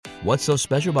What's so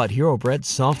special about Hero Bread's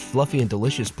soft, fluffy, and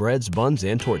delicious breads, buns,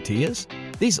 and tortillas?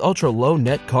 These ultra-low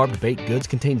net-carb baked goods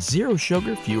contain zero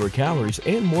sugar, fewer calories,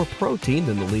 and more protein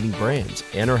than the leading brands,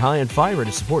 and are high in fiber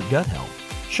to support gut health.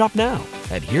 Shop now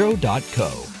at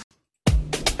hero.co.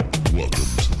 Welcome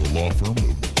to the law firm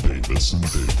of Davis and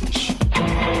Davis.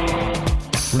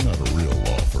 We're not a real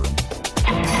law firm.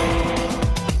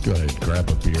 Go ahead, grab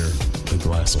a beer, a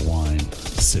glass of wine,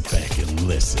 sit back and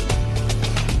listen.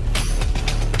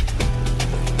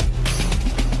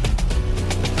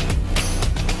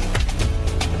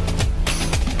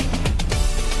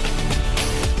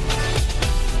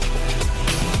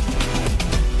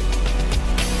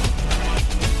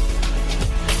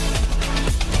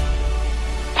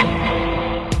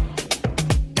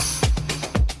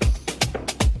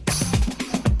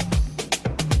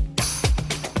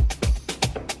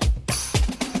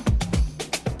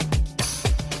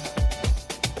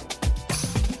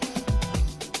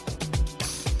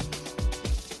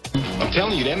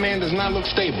 Telling you, that man does not look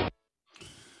stable.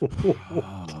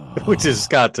 Which is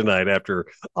Scott tonight after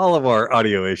all of our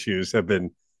audio issues have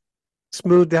been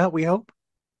smoothed out, we hope.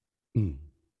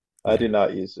 I do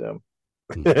not use Zoom.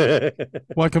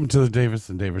 Welcome to the Davis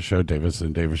and Davis Show,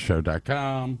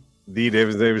 davisanddavisshow.com.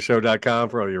 TheDavisandDavisShow.com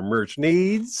for all your merch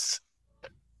needs.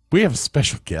 We have a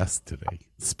special guest today.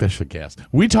 Special guest.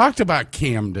 We talked about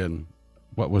Camden.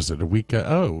 What was it, a week ago?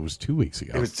 Oh, it was 2 weeks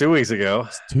ago. It was 2 weeks ago.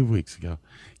 2 weeks ago.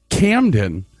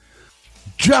 Camden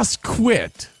just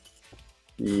quit.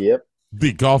 Yep.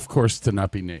 The golf course to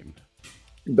not be named.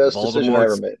 Best decision I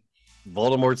ever made.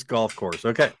 Voldemort's golf course.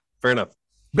 Okay, fair enough.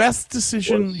 Best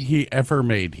decision he ever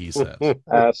made, he says.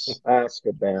 Ask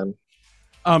a ban.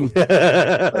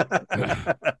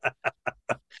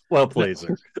 Well played,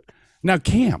 sir. Now,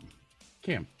 Cam,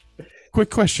 quick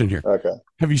question here. Okay.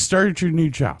 Have you started your new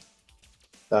job?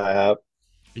 I have.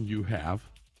 You have.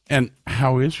 And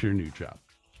how is your new job?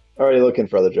 Already looking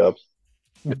for other jobs.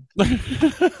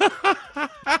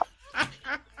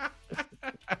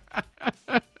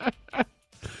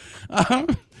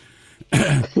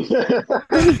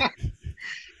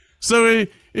 So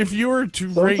if you were to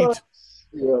rate,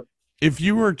 yeah. if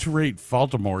you were to rate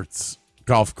Voldemort's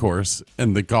golf course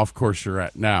and the golf course you're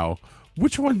at now,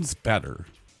 which one's better?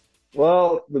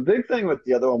 Well, the big thing with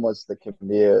the other one was the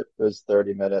commute. It was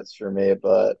 30 minutes for me,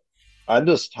 but I'm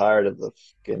just tired of the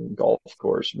fucking golf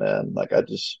course, man. Like I kind of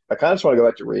just want to go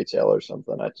back to retail or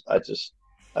something. I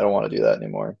don't want to do that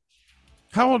anymore.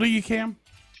 How old are you, Cam?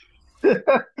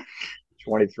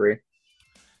 23.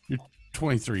 You're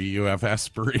 23. You have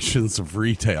aspirations of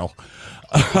retail.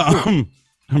 I'm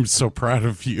so proud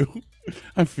of you.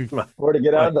 I feel Or to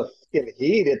get out of the fucking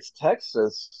heat, it's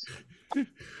Texas.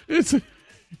 it's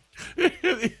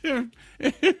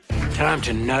Time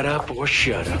to nut up or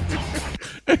shut up.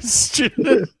 It's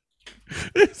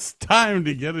time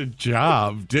to get a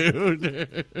job,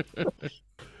 dude.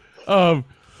 What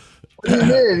do you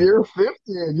mean? You're 50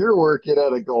 and you're working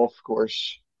at a golf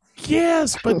course.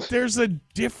 Yes, but there's a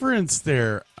difference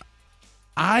there.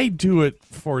 I do it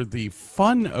for the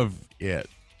fun of it.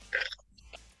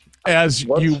 What's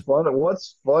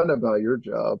fun about your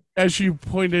job? As you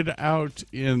pointed out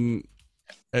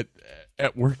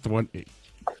at work, the one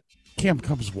Cam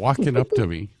comes walking up to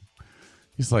me.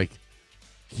 He's like,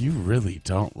 "You really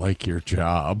don't like your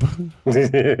job."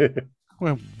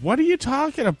 Well, what are you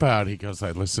talking about? He goes,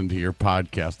 "I listened to your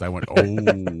podcast." I went, "Oh,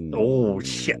 oh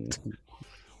shit."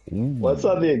 Well, that's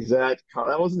not the exact.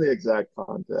 That wasn't the exact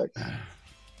context.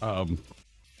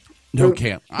 No,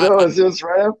 Cam. No, it was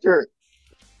right after.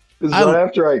 It was right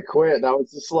after I quit, and I was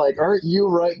just like, "Aren't you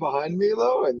right behind me,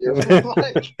 though?" And you're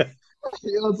like,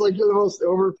 it's like you're the most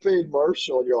overpaid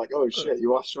marshal, and you're like, "Oh shit,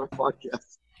 you watched my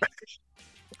podcast."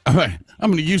 I'm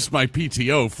going to use my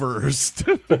PTO first.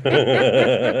 That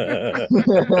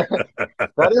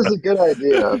is a good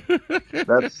idea.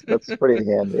 That's pretty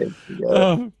handy.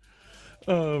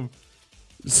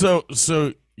 So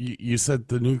you said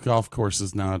the new golf course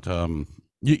is not.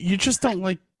 You just don't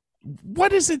like.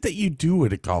 What is it that you do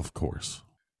at a golf course?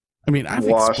 I mean, I've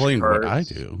explained what I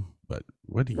do, but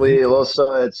what do you? Well,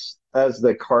 so it's as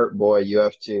the cart boy, you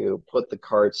have to put the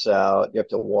carts out. You have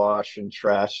to wash and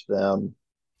trash them.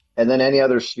 And then any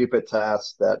other stupid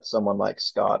task that someone like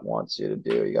Scott wants you to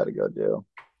do, you got to go do.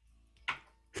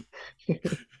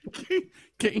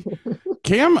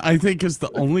 Cam, I think, is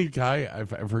the only guy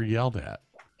I've ever yelled at.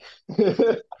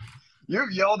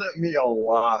 You've yelled at me a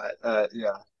lot.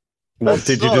 Yeah. Well,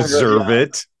 did you deserve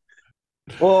it?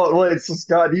 Well, wait, so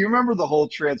Scott, do you remember the whole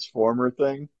Transformer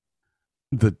thing?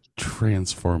 The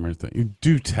Transformer thing?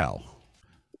 Do tell.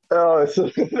 Oh, so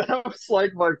that was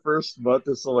like my first month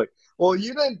or so. Like, well,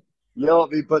 you didn't yell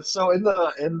at me. But so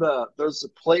there's a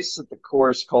place at the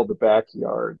course called the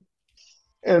backyard,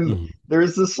 and Mhm.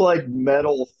 there's this like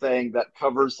metal thing that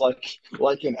covers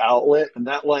like an outlet, and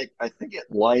that like I think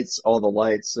it lights all the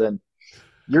lights. And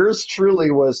yours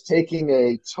truly was taking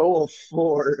a tow of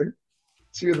floor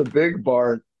to the big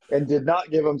barn and did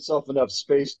not give himself enough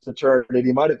space to turn it.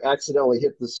 He might have accidentally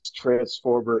hit this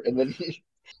transformer, and then he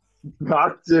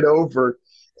knocked it over.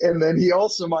 And then he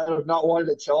also might have not wanted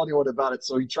to tell anyone about it,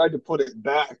 so he tried to put it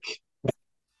back.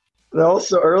 And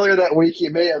also, earlier that week, he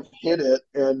may have hit it,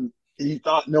 and he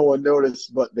thought no one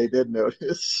noticed, but they did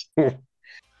notice.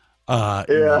 Uh,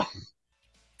 Yeah.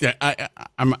 yeah,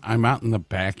 I'm out in the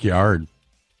backyard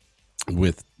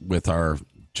with our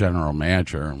general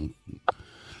manager.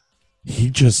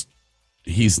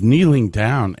 He's kneeling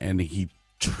down and he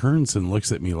turns and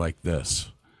looks at me like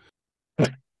this.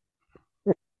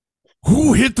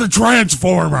 Who hit the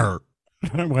transformer?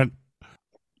 And I went,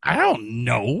 I don't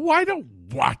know. I don't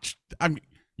watch. I mean,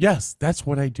 yes, that's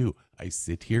what I do. I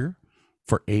sit here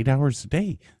for 8 hours a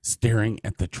day staring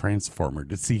at the transformer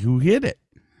to see who hit it.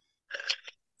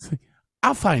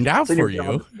 I'll find out It's in your for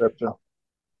job you. description.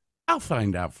 I'll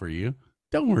find out for you.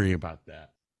 Don't worry about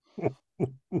that.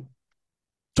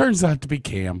 Turns out to be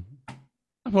Cam.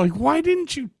 I'm like, why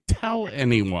didn't you tell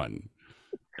anyone?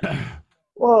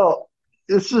 Well,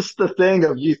 it's just the thing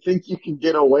of you think you can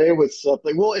get away with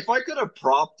something. Well, if I could have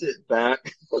propped it back,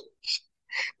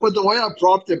 but the way I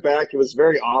propped it back, it was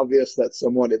very obvious that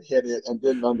someone had hit it and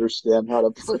didn't understand how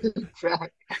to put it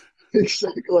back.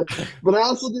 Exactly. But I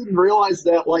also didn't realize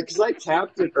that, like, because I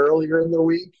tapped it earlier in the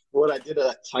week when I did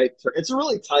a tight turn. It's a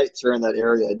really tight turn, that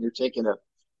area, and you're taking a,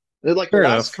 like, the Fair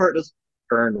last enough. cart doesn't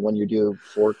turn when you do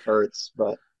four carts,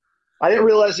 but I didn't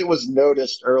realize it was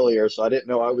noticed earlier, so I didn't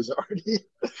know I was already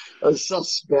a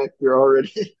suspect here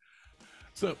already.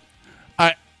 So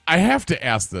I have to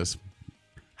ask this.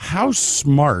 How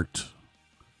smart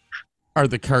are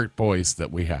the cart boys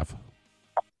that we have?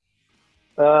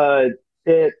 Uh,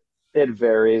 it it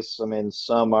varies. I mean,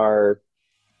 some are.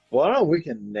 Well, I don't know if we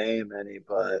can name any,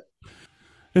 but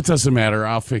It doesn't matter.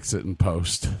 I'll fix it in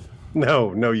post.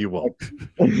 No, you won't.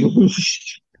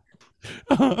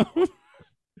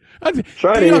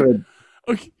 try to even.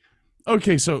 Okay,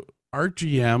 okay. So our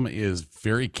GM is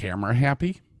very camera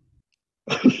happy.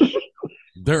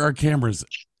 There are cameras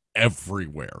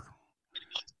everywhere,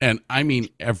 and I mean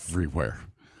everywhere.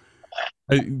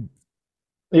 Even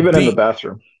in the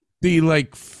bathroom. The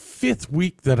like 5th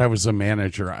week that I was a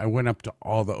manager, I went up to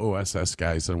all the OSS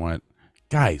guys and went,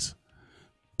 guys,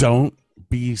 don't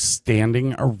be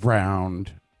standing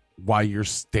around while you're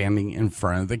standing in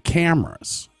front of the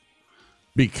cameras,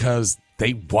 because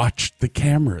they watch the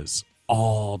cameras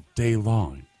all day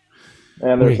long.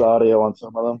 And there's audio on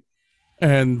some of them.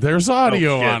 And there's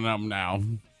audio shit. on them now.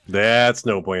 That's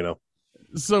no bueno.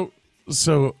 So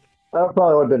I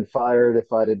probably would have been fired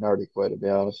if I didn't already quit, to be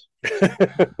honest.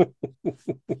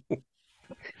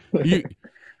 you,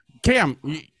 Cam,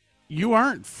 you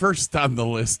aren't first on the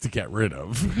list to get rid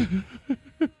of.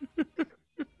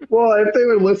 Well, if they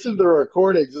would listen to the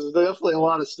recordings, there's definitely a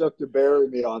lot of stuff to bury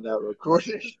me on that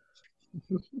recording.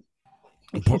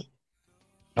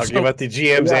 Talking about the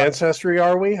GM's ancestry,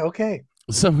 are we? Okay.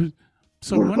 So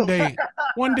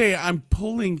one day I'm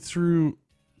pulling through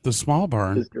the small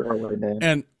barn,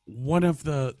 and one of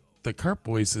the cart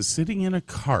boys is sitting in a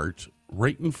cart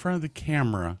right in front of the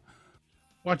camera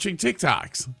watching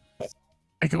TikToks.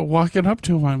 I go walking up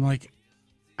to him. I'm like,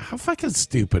 how fucking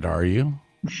stupid are you?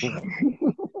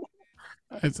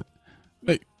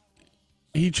 But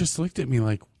he just looked at me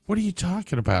like, what are you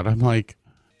talking about? I'm like,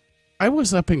 I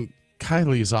was up in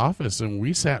Kylie's office and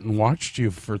we sat and watched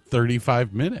you for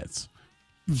 35 minutes.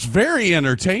 It was very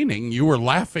entertaining. You were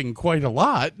laughing quite a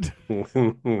lot.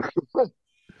 I'm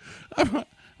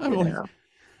like,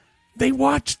 they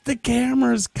watch the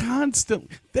cameras constantly.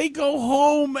 They go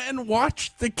home and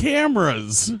watch the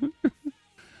cameras.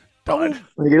 Don't.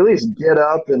 Like, at least get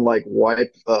up and like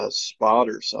wipe a spot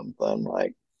or something.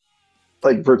 Like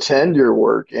pretend you're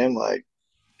working. Like,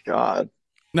 God.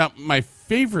 Now, my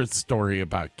favorite story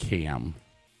about Cam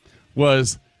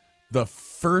was the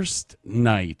first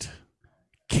night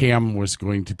Cam was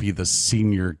going to be the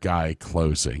senior guy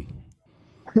closing.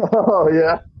 Oh,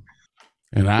 yeah.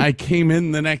 And I came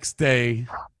in the next day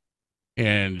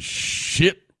and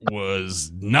shit was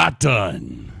not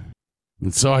done.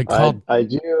 And so I called.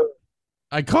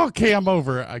 I call Cam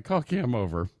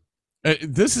over.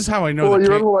 This is how I know. Well, you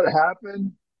remember what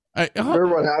happened? Remember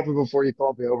what happened before you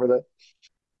called me over there?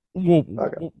 Well,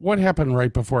 okay. What happened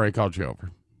right before I called you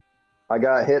over? I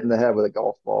got hit in the head with a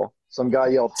golf ball. Some guy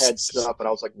yelled heads up, and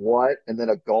I was like, what? And then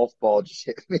a golf ball just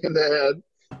hit me in the head.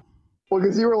 Well,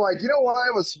 because you were like, you know why I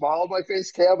have a smile on my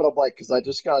face, Cam? And I'm like, because I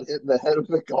just got hit in the head with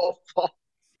a golf ball.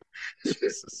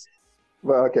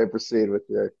 Well, okay, proceed with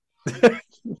you.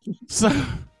 So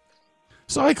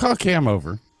I call Cam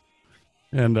over,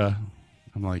 and I'm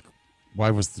like,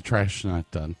 why was the trash not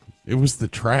done? It was the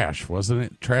trash, wasn't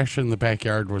it? Trash in the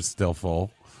backyard was still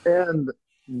full. And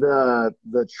the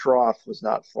trough was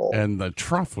not full.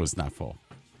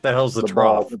 The hell's the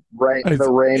trough? The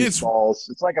range balls.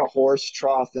 It's like a horse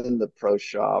trough in the pro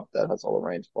shop that has all the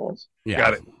range balls. Yeah.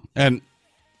 Got it. And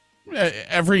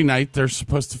every night they're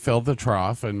supposed to fill the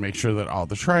trough and make sure that all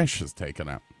the trash is taken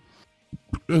out.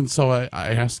 And so I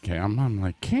asked Cam, I'm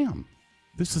like, Cam,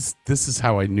 this is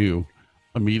how I knew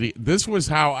immediately. This was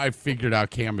how I figured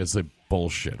out Cam is a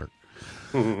bullshitter.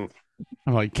 I'm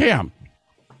like, Cam,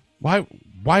 why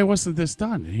wasn't this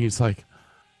done? And he's like,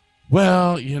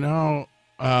 well, the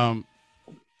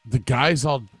guys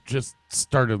all just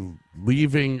started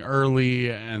leaving early,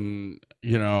 and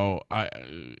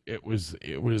it was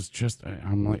just,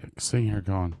 I'm like sitting here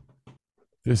going,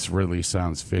 this really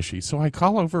sounds fishy. So I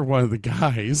call over one of the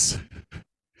guys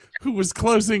who was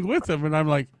closing with him, and I'm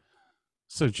like,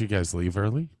 so did you guys leave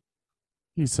early?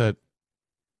 He said,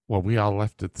 well, we all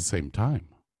left at the same time.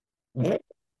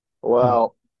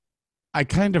 Well, I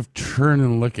kind of turn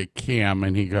and look at Cam,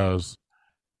 and he goes,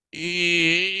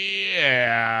 yeah.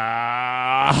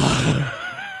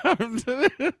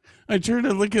 I turn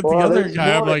to look at the other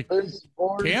guy. I'm like,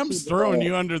 Cam's throwing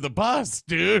you under the bus,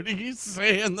 dude. He's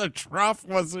saying the trough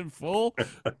wasn't full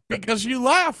because you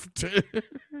left.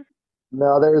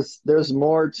 No, there's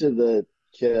more to the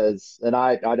kids, and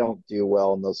I don't do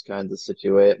well in those kinds of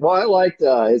situations. Well, I liked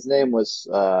his name was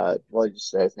what did you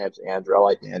say? His name's Andrew. I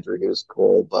liked Andrew. He was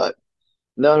cool, but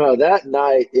no, that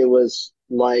night it was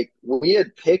like we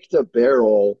had picked a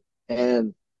barrel,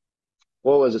 and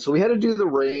what was it? So we had to do the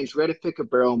range, we had to pick a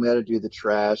barrel, and we had to do the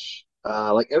trash.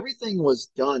 Like everything was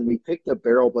done. We picked a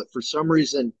barrel, but for some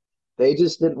reason they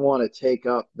just didn't want to take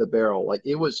up the barrel. Like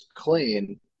it was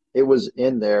clean, it was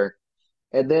in there.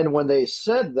 And then when they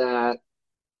said that,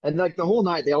 and like the whole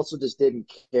night, they also just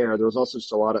didn't care. There was also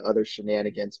just a lot of other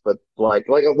shenanigans. But like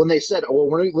when they said, "Well,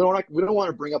 we don't want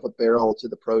to bring up a barrel to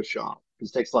the pro shop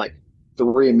because it takes like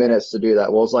 3 minutes to do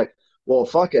that." Well, it's like, well,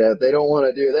 fuck it. If they don't want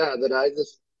to do that, then I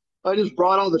just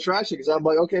brought all the trash because I'm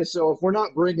like, okay, so if we're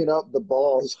not bringing up the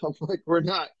balls, I'm like, we're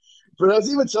not. But I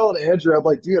was even telling Andrew, I'm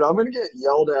like, dude, I'm gonna get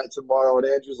yelled at tomorrow. And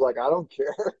Andrew's like, I don't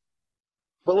care.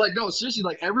 But like, no, seriously,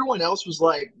 like everyone else was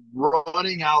like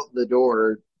running out the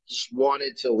door, just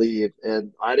wanted to leave,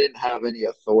 and I didn't have any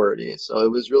authority. So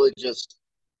it was really just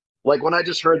like when I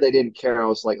just heard they didn't care, I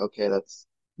was like, okay, that's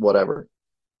whatever.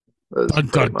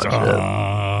 That's pretty much it.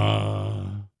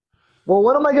 Well,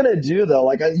 what am I gonna do though?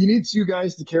 Like, you need two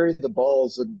guys to carry the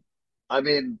balls, and I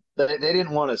mean, they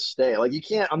didn't want to stay. Like, you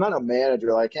can't. I'm not a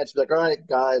manager. Like, I can't just be like, all right,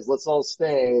 guys, let's all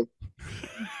stay.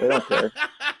 They don't care.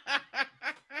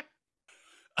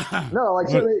 No, like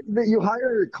so you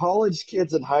hire college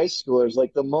kids and high schoolers.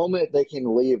 Like the moment they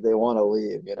can leave, they want to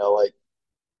leave. Like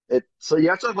it. So you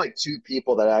have to have like two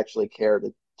people that actually care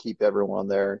to keep everyone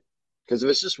there. Because if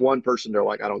it's just one person, they're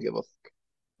like, I don't give a fuck,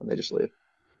 and they just leave.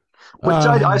 Which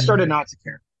I started not to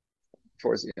care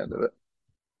towards the end of it.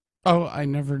 Oh, I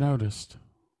never noticed.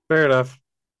 Fair enough.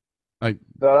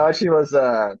 That actually was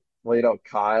well,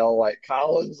 Kyle. Like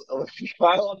Kyle on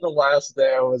the last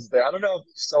day I was there. I don't know if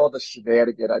you saw the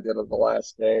shenanigan I did on the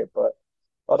last day, but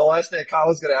on the last day, Kyle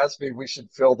was going to ask me if we should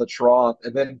fill the trough,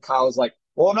 and then Kyle was like,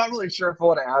 "Well, I'm not really sure if I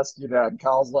want to ask you that." And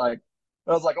Kyle's like,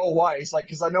 I was like, "Oh, why?" He's like,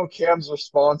 "Because I know Cam's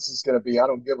response is going to be, I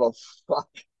don't give a fuck."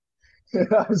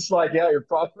 And I was like, "Yeah,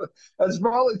 that's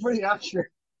probably pretty accurate."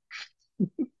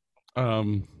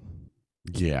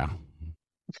 Yeah.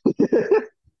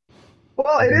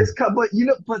 Well, it is, but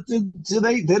do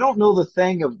they don't know the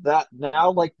thing of that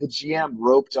now? Like the GM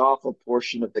roped off a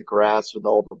portion of the grass with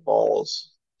all the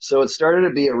balls, so it started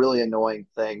to be a really annoying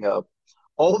thing of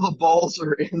all the balls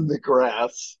are in the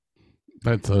grass.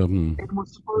 That's And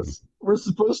we're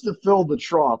supposed to fill the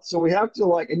trough, so we have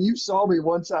to and you saw me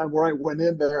one time where I went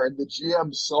in there and the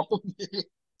GM saw me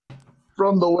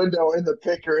from the window in the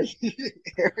picker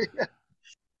area.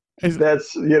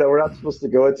 That's we're not supposed to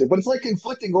go into, but it's like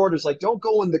conflicting orders. Like, don't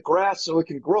go in the grass so it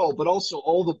can grow, but also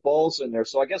all the balls in there.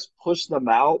 So I guess push them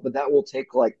out, but that will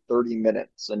take like 30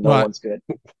 minutes, and no one's gonna.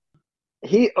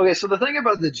 Okay. So the thing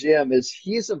about the GM is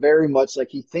he's a very much like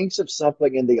he thinks of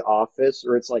something in the office,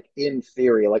 or it's like in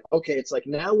theory, like okay, it's like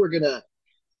now we're gonna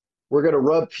we're gonna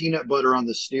rub peanut butter on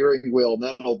the steering wheel, and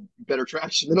that'll better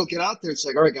traction. Then he'll get out there. It's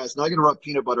like, all right, guys, now I'm gonna rub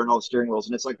peanut butter on all the steering wheels,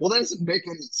 and it's like, well, that doesn't make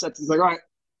any sense. He's like, all right,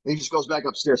 and he just goes back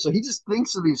upstairs. So he just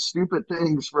thinks of these stupid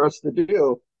things for us to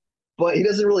do, but he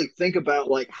doesn't really think about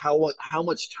like how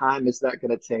much time is that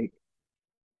gonna take.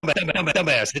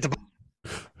 Dumbass.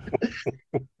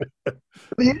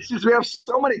 The issue is we have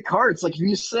so many carts. Like if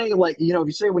you say like if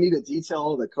you say we need to detail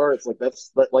all the carts, like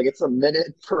that's like it's a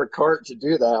minute per cart to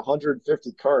do that.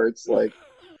 150 carts, like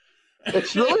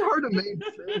it's really hard to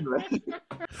maintain, right?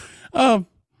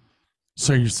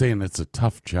 So you're saying it's a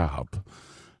tough job?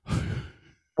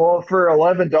 Well, for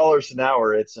 $11 an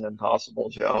hour, it's an impossible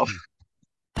job.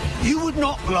 You would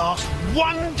not last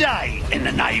one day in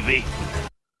the Navy.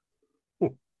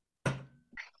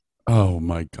 Oh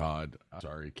my God!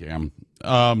 Sorry, Cam.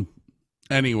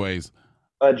 Anyways,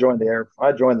 I joined the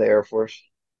Air Force,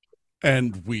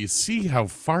 and we see how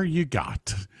far you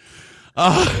got.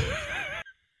 Yeah,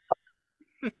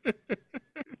 I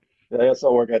guess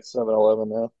I'll work at 7-Eleven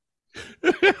now.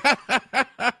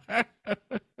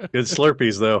 Good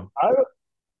Slurpees, though.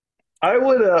 I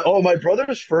would. My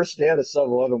brother's first day at a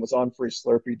 7-Eleven was on Free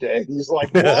Slurpee Day. He's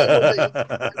like, "Whoa,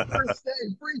 first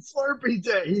day, Free Slurpee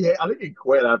Day." I think he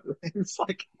quit after. He was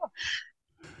like,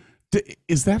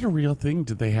 Is that a real thing?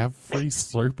 Do they have free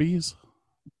Slurpees?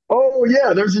 "Oh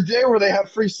yeah, there's a day where they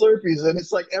have free Slurpees, and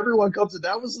it's like everyone comes in."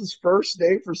 That was his first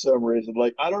day for some reason.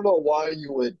 Like I don't know why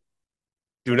you would.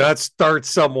 Do not start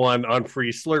someone on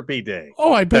Free Slurpee Day.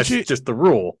 Oh, I bet That's you. just the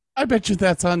rule. I bet you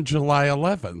that's on July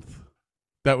 11th.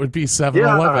 That would be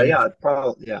 7-Eleven. Yeah,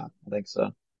 probably. Yeah, I think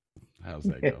so. How's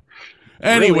that go?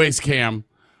 Anyways, Cam,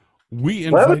 I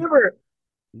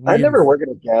never work at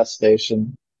a gas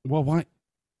station. Well, why?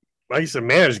 I used to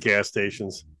manage gas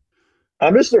stations.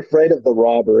 I'm just afraid of the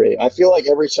robbery. I feel like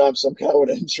every time some guy would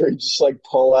enter, he'd just like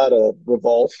pull out a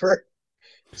revolver.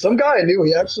 Some guy I knew,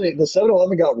 the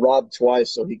 7-Eleven got robbed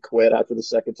twice, so he quit after the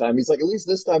second time. He's like, at least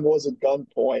this time it wasn't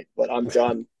gunpoint, but I'm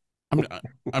done.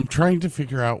 I'm trying to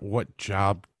figure out what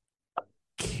job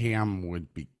Cam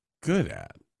would be good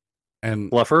at.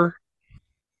 And Fluffer?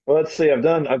 Well, let's see. I've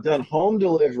done home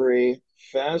delivery,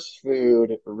 fast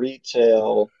food,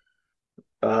 retail.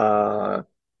 Hey,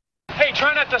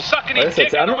 try not to suck any I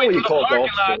dick don't on the know way what through you the call parking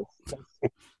golf lot. course.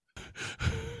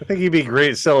 I think he'd be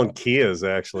great at selling Kias,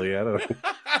 actually. I don't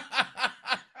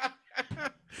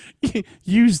know.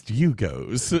 used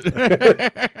Yugos.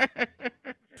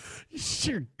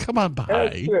 Sure, come on by.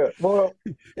 That's true. Well,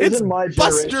 It's isn't my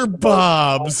Buster generation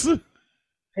Bob's.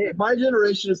 Hey, my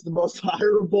generation is the most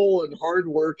hireable and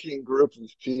hardworking group of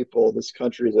people this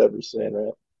country's ever seen,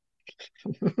 right?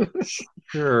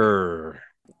 Sure.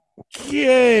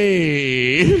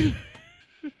 Yay.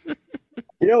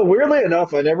 Weirdly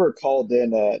enough, I never called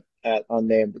in at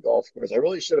unnamed golf course. I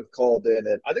really should have called in,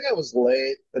 and I think I was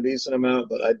late a decent amount,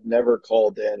 but I'd never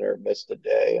called in or missed a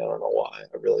day. I don't know why.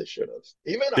 I really should have.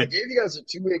 I gave you guys a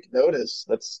 2-week notice.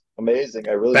 That's amazing.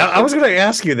 I was going to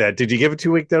ask you that. Did you give a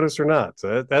 2-week notice or not?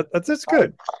 So that's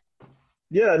good.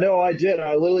 Yeah, no, I did.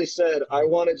 I literally said I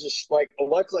want to just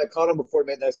luckily I caught him before he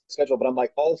made that schedule, but I'm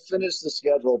like, I'll finish the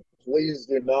schedule. Please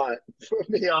do not put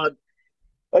me on.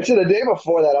 Actually, the day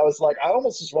before that, I was like, I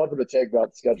almost just wanted to take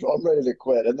out the schedule. I'm ready to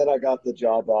quit. And then I got the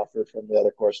job offer from the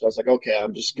other course. So I was like, okay,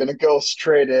 I'm just going to go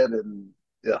straight in. And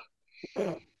yeah.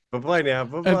 Bye-bye now.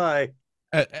 Bye-bye.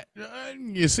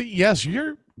 You see, yes,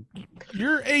 your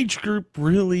age group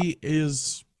really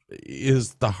is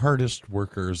the hardest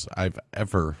workers I've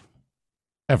ever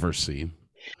seen.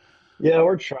 Yeah,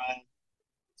 we're trying.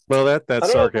 Well,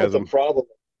 that's sarcasm. The problem.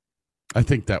 I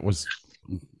think that was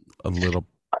a little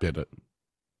bit of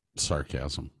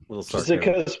sarcasm. Is it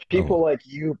because people like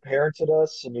you parented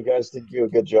us and you guys think you do a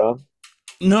good job?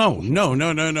 No.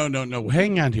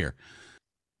 Hang on here.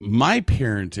 My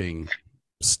parenting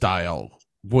style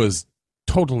was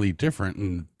totally different,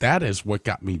 and that is what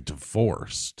got me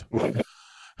divorced. That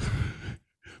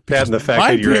and the fact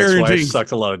that your ex-wife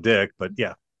sucked a lot of dick, but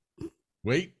yeah.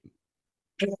 Wait.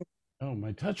 Oh,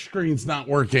 my touch screen's not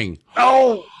working.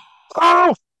 Oh,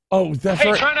 that's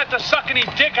Hey, right. try not to suck any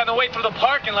dick on the way through the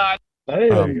parking lot. I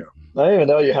didn't even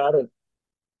know you had it.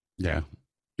 Yeah.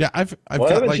 I've Why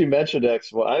got haven't you mentioned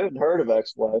ex-wife? I haven't heard of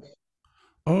ex-wife.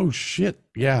 Oh shit!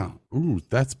 Yeah. Ooh,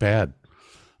 that's bad.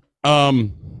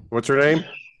 What's her name?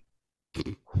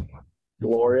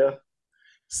 Gloria.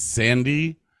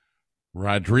 Sandy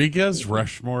Rodriguez,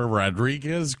 Rushmore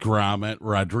Rodriguez, Gromit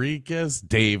Rodriguez,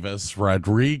 Davis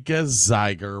Rodriguez,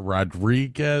 Zyger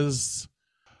Rodriguez.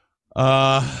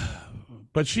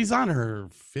 But she's on her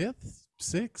 5th,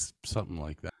 6th, something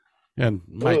like that. And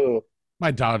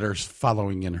my daughter's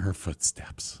following in her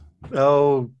footsteps.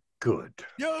 Oh, good.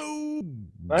 Yo,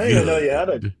 I didn't even know you had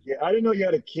good. I didn't know you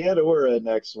had a kid or an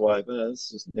ex-wife. Man,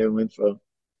 this is new info.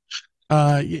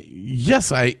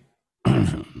 Yes, I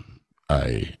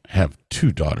I have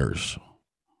two daughters.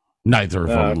 Neither of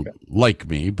Oh, them okay. like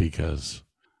me because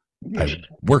I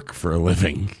work for a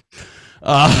living.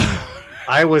 Uh,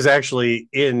 I was actually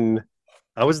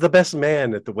I was the best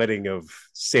man at the wedding of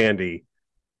Sandy.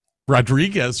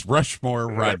 Rodriguez, Rushmore,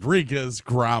 Rodriguez,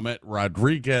 Gromit,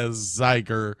 Rodriguez,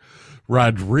 Zeiger,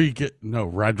 Rodriguez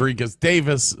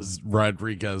Davis,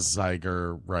 Rodriguez,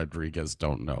 Zeiger, Rodriguez,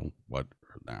 don't know what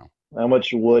now. How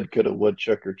much wood could a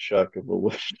woodchucker chuck if a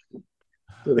wood?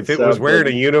 If it was wearing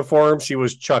a uniform, she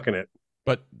was chucking it.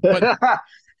 But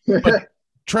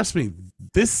trust me,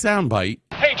 this soundbite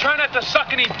Hey, try not to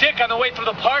suck any dick on the way through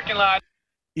the parking lot.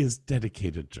 is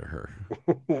dedicated to her.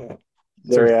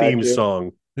 It's her Very theme accurate.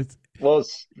 song. Well,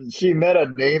 she met a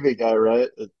Navy guy, right?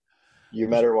 You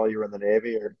met her while you were in the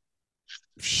Navy, or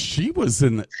She was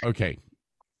in okay.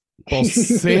 Both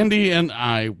Sandy and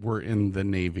I were in the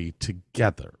Navy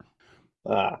together.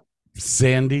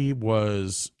 Sandy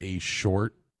was a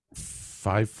short,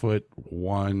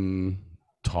 5'1"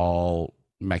 tall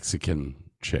Mexican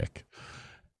chick.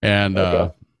 And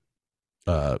Okay.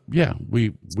 yeah, we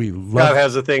God loved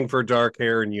has a thing for dark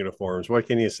hair and uniforms. What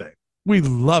can you say? we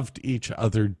loved each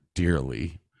other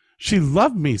dearly. She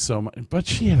loved me so much, but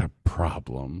she had a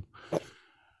problem.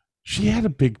 She had a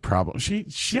big problem. She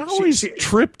always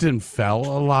tripped and fell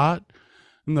a lot.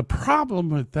 And the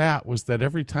problem with that was that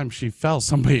every time she fell,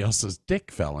 somebody else's dick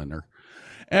fell in her.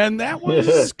 And that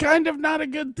was kind of not a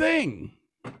good thing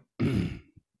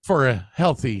for a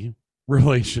healthy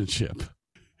relationship.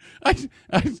 I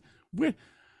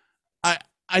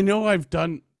know I've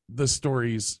done the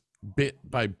stories bit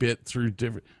by bit through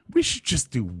different. We should just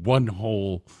do one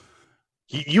whole.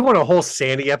 You want a whole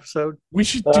Sandy episode? We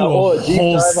should do a deep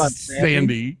whole dive on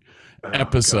Sandy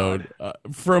episode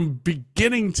from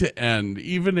beginning to end,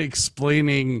 even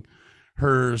explaining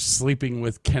her sleeping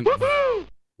with Kent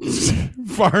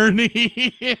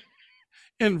Varney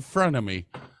in front of me.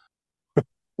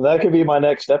 that could be my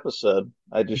next episode.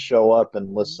 I just show up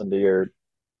and listen to your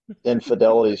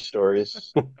infidelity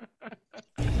stories.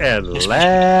 And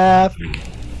laugh.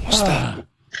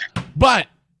 But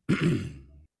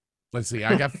let's see.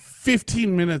 I got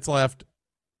 15 minutes left.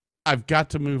 I've got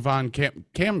to move on.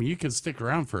 Cam, you can stick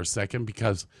around for a second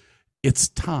because it's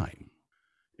time.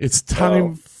 It's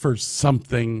time for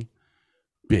something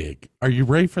big. Are you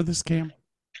ready for this, Cam?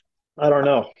 I don't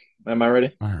know. Am I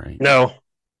ready? All right. No,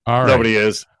 All right. nobody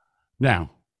is.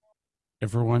 Now,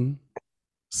 everyone,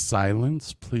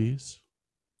 silence, please.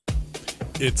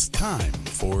 It's time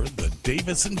for the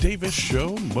Davis and Davis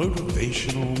Show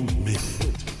Motivational Minute.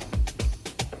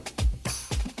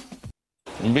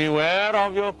 Beware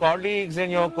of your colleagues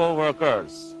and your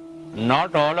co-workers.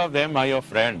 Not all of them are your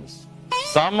friends.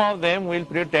 Some of them will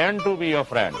pretend to be your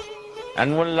friend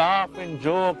and will laugh and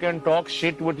joke and talk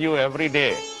shit with you every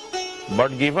day.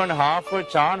 But given half a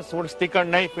chance would stick a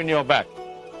knife in your back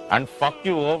and fuck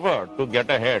you over to get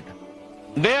ahead.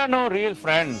 They are no real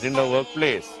friends in the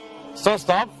workplace. So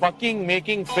stop fucking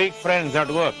making fake friends at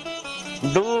work.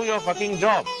 Do your fucking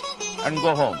job and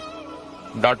go home.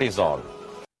 That is all.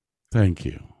 Thank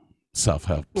you.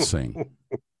 Self-help sing.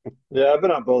 Yeah, I've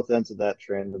been on both ends of that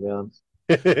train, to be honest.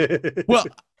 Well,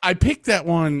 I picked that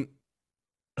one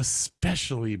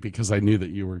especially because I knew that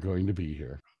you were going to be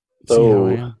here. See how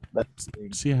I am?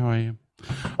 See how I am?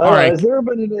 All right. Has there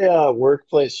been any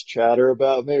workplace chatter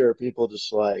about me, or are people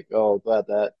just like, oh, glad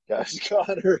that guy's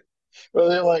got her? Or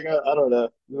they're like, I don't know.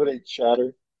 You any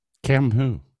chatter? Cam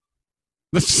who?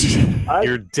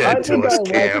 You're dead to us,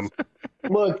 Cam.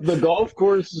 Look, the golf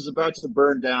course is about to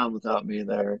burn down without me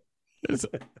there.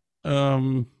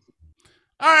 All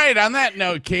right, on that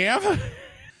note, Cam.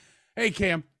 Hey,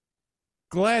 Cam.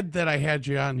 Glad that I had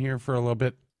you on here for a little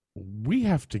bit. We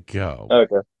have to go.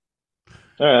 Okay.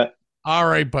 All right. All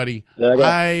right, buddy. Yeah,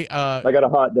 I got a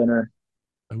hot dinner.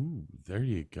 Oh, there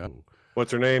you go.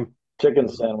 What's her name? Chicken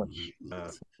sandwich.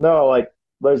 No, like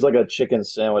there's like a chicken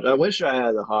sandwich. I wish I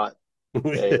had a hot. I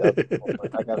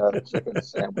got a chicken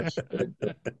sandwich.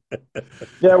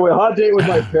 Yeah, we hot date with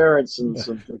my parents and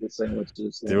some chicken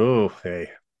sandwiches. Oh, hey.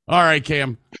 All right,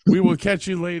 Cam. We will catch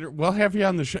you later. We'll have you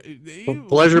on the show.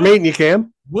 Pleasure meeting you,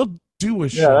 Cam. We'll do a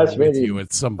show that's with me. you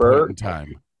at some point in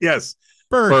time. Yes.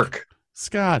 Burke.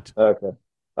 Scott. Okay.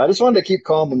 I just wanted to keep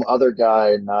calling him other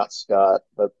guy and not Scott,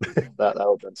 but that would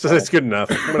have been So that's good enough.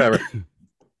 Whatever.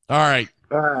 All right.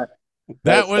 All right.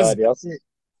 That was. I'll see.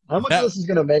 How much of this is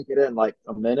going to make it in? Like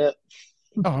a minute?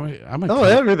 Oh, I'm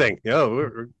everything.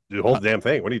 The whole damn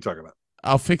thing. What are you talking about?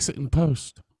 I'll fix it in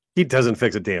post. He doesn't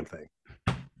fix a damn thing.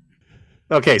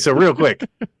 Okay, so real quick.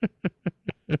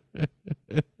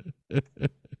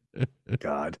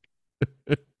 God.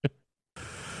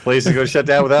 Place is going to shut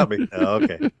down without me. Oh,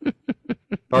 okay.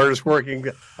 Hardest working.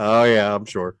 Oh, yeah, I'm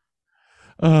sure.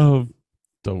 Don't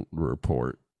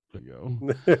report. There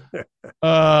you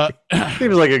go.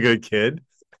 Seems like a good kid.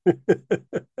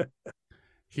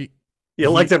 You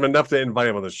liked him enough to invite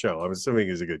him on the show. I'm assuming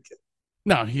he's a good kid.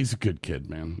 No, he's a good kid,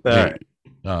 man. All right.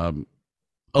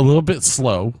 A little bit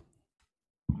slow.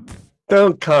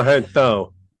 Don't comment,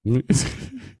 though.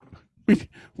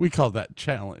 We call that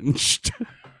challenged.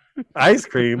 Ice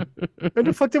cream? Where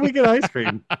the fuck did we get ice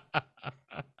cream?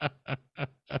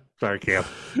 Sorry, Cam.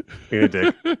 Being a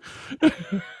dick.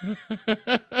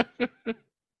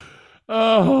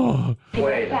 Oh.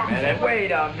 Wait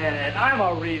a minute. I'm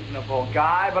a reasonable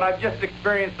guy, but I've just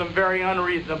experienced some very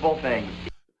unreasonable things.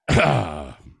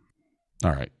 All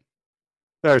right.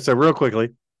 All right, so real quickly,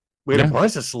 we had a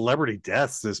bunch of celebrity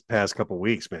deaths this past couple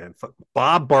weeks, man.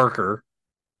 Bob Barker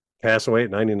passed away at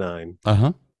 99.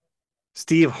 Uh-huh.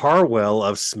 Steve Harwell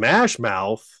of Smash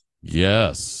Mouth,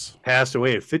 yes, passed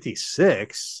away at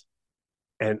 56.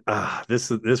 And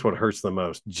this one hurts the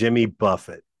most. Jimmy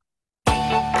Buffett.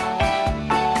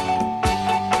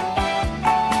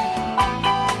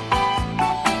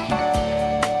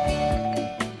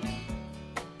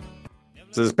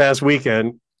 So this past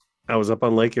weekend, I was up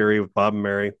on Lake Erie with Bob and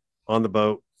Mary on the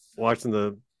boat, watching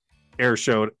the air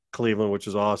show at Cleveland, which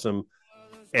is awesome.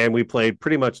 And we played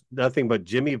pretty much nothing but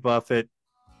Jimmy Buffett.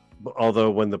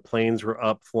 Although when the planes were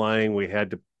up flying, we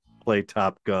had to play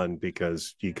Top Gun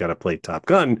because you got to play Top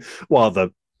Gun while the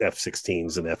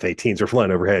F-16s and F-18s are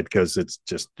flying overhead because it's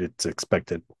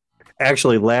expected.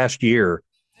 Actually, last year,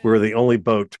 we were the only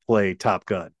boat to play Top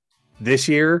Gun. This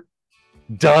year,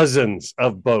 dozens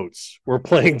of boats were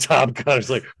playing Top Gun. It's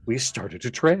like, we started a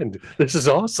trend. This is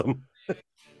awesome.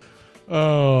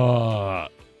 I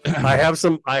have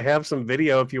some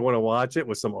video if you want to watch it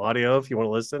with some audio if you want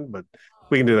to listen, but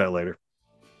we can do that later.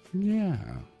 Yeah.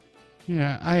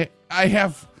 I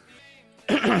have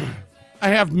I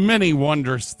have many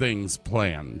wondrous things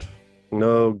planned.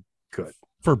 No good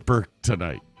for Burke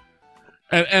tonight.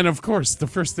 And of course, the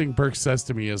first thing Burke says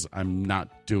to me is, I'm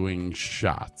not doing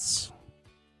shots.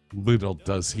 Little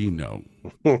does he know.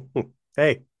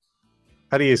 Hey,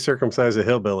 how do you circumcise a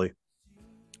hillbilly?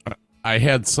 I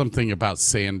had something about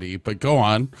Sandy, but go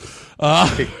on.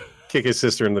 Kick his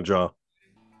sister in the jaw.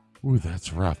 Ooh,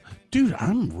 that's rough. Dude,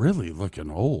 I'm really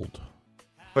looking old.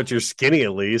 But you're skinny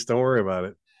at least. Don't worry about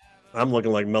it. I'm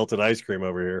looking like melted ice cream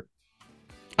over here.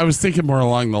 I was thinking more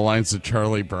along the lines of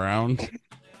Charlie Brown.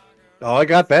 Oh, I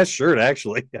got that shirt,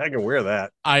 actually. I can wear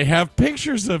that. I have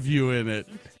pictures of you in it.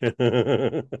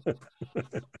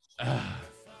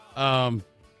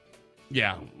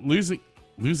 Yeah,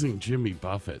 losing Jimmy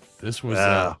Buffett. This was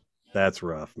that's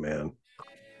rough, man.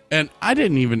 And I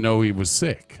didn't even know he was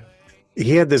sick.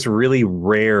 He had this really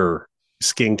rare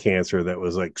skin cancer that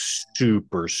was like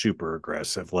super, super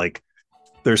aggressive. Like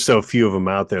there's so few of them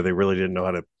out there. They really didn't know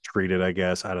how to treat it, I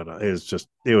guess. I don't know.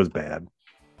 It was bad.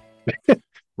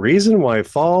 Reason why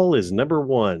fall is number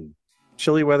one.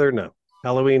 Chilly weather, no.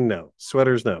 Halloween, no.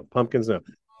 Sweaters, no. Pumpkins, no.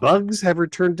 Bugs have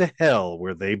returned to hell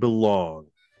where they belong.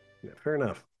 Yeah, fair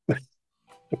enough.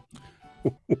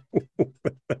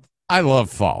 I love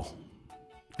fall.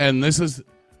 And this is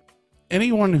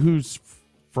anyone who's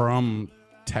from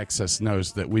Texas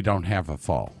knows that we don't have a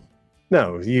fall.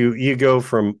 No, you go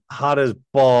from hot as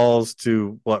balls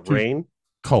to what, rain?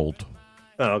 Cold.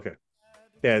 Oh, okay.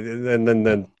 Yeah, and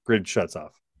then grid shuts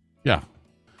off. Yeah.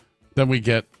 Then we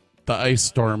get the ice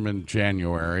storm in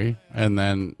January, and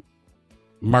then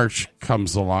March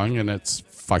comes along and it's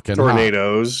fucking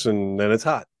tornadoes, and then it's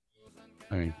hot.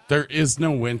 I mean, there is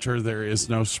no winter, there is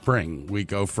no spring. We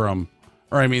go from,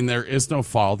 there is no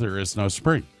fall, there is no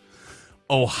spring.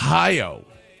 Ohio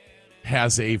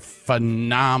has a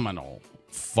phenomenal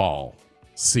fall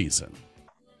season.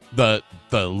 The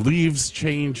leaves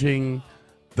changing,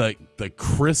 the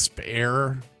crisp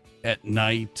air at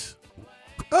night.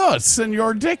 Oh, it's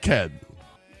Senor Dickhead.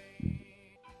 See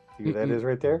who that is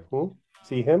right there?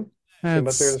 See him? See him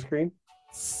up there on the screen?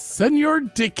 Senor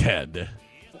Dickhead.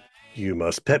 You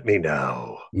must pet me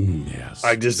now. Yes.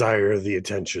 I desire the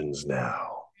attentions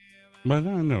now. But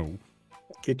I know.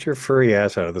 Get your furry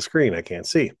ass out of the screen. I can't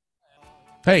see.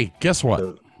 Hey, guess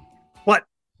what? What?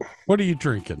 What are you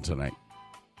drinking tonight?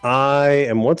 I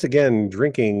am once again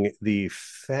drinking the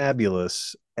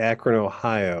fabulous Akron,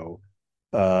 Ohio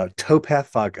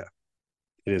Towpath vodka.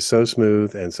 It is so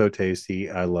smooth and so tasty.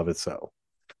 I love it so.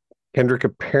 Kendrick,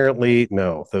 apparently,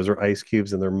 no. Those are ice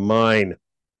cubes and they're mine.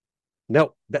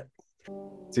 No,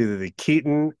 it's either the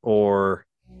Keaton or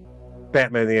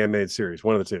Batman the Animated Series.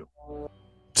 One of the two.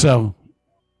 So,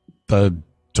 the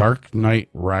Dark Knight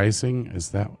Rising,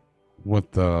 is that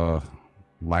what the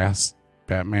last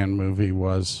Batman movie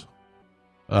was?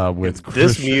 With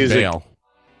This Christian music, Bale.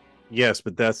 yes,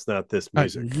 but that's not this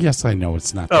music. Yes, I know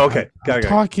it's not. Oh, okay. I'm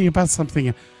talking about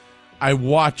something. I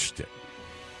watched it.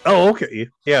 Oh, okay.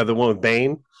 Yeah, the one with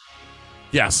Bane.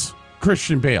 Yes,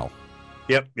 Christian Bale.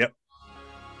 Yep.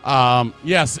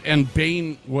 Yes, and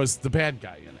Bane was the bad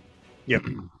guy in it. Yep.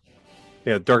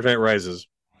 Yeah, Dark Knight Rises.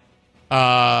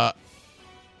 I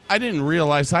didn't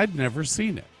realize I'd never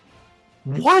seen it.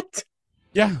 What?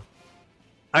 Yeah.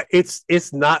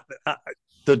 It's not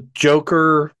the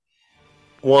Joker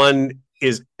one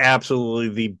is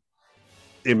absolutely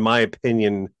in my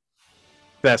opinion,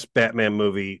 best Batman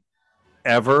movie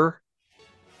ever.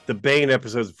 The Bane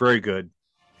episode is very good.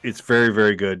 It's very,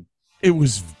 very good. It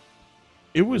was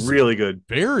really good.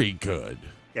 Very good.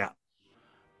 Yeah.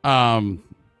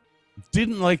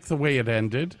 Didn't like the way it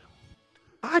ended.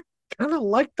 I kind of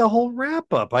liked the whole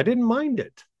wrap up. I didn't mind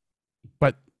it.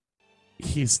 But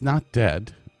he's not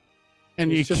dead.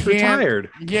 And he's just can't, retired.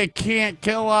 You can't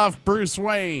kill off Bruce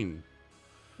Wayne.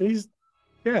 He's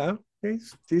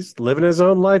living his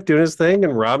own life, doing his thing,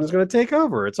 and Robin's going to take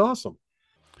over. It's awesome.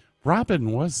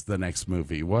 Robin was the next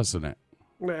movie, wasn't it?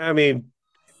 I mean,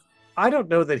 I don't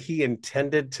know that he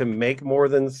intended to make more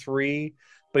than 3,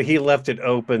 but he left it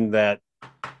open that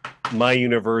my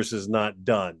universe is not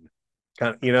done.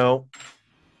 Kind of,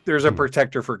 there's a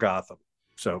protector for Gotham.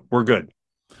 So we're good.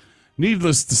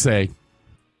 Needless to say,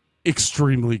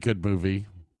 extremely good movie.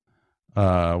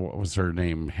 What was her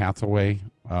name? Hathaway?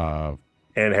 Anne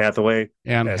Hathaway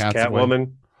as Hathaway.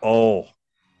 Catwoman. Oh,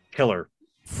 killer.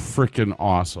 Freaking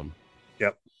awesome.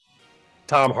 Yep.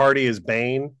 Tom Hardy is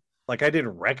Bane. Like, I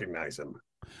didn't recognize him.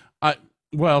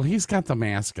 Well, he's got the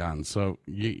mask on, so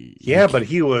but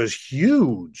he was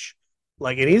huge.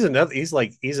 Like, and he's another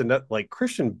like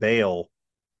Christian Bale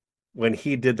when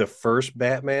he did the first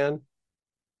Batman.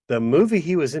 The movie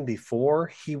he was in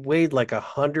before, he weighed like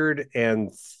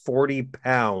 140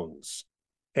 pounds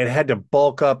and had to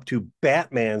bulk up to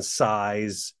Batman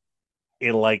size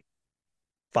in like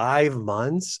 5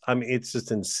 months. I mean, it's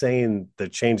just insane the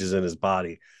changes in his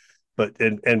body. But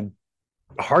and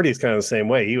Hardy's kind of the same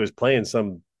way. He was playing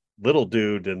some little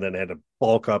dude and then had to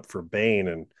bulk up for Bane,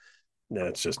 and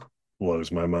that just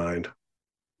blows my mind.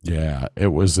 Yeah, it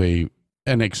was an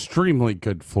extremely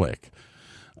good flick.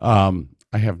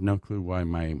 I have no clue why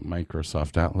my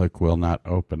Microsoft Outlook will not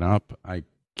open up. I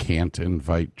can't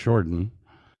invite Jordan.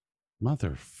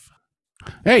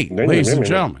 Hey, ladies and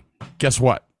gentlemen, guess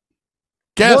what?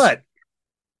 What?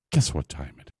 Guess what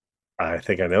time it is? I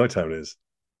think I know what time it is.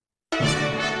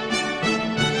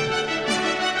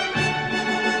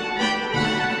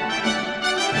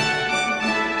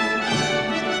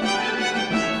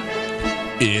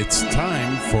 It's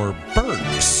time for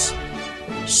Burke's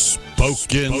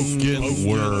Spoken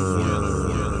Word.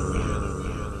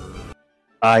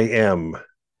 I am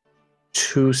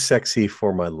too sexy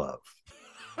for my love.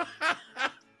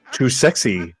 Too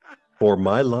sexy for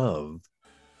my love.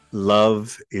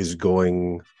 Love is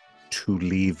going to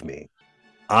leave me.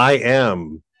 I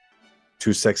am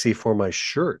too sexy for my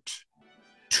shirt.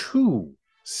 Too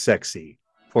sexy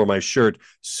for my shirt.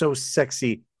 So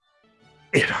sexy,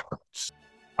 it hurts.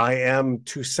 I am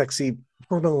too sexy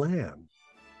for Milan.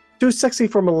 Too sexy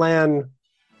for Milan,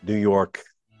 New York,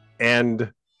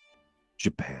 and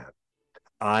Japan.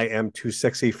 I am too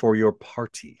sexy for your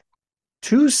party.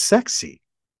 Too sexy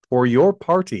for your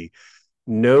party.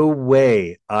 No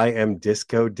way I am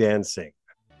disco dancing.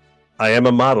 I am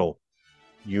a model.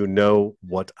 You know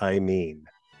what I mean.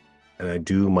 And I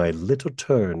do my little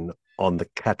turn on the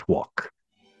catwalk.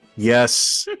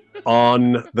 Yes,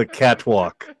 on the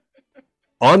catwalk.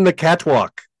 On the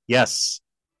catwalk. Yes,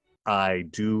 I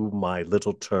do my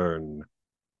little turn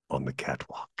on the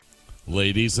catwalk.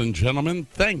 Ladies and gentlemen,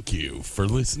 thank you for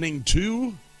listening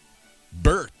to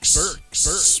Burke's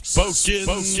Spoken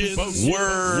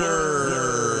Word.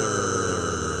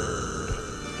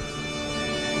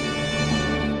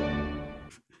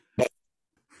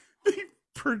 The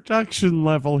production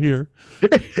level here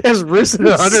has risen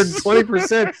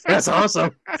 120%. That's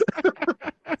awesome.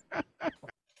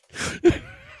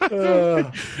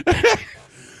 Oh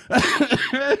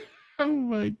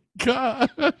my God.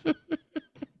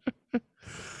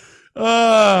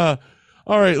 All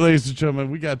right, ladies and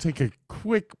gentlemen, we got to take a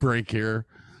quick break here.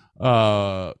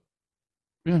 Yeah,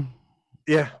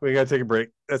 we got to take a break.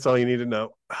 That's all you need to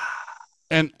know.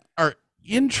 And our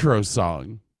intro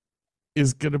song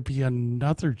is going to be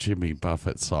another Jimmy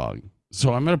Buffett song.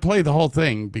 So I'm going to play the whole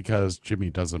thing because Jimmy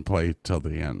doesn't play till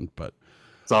the end, but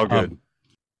it's all good.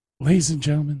 Ladies and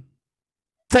gentlemen,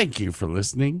 thank you for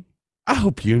listening. I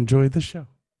hope you enjoyed the show.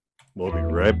 We'll be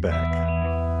right back.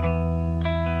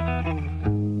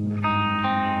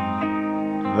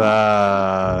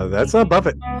 That's not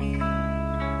Buffett.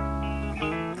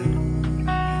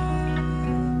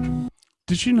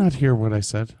 Did you not hear what I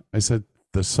said? I said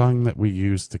the song that we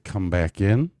use to come back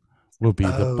in will be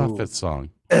the Buffett song.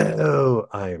 Oh,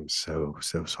 I am so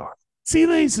sorry. See,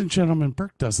 ladies and gentlemen,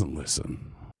 Burke doesn't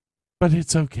listen, but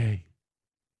it's okay.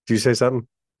 Do you say something?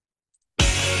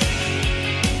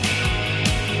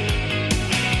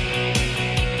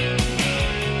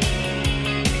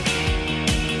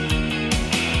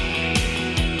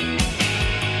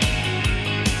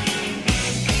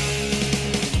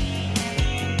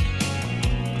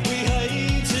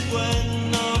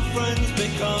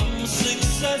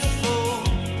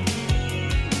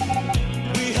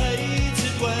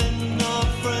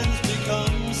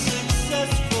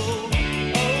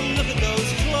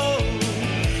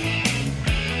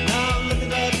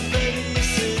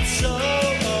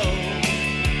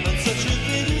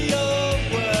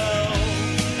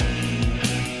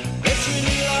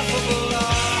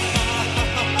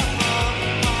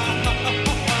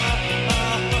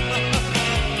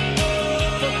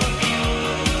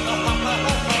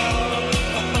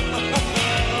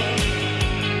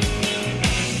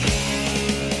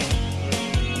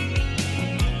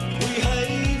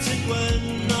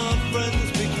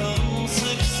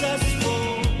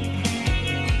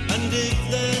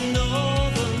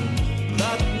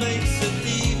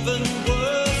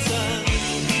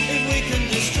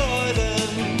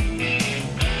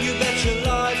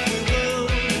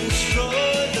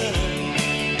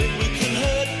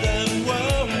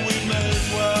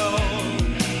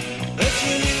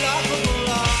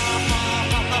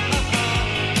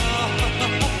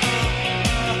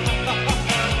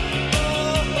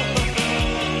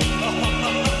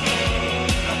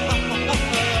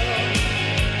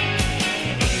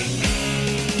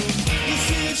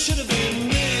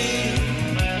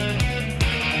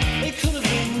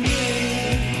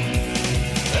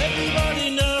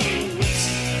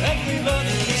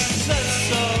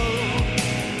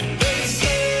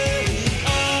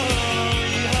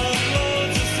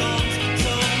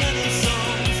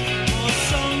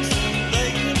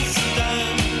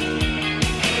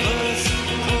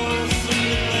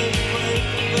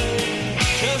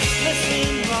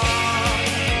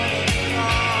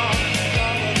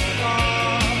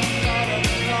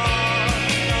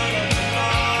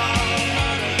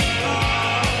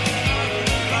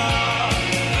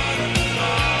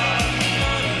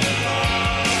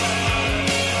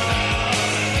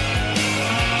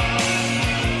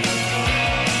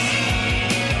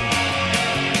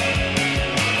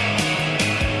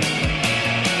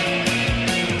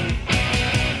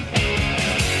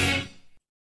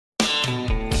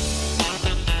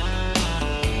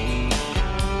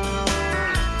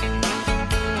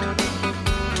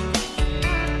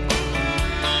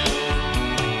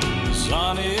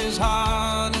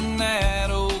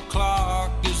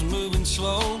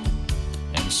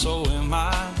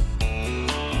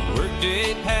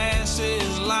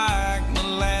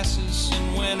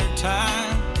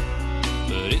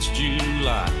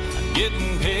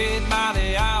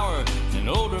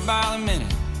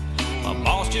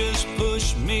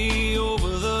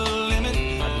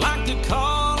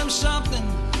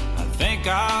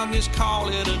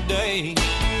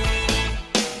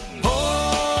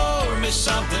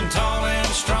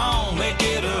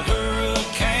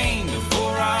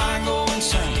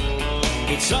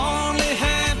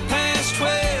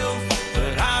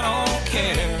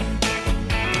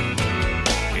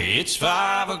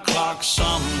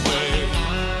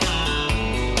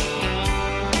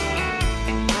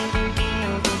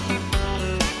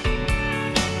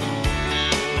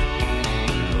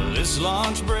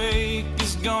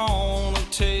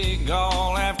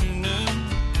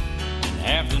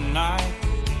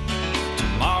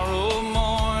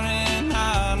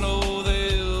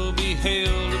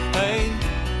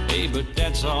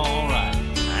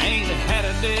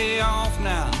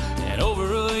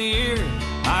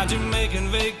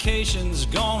 Vacation's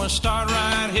gonna start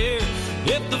right here.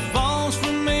 If the phone's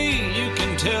for me, you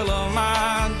can tell them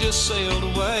I just sailed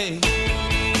away.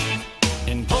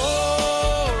 And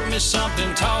pour me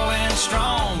something tall and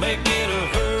strong, make it a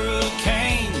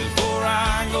hurricane before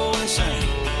I go insane.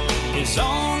 It's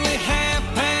only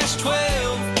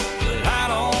 12:30, but I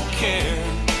don't care.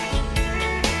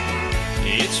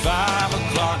 It's 5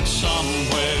 o'clock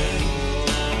somewhere.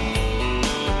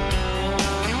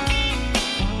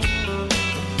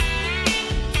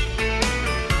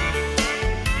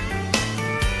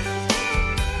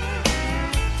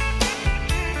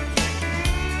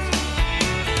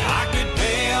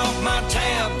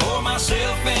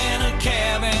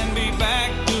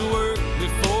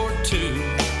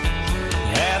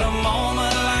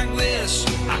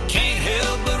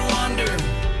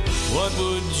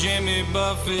 Jimmy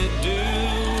Buffett do?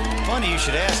 Funny you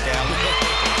should ask, Alan.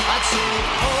 I'd say,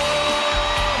 pour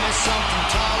me something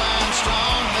tall and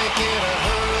strong, make it a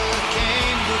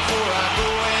hurricane before I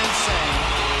go insane.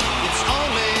 It's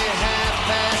only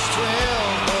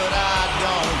 12:30, but I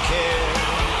don't care.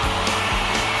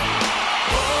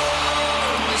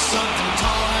 Pour me something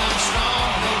tall and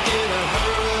strong, make it a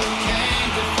hurricane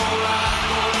before I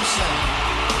go insane.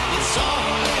 It's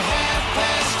only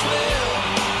 12:30,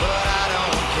 but I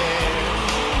don't care.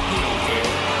 You don't care.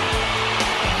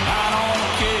 I don't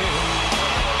care.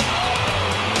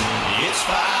 It's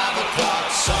 5 o'clock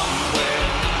somewhere.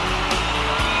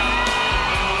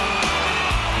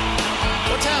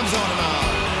 What time zone am I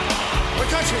on? What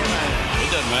country am I in? It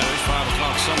doesn't matter. It's 5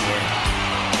 o'clock somewhere.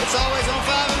 It's always on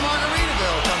 5 in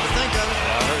Margaritaville, come to think of it.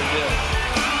 I heard it.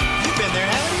 You've been there,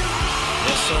 haven't you?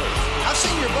 Yes, sir. I've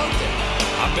seen your boat there.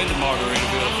 I've been to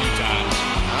Margaritaville a few times.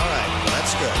 All right, well,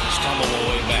 that's good. Stumble my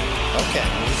way back. Okay,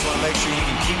 we just want to make sure you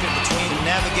can keep it between the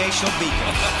navigational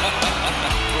beacons.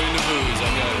 Between the buoys, I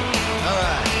got it. All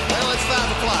right, well, it's 5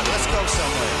 o'clock. Let's go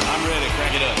somewhere. I'm ready.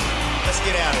 Crank it up. Let's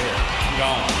get out of here. I'm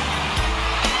gone.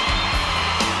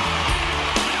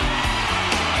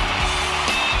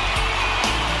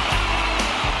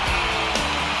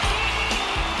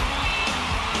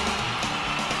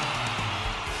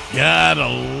 Gotta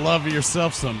love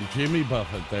yourself some Jimmy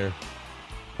Buffett there.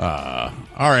 All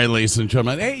right, ladies and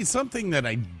gentlemen. Hey, something that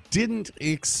I didn't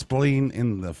explain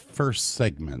in the first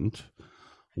segment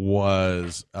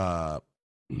was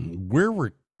we're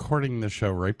recording the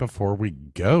show right before we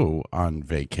go on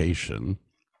vacation.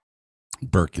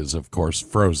 Burke is, of course,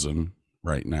 frozen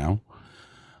right now.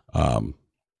 Yeah,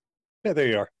 there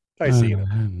you are. I see you.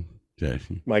 Yeah,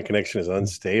 My connection is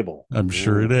unstable. I'm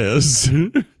sure it is.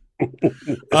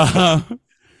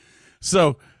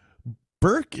 So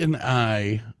Burke and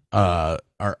I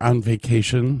are on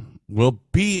vacation. We'll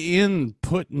be in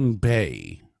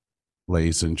Put-in-Bay,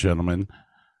 ladies and gentlemen,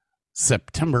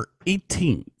 September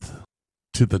 18th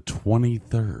to the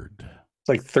 23rd. It's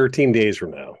like 13 days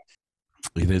from now.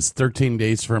 It is 13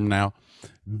 days from now.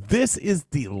 This is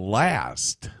the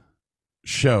last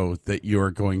show that you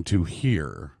are going to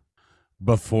hear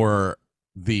before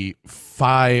the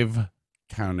 5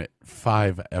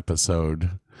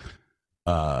 episode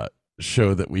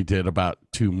show that we did about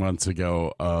 2 months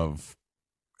ago of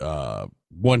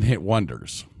One Hit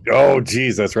Wonders. Oh,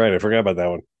 geez, that's right. I forgot about that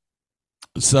one.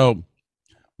 So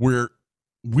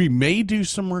we may do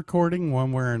some recording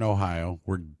when we're in Ohio.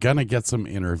 We're gonna get some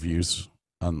interviews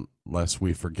unless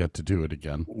we forget to do it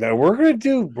again. No, we're gonna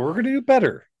do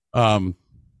better.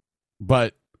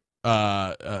 But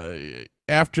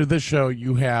after this show,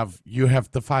 you have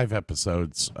the 5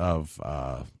 episodes of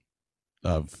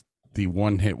the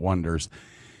One Hit Wonders,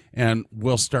 and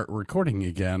we'll start recording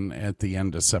again at the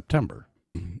end of September.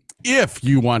 If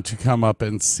you want to come up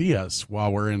and see us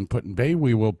while we're in Put-in-Bay,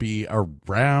 we will be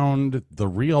around the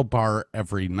Real Bar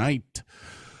every night,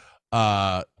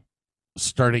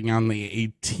 starting on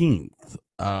the 18th.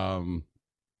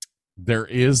 There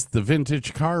is the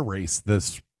vintage car race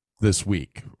this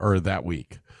week or that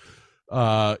week.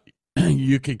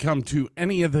 You could come to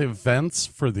any of the events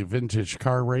for the vintage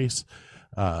car race.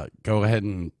 Go ahead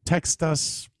and text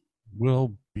us.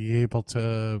 We'll be able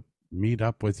to meet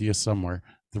up with you somewhere.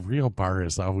 The Real Bar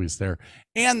is always there.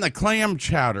 And the clam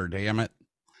chowder, damn it.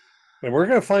 And we're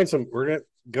going to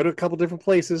go to a couple different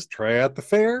places, try out the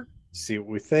fair, see what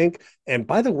we think. And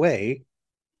by the way,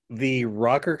 the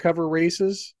rocker cover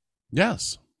races.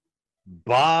 Yes.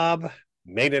 Bob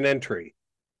made an entry.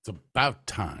 It's about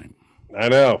time. I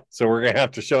know. So we're going to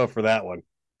have to show up for that one.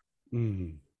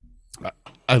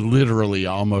 I literally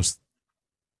almost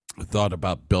thought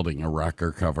about building a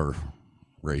rocker cover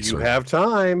racer. You have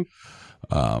time.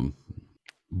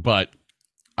 But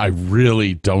I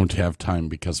really don't have time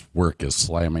because work is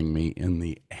slamming me in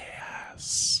the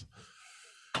ass.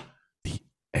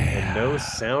 And no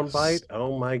soundbite?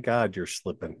 Oh my God, you're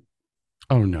slipping.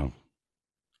 Oh no.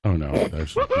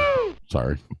 There's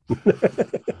sorry.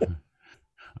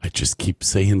 I just keep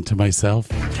saying to myself,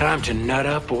 Time to nut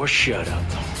up or shut up.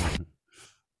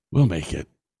 We'll make it.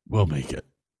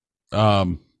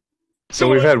 So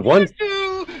we've had one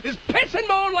Is piss and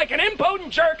moan like an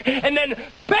impotent jerk and then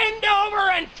bend over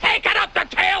and take it up the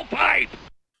tailpipe.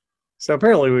 So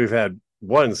apparently we've had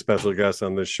one special guest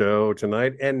on this show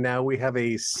tonight, and now we have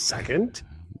a second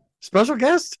special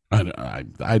guest. I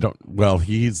don't. Well,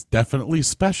 he's definitely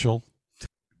special.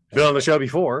 Been on the show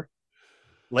before,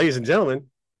 ladies and gentlemen,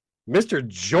 Mr.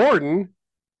 Jordan,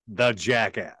 the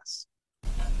Jackass.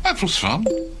 That was fun.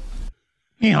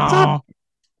 Yeah.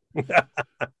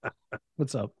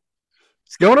 What's up?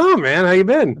 What's going on, man? How you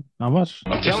been? Not much.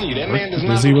 I'm telling you, that man does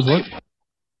not Busy look with work. stable.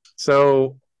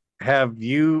 So, have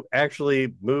you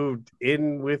actually moved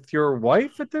in with your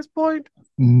wife at this point?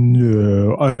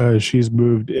 No, she's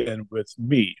moved in with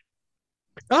me.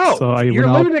 Oh, So I you're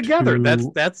went out living together.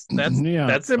 to- That's Yeah.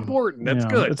 that's important. That's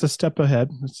Yeah, good. It's a step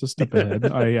ahead. It's a step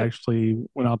ahead. I actually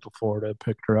went out to Florida,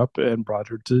 picked her up, and brought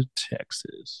her to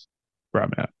Texas, where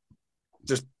I'm at.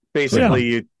 Just basically,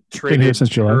 you Been here traded since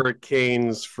July.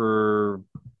 hurricanes for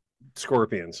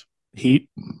scorpions. Heat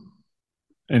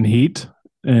and heat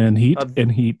and heat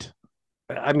and heat.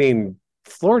 I mean,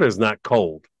 Florida's not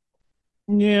cold.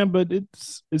 Yeah, but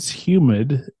it's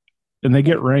humid, and they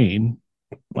get rain.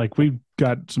 Like we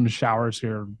got some showers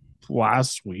here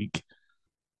last week,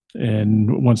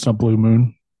 and once in a blue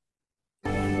moon.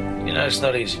 You know, it's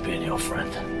not easy being your friend.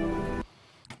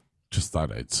 Just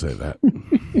thought I'd say that.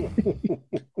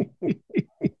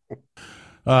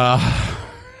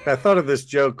 I thought of this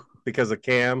joke because of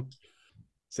Cam.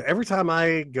 So every time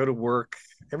I get to work,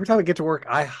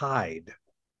 I hide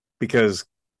because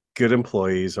good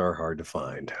employees are hard to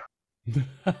find.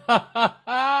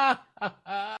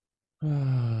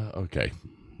 Okay.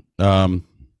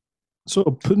 So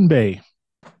Putin Bay.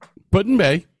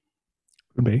 18th,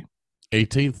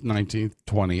 19th,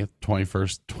 20th,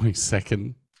 21st,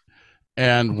 22nd.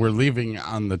 And we're leaving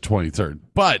on the 23rd.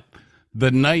 But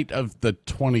the night of the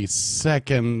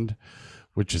 22nd,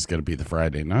 which is going to be the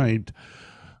Friday night,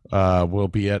 we'll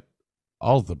be at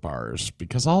all the bars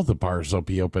because all the bars will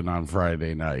be open on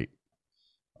Friday night.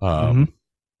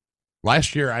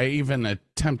 Last year, I even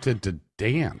attempted to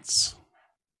dance.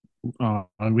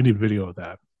 We need video of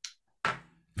that.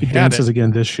 He Had dances it.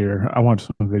 again this year. I want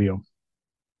some video.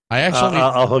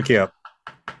 I'll hook you up.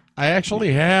 I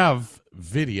actually have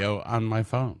video on my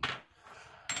phone.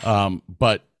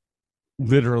 But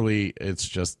literally it's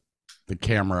just the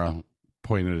camera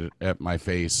pointed at my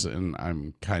face and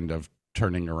I'm kind of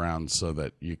turning around so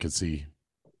that you could see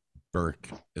Burke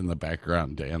in the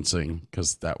background dancing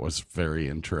because that was very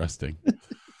interesting.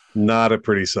 Not a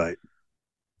pretty sight.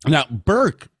 Now,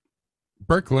 Burke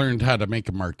learned how to make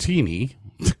a martini.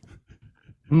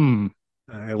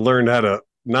 I learned how to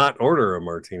not order a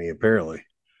martini, apparently.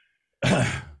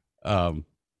 Had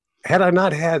I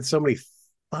not had so many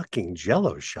fucking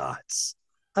Jello shots,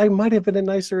 I might have been a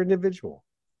nicer individual.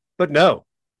 But no,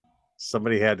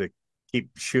 somebody had to keep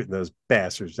shooting those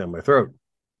bastards down my throat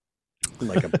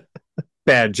like a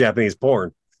bad Japanese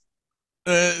porn.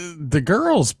 The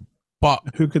girls bought.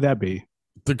 Who could that be?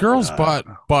 The girls bought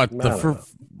not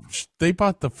they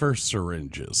bought the first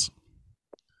syringes.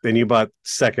 Then you bought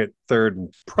second, third,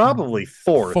 and probably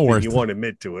fourth. Fourth. If you won't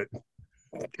admit to it.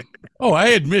 Oh, I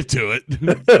admit to it.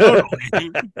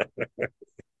 Totally.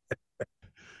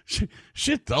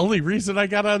 Shit, the only reason I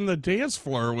got on the dance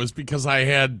floor was because I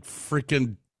had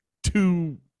freaking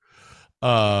 2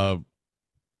 Jello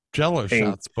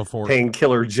shots before.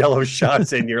 Painkiller Jello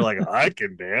shots, and you're like, I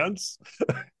can dance.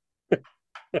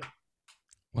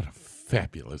 What a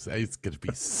fabulous! It's going to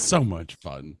be so much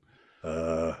fun.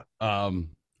 And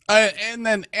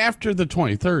then after the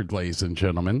 23rd, ladies and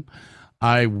gentlemen,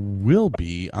 I will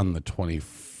be on the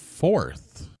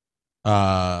 24th.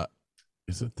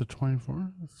 Is it the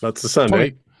 24th? That's the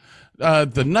Sunday.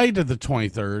 The night of the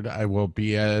 23rd, I will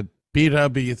be at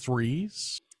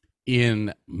BW3's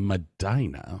in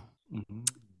Medina.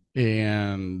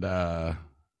 And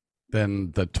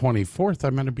then the 24th,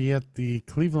 I'm going to be at the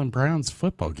Cleveland Browns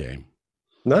football game.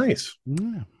 Nice.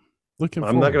 Yeah. Looking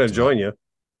I'm not going to join you.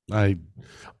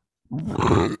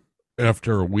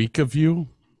 After a week of you,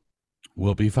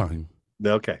 we'll be fine.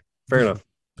 Okay. Fair enough.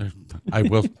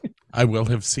 I will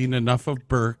have seen enough of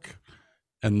Burke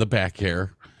and the back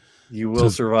hair. You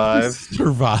will survive.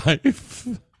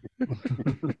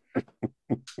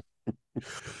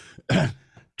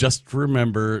 Just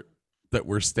remember that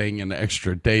we're staying an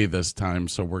extra day this time,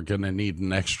 so we're going to need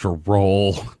an extra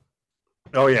roll.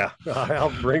 Oh, yeah. I'll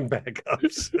bring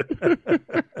backups.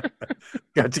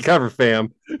 Got you covered,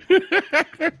 fam.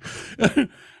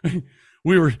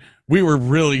 We were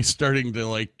really starting to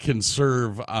like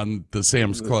conserve on the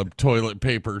Sam's Club toilet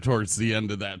paper towards the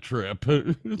end of that trip.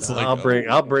 It's like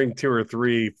I'll bring 2 or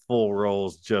 3 full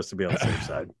rolls just to be on the safe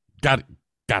side. Got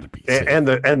to be safe. And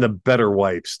the better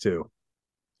wipes too.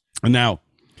 And now,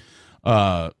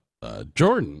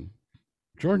 Jordan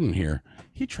here,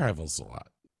 he travels a lot.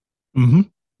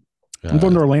 I'm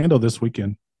going to Orlando this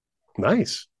weekend.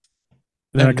 Nice.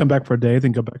 Then I come back for a day,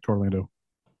 then go back to Orlando.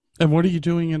 And what are you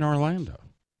doing in Orlando?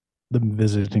 I'm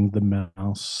visiting the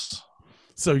mouse.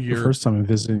 So you're the first time I'm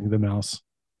visiting the mouse.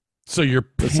 So you're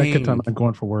the second time I'm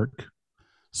going for work.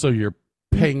 So you're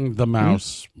paying the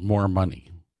mouse more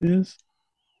money. Yes.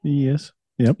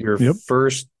 Yep. Your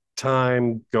first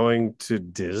time going to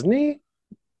Disney?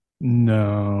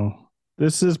 No.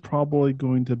 This is probably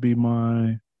going to be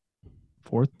my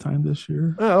 4th time this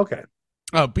year. Oh, okay.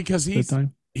 Oh, because he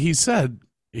said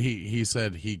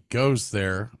he goes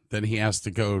there, then he has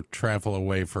to go travel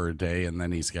away for a day, and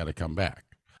then he's got to come back.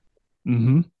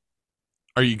 Mm-hmm.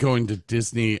 Are you going to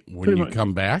Disney when Pretty you much.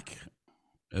 come back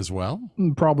as well?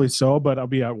 Probably so, but I'll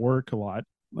be at work a lot.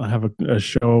 I have a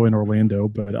show in Orlando,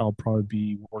 but I'll probably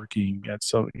be working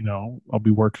I'll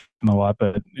be working a lot,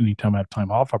 but anytime I have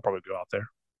time off, I'll probably go out there.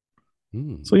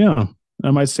 So yeah,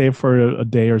 I might stay for a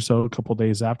day or so, a couple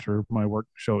days after my work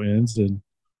show ends, and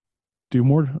do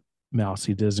more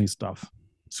mousy Disney stuff.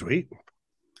 Sweet.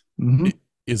 Mm-hmm.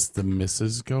 Is the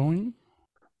missus going?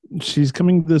 She's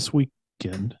coming this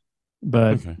weekend,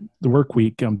 but the work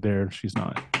week I'm there. She's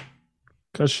not,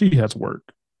 because she has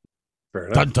work. Fair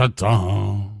enough. Dun, dun,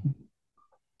 dun.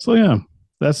 So yeah,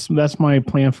 that's my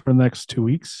plan for the next 2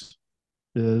 weeks,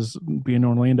 is be in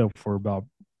Orlando for about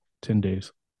 10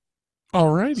 days. All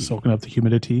right. Soaking up the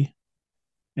humidity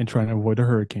and trying to avoid a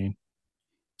hurricane.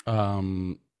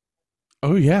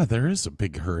 Oh yeah, there is a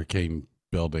big hurricane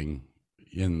building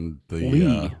in the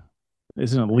Lee.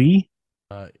 Isn't it Lee?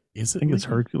 Is it? I think Lee? it's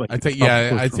Hercules. I think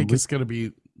I think it's gonna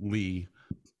be Lee.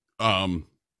 We're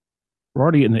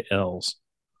already in the L's.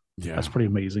 Yeah, that's pretty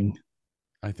amazing.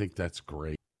 I think that's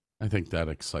great. I think that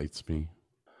excites me.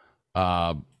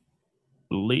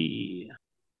 Lee.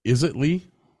 Is it Lee?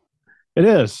 It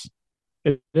is.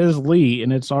 It is Lee,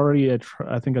 and it's already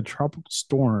I think a tropical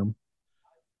storm.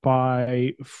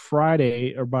 By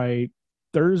Friday or by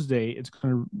Thursday, it's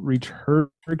going to reach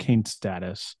hurricane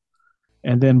status.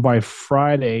 And then by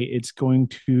Friday, it's going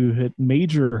to hit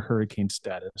major hurricane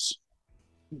status.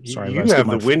 Sorry, you have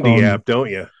the Windy app, don't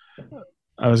you?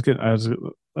 I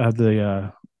have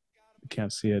the I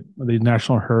can't see it. The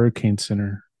National Hurricane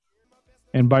Center.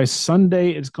 And by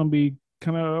Sunday, it's going to be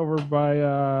kind of over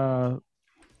by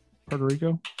Puerto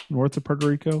Rico, north of Puerto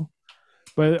Rico.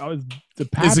 But the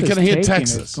path is it going to hit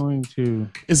Texas? It's going to.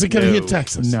 Is it going to hit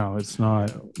Texas? No, it's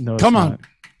not. No, come on, not.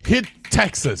 Hit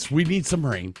Texas. We need some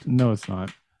rain. No, it's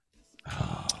not.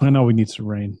 I know we need some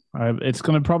rain. It's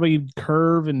going to probably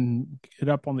curve and hit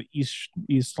up on the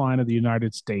east line of the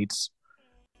United States.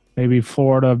 Maybe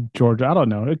Florida, Georgia. I don't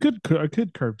know. It could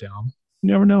curve down.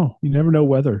 You never know. You never know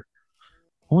weather.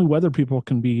 Only weather people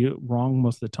can be wrong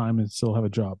most of the time and still have a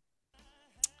job.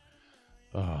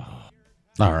 All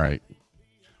right.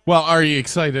 Well, are you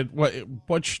excited? What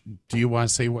do you want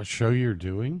to say? What show you're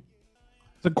doing?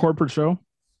 It's a corporate show.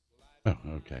 Oh,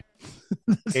 okay.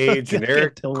 A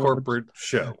generic corporate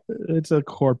show. It's a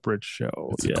corporate show.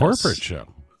 It's a corporate show.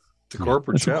 It's a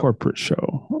corporate show. It's a corporate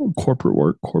show. Corporate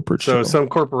work, corporate show. So some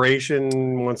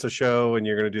corporation wants a show, and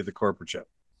you're going to do the corporate show.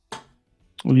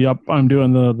 Yep, I'm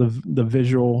doing the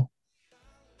visual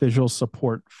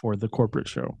support for the corporate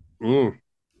show.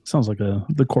 Sounds like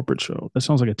the corporate show. That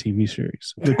sounds like a TV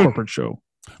series. The corporate show.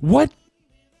 What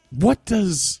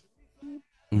does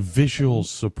visual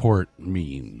support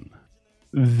mean?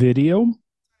 Video.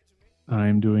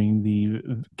 I'm doing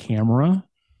the camera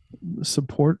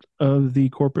support of the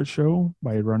corporate show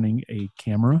by running a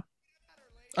camera.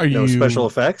 No special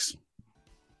effects?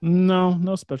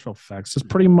 No special effects. It's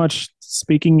pretty much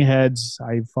speaking heads.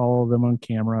 I follow them on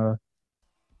camera,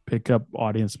 pick up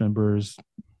audience members.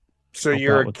 So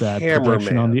you're a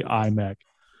cameraman on the iMac.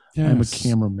 Yes. I'm a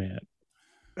cameraman.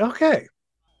 Okay.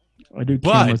 I do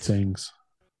camera things.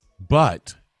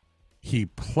 But he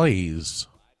plays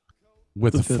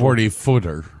with a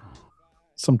 40-footer.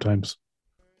 Sometimes.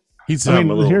 Here's the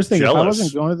thing. If I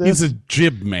wasn't going to this, he's a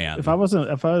jib man. If I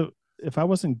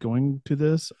wasn't going to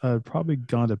this, I'd probably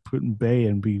gone to Putin Bay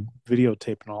and be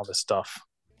videotaping all this stuff.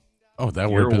 Oh, that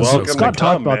would be so Scott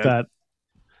talked about that.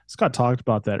 Scott talked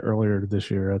about that earlier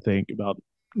this year, I think, about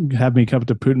having me come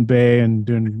to Putin Bay and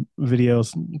doing video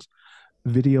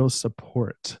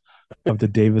support of the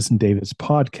Davis and Davis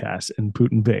podcast in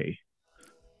Putin Bay.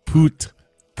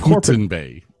 Putin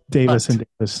Bay. Davis and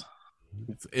Davis.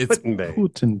 It's Putin Bay.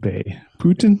 Putin Bay.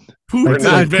 Putin? We're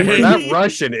not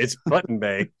Russian. It's Putin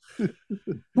Bay.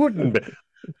 Putin Bay.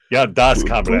 Yeah, das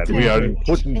Kamerad. We are in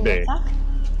Putin Bay.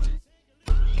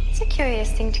 It's a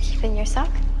curious thing to keep in your sock.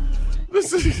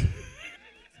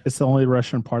 It's the only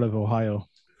Russian part of Ohio.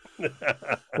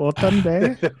 Putin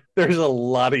Bay. There's a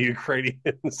lot of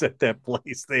Ukrainians at that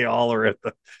place. They all are at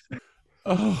the.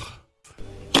 Oh.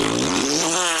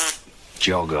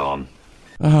 Jog on.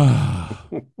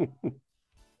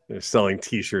 They're selling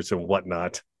T-shirts and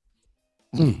whatnot.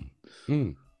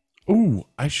 Ooh,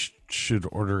 I should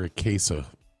order a case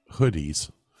of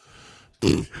hoodies.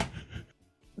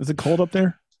 Is it cold up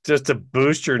there? Just to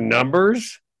boost your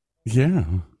numbers? Yeah.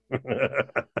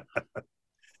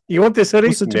 You want this hoodie?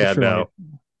 What's the temperature? No.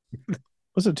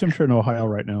 What's the temperature in Ohio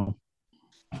right now?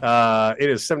 It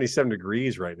is 77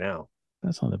 degrees right now.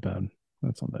 That's not that bad.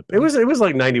 It was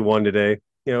like 91 today.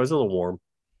 You know, it was a little warm.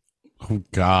 Oh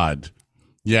God.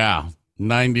 Yeah.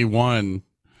 91.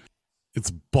 It's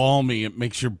balmy. It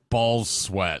makes your balls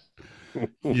sweat.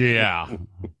 Yeah.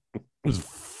 It was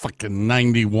fucking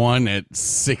 91 at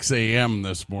 6 a.m.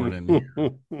 this morning.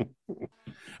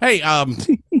 Hey,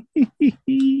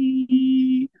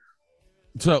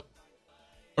 so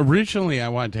originally I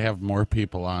wanted to have more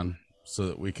people on so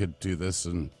that we could do this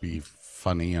and be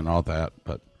funny and all that,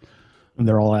 but and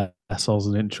they're all assholes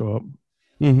and didn't show up.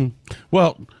 Mm-hmm.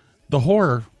 Well, the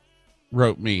whore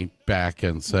wrote me back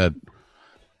and said,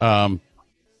 I'm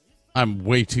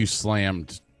way too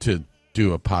slammed to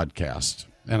do a podcast.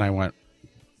 And I went,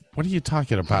 what are you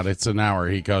talking about? It's an hour.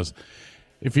 He goes,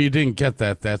 if you didn't get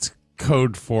that, that's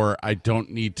code for I don't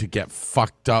need to get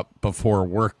fucked up before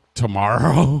work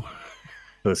tomorrow.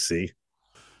 Let's see.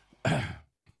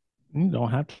 You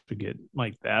don't have to get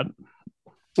like that.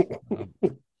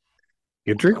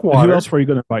 You drink water. Who else were you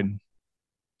going to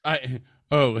invite?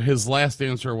 His last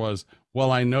answer was,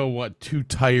 well, I know what too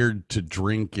tired to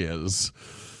drink is.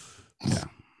 Yeah.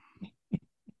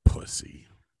 Pussy.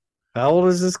 How old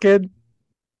is this kid?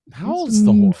 How old is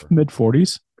the whore?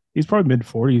 Mid-40s. He's probably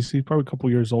mid-40s. He's probably a couple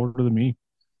years older than me.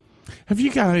 Have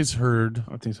you guys heard?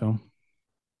 I think so.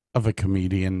 Of a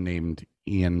comedian named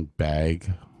Ian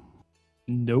Bagg?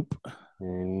 Nope.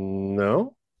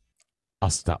 No. I'll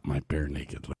stop my bare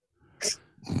naked.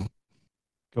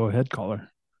 Go ahead, caller.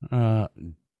 Are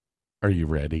you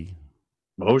ready?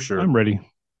 Oh, sure. I'm ready.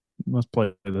 Let's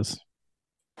play this.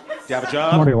 Do you have a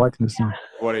job? I'm already liking this now.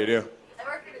 What do you do? I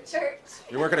work at a church.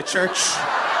 You work at a church?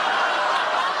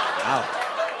 Wow.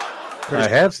 I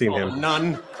have seen him.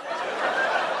 Nun.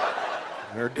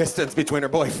 Her distance between her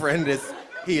boyfriend is,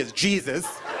 he is Jesus.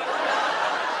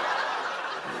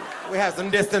 We have some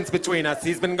distance between us.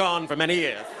 He's been gone for many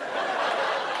years.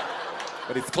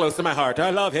 But he's close to my heart.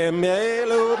 I love him.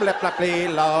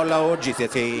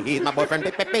 Jesus, he's my boyfriend.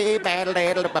 Anything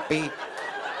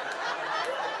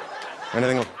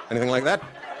like that?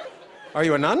 Are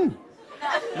you a nun?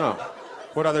 No.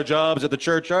 What other jobs at the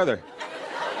church are there?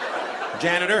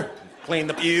 Janitor? Clean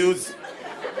the pews? I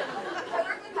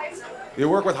work with high school. You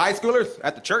work with high schoolers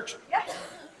at the church? Yep.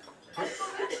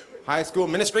 High school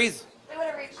ministries? We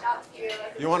want to reach out to you.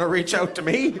 You want to reach out to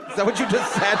me? Is that what you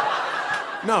just said?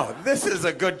 No, this is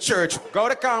a good church. Go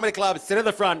to comedy clubs, sit in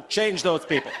the front, change those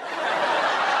people.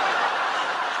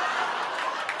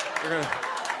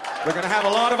 We're gonna have a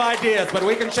lot of ideas, but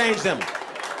we can change them.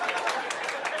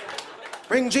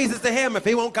 Bring Jesus to him if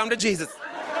he won't come to Jesus.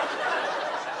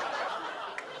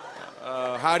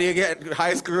 How do you get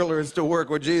high schoolers to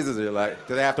work with Jesus? You're like,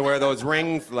 do they have to wear those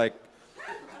rings? Like,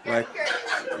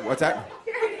 what's that?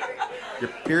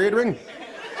 Your period ring?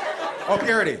 Oh,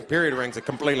 purity. Period ring's a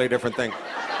completely different thing.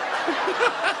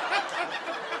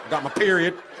 Got my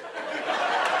period.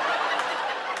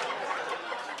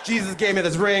 Jesus gave me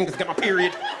this ring because I got my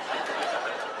period.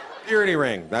 Purity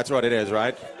ring. That's what it is,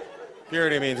 right?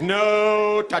 Purity means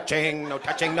no touching, no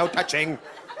touching, no touching.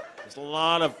 There's a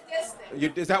lot of...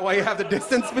 is that why you have the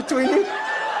distance between you?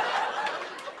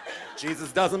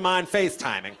 Jesus doesn't mind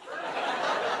FaceTiming.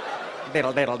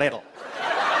 Diddle, diddle, diddle.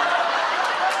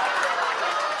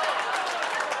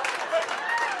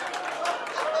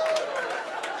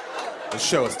 The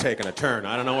show is taking a turn.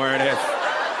 I don't know where it is.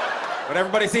 But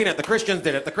everybody's seen it. The Christians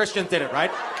did it. The Christians did it,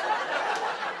 right?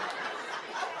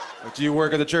 But do you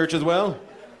work at the church as well?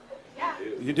 Yeah.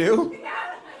 You do?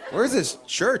 Yeah. Where's this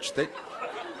church?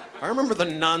 I remember the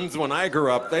nuns when I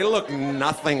grew up. They looked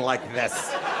nothing like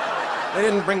this. They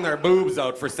didn't bring their boobs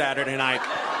out for Saturday night.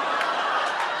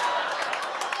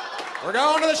 We're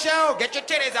going to the show. Get your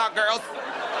titties out, girls.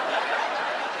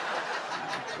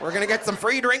 We're going to get some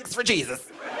free drinks for Jesus.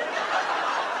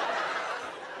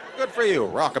 Good for you.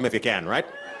 Rock them if you can, right?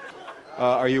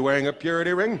 Are you wearing a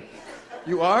purity ring?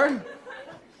 You are?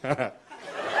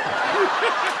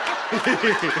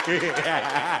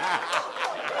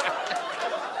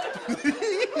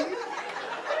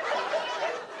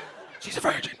 She's a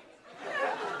virgin.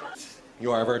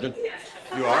 You are a virgin?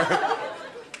 You are?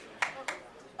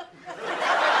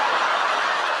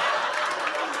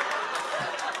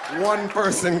 One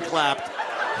person clapped.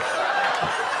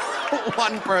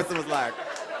 One person was like...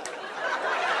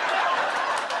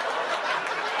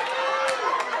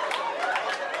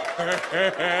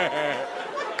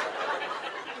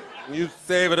 You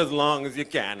save it as long as you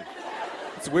can.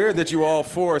 It's weird that you all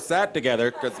four sat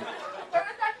together because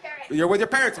you're with your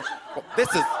parents. Well, this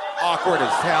is awkward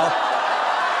as hell.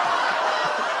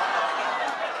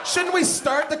 Shouldn't we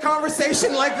start the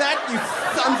conversation like that, you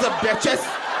sons of bitches?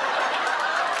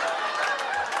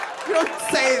 You don't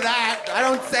say that. I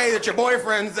don't say that your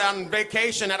boyfriend's on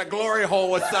vacation at a glory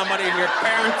hole with somebody and your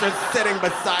parents are sitting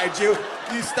beside you.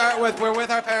 You start with, we're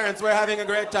with our parents, we're having a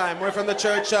great time. We're from the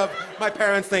church of, my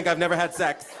parents think I've never had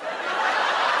sex.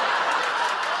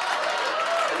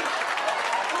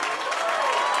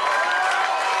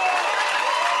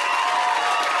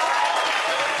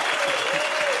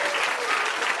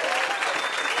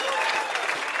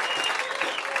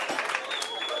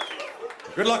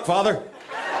 Good luck, Father.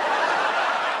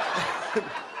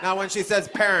 Now, when she says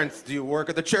parents, do you work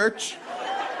at the church?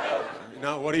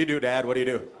 No, what do you do, Dad? What do you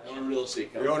do? I own a real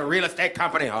estate company. You own a real estate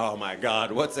company? Oh, my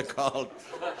God. What's it called?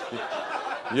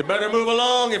 You better move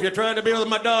along if you're trying to be with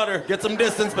my daughter. Get some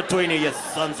distance between you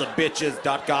sons of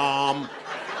bitches.com.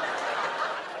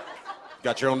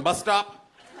 Got your own bus stop?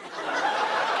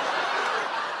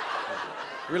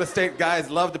 Real estate guys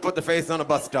love to put their face on a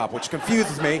bus stop, which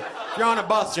confuses me. If you're on a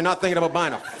bus, you're not thinking about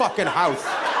buying a fucking house.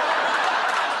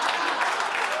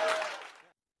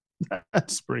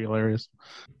 That's pretty hilarious.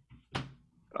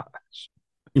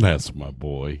 That's my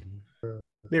boy.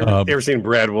 You ever seen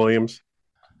Brad Williams?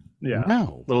 Yeah.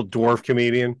 No. Little dwarf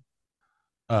comedian.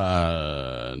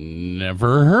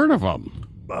 Never heard of him.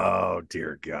 Oh,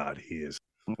 dear God. He's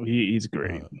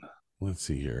great. Let's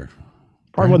see here.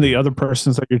 Probably one of the other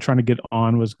persons that you're trying to get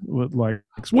on was with like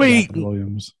Wait,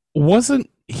 Williams. Wasn't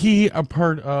he a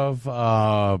part of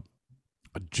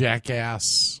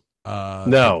Jackass?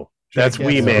 No, that's Jackass?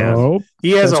 Wee Man. Nope,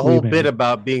 he has a that's whole Wee Man. bit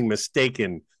about being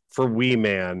mistaken for Wee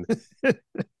Man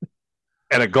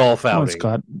at a golf Come on, outing.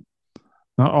 Scott.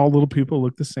 Not all little people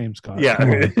look the same, Scott. Come Yeah.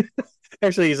 on.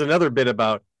 Actually, he's another bit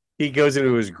about he goes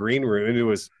into his green room, into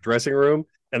his dressing room,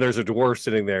 and there's a dwarf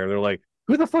sitting there. And they're like,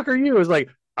 who the fuck are you? It's like,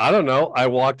 I don't know. I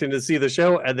walked in to see the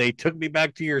show, and they took me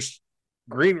back to your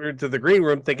green room, to the green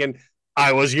room, thinking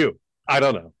I was you. I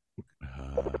don't know.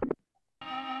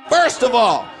 First of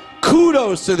all,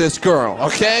 kudos to this girl,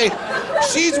 okay?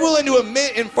 She's willing to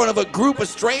admit in front of a group of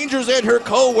strangers and her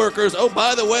co-workers, oh,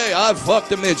 by the way, I've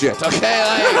fucked a midget,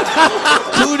 okay?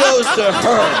 Kudos to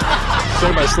her.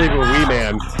 Sorry about sleeping with Wee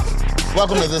Man.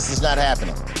 Welcome to This Is Not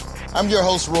Happening. I'm your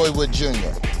host, Roy Wood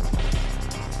Jr.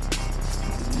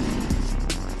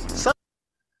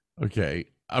 Okay,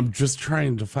 I'm just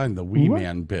trying to find the Wee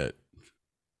Man bit.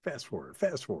 Fast forward,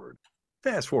 fast forward,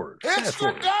 fast forward.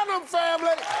 Extra Dunham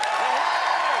family!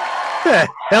 The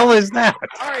hell is that?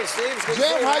 All right, Steve.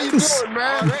 Jim, how you doing,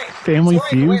 man? Great. Family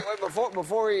Feud? Wait,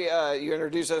 before you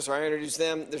introduce us or I introduce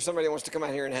them, there's somebody that wants to come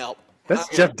out here and help. That's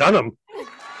Jeff Dunham.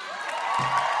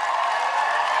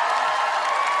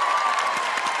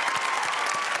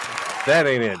 That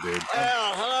ain't it, dude.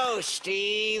 Well, hello,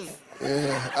 Steve.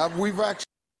 Yeah, we've actually...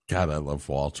 God, I love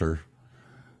Walter.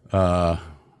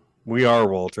 We are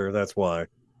Walter. That's why.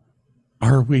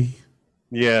 Are we?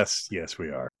 Yes, we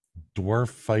are. Dwarf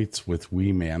fights with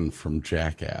Wee Man from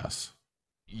Jackass.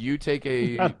 You take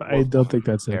a I don't think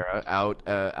that's it. Sarah out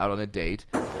on a date.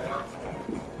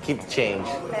 Keep the change.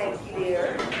 Thank you,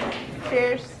 dear.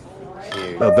 Cheers.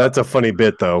 Oh, that's a funny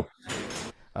bit, though.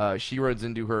 She runs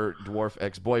into her dwarf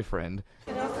ex-boyfriend.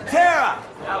 Tara!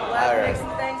 Right.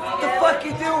 What the fuck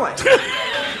you doing?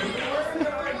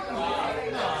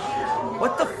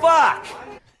 What the fuck?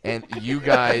 And you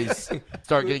guys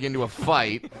start getting into a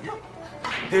fight.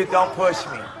 Dude, don't push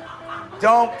me.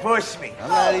 Don't push me. I'm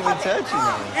not even touching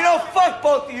you. You know, fuck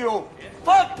both of you.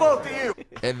 Fuck both of you.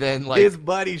 And then, like, His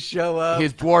buddies show up.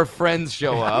 his dwarf friends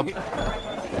show up.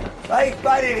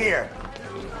 Right in here.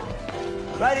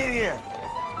 Right in here.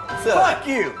 Fuck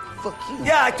you. Fuck you.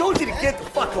 Yeah, I told you to get the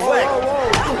fuck away.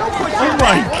 Oh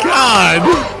my God!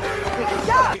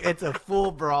 It's a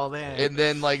full brawl then. And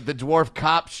then, like, the dwarf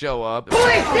cops show up. Police,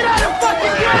 get on the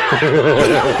fucking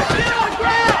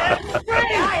ground!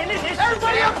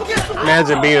 Everybody up against the wall!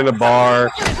 Imagine being in a bar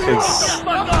and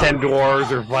 10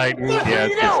 dwarves are fighting. Yeah,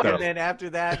 it's good And stuff. then after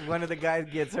that, one of the guys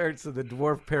gets hurt, so the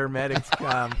dwarf paramedics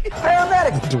come.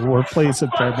 Paramedics! Dwarf plays a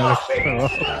paramedic.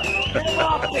 Get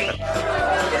off me! Get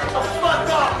the fuck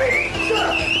off me!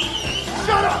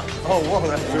 Shut up! Oh, whoa,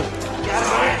 that's true.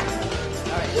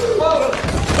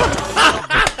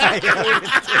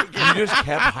 You just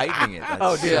kept heightening it.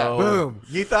 Oh, dude. Boom.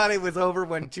 You thought it was over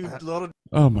when two little...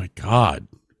 Oh my God.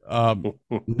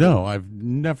 No, I've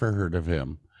never heard of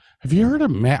him. Have you heard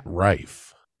of Matt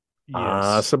Rife?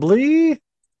 Possibly.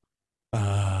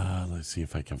 Let's see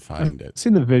if I can find it. I've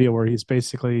seen the video where he's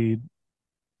basically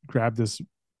grabbed this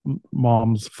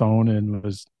mom's phone and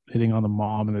was hitting on the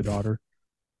mom and the daughter.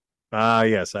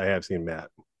 Yes, I have seen Matt.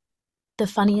 The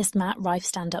funniest Matt Rife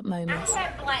stand-up moments.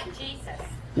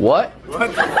 What?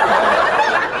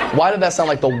 Why did that sound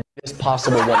like the weirdest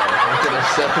possible woman I could have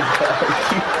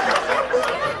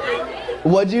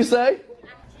said? What'd you say?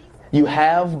 You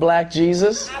have Black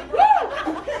Jesus?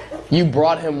 You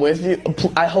brought him with you?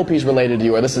 I hope he's related to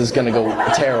you, or this is gonna go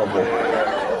terrible.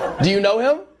 Do you know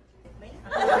him?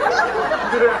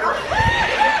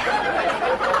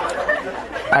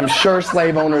 I'm sure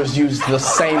slave owners use the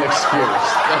same excuse.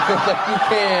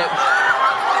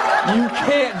 You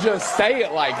can't just say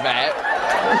it like that.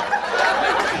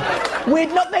 Wait,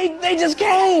 no, they just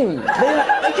came.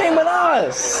 They came with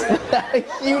us.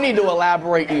 You need to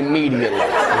elaborate immediately.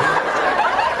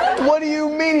 What do you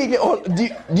mean? Do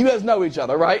you guys know each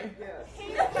other, right?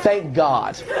 Thank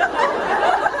God.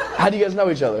 How do you guys know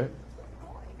each other?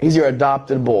 He's your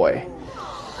adopted boy.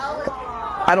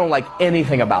 I don't like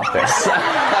anything about this.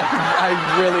 I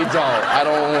really don't.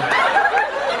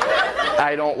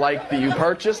 I don't like that you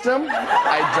purchased him.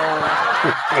 I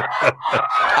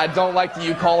don't like that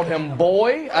you called him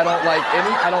boy. I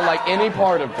don't like any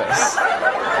part of this.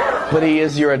 But he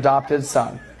is your adopted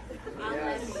son.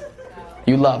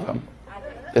 You love him.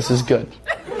 This is good.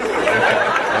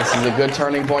 Okay. This is a good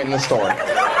turning point in the story.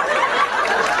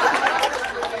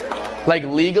 Like,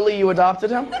 legally you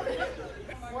adopted him?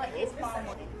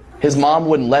 His mom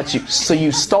wouldn't let you, so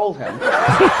you stole him.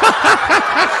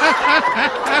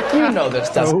 You know this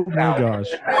doesn't count. Oh my gosh.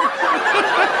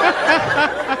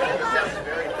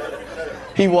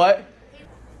 He what?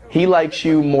 He likes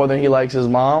you more than he likes his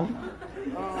mom?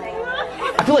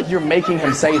 I feel like you're making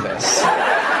him say this.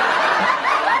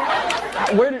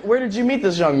 Where did you meet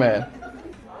this young man?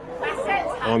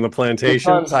 On the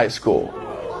plantation. Son's high school.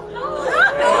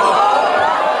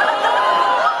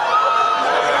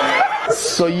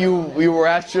 So you were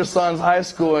at your son's high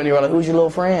school and you were like, who's your little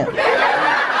friend?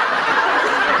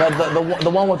 The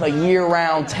one with a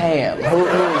year-round tan. Who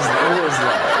is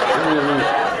that?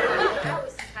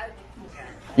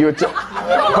 You were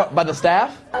by the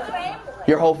staff?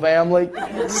 Your whole family?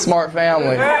 Smart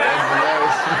family.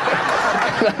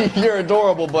 You're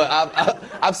adorable, but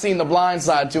I've seen The Blind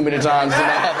Side too many times to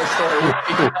have a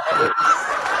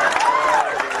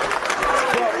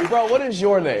story. Bro, what is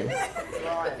your name?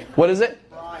 What is it?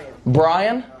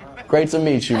 Brian? Great to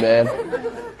meet you, man.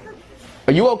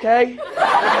 Are you okay?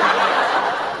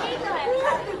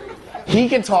 He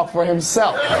can talk for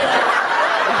himself.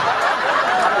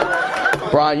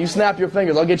 Brian, you snap your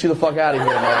fingers. I'll get you the fuck out of here,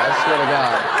 man. I swear to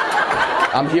God.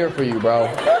 I'm here for you, bro.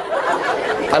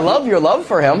 I love your love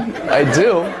for him. I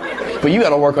do. But you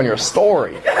gotta work on your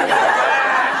story.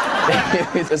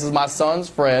 This is my son's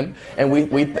friend, and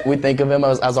we think of him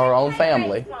as our own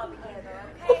family.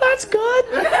 Well, that's good.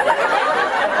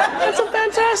 That's a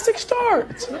fantastic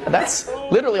start. That's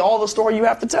literally all the story you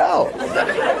have to tell.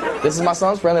 This is my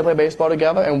son's friend. They play baseball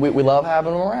together, and we love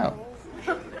having him around.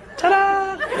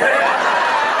 Ta-da!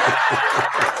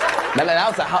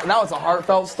 Now it's a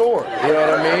heartfelt story. You know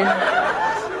what I mean?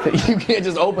 You can't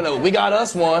just open it. We got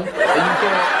us one. And you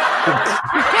can't.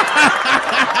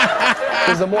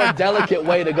 There's a more delicate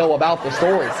way to go about the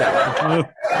storytelling.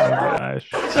 Oh my gosh.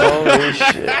 Holy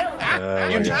shit.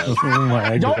 Oh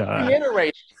my Don't God.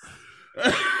 reiterate.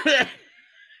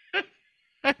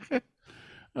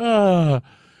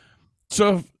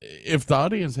 So if the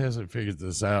audience hasn't figured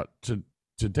this out,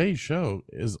 today's show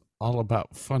is all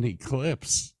about funny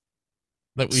clips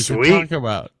that we can talk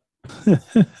about.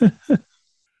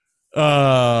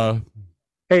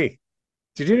 Hey,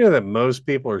 did you know that most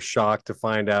people are shocked to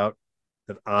find out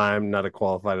that I'm not a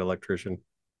qualified electrician?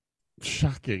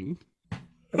 Shocking.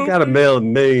 I've got a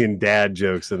million dad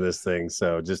jokes in this thing,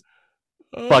 so just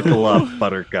buckle up,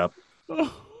 Buttercup.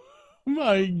 Oh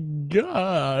my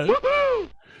God.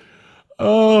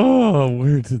 Oh,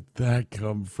 where did that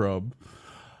come from?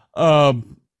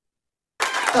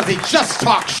 Does he just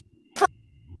talk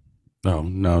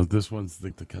No, this one's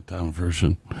the cut down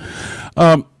version.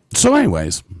 So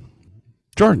anyways,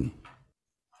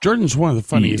 Jordan's one of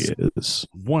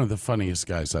the funniest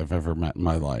guys I've ever met in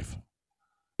my life.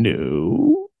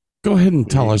 No. Go ahead and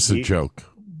tell us a joke.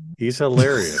 He's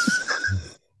hilarious.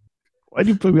 Why do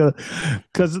you put me on?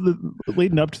 Because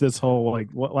leading up to this whole,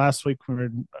 last week we were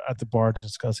at the bar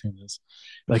discussing this.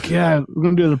 Yeah, we're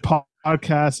going to do the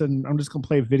podcast and I'm just going to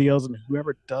play videos and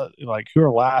whoever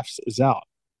laughs is out.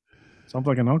 So I'm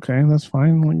thinking, okay, that's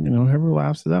fine. Whoever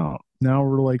laughs is out. Now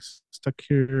we're stuck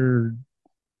here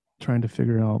trying to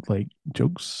figure out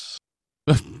jokes.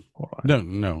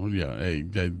 No, yeah. Hey,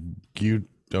 you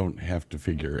don't have to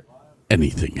figure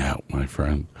anything out, my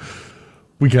friend.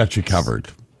 We got you covered.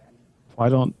 Why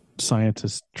don't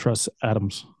scientists trust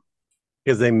atoms?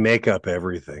 Because they make up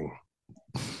everything.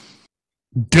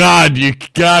 God, you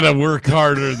gotta work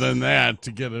harder than that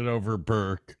to get it over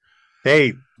Burke.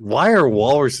 Hey, why are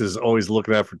walruses always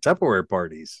looking out for Tupperware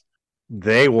parties?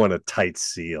 They want a tight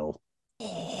seal.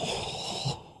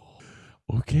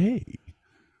 Okay.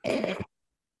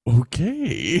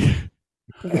 Okay.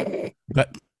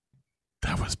 That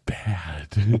was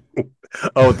bad.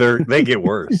 Oh, they get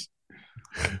worse.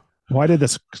 Why did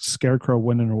the Scarecrow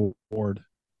win an award?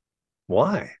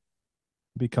 Why?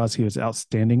 Because he was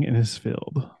outstanding in his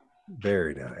field.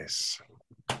 Very nice.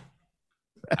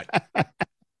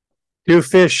 Two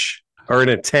fish are in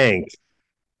a tank.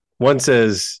 One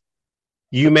says,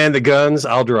 "You man the guns,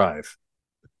 I'll drive."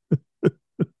 I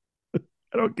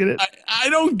don't get it. I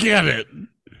don't get it.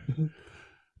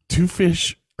 Two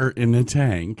fish are in a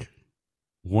tank.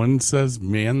 One says,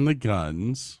 "Man the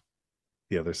guns."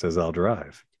 The other says, "I'll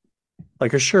drive."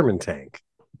 Like a Sherman tank.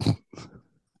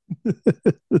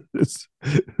 It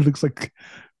looks like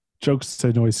jokes to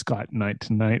annoy Scott night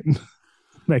to night.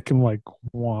 Make him like,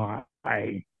 why?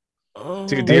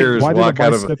 Two deers why walk did out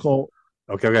the of bicycle?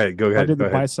 Okay, go ahead. Why did go the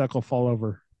ahead. bicycle fall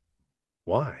over?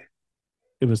 Why?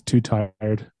 It was too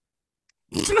tired.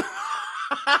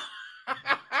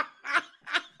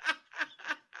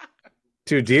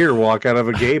 Two deer walk out of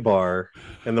a gay bar,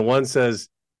 and the one says,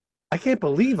 "I can't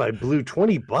believe I blew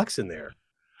 $20 in there."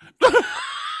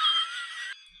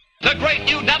 The great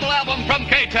new double album from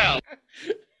K-Tel.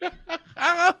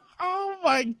 Oh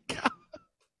my God.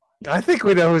 I think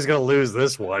we know who's going to lose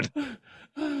this one.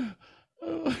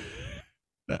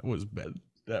 That was bad.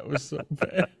 That was so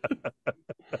bad.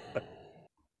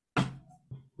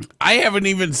 I haven't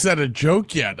even said a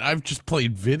joke yet. I've just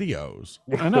played videos.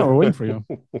 I know. We're waiting for you.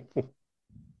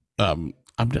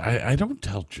 I don't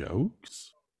tell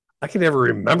jokes. I can never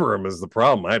remember them is the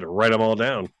problem. I had to write them all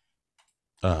down.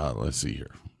 Let's see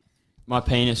here. My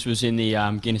penis was in the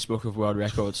Guinness Book of World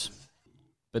Records,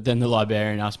 but then the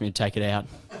librarian asked me to take it out.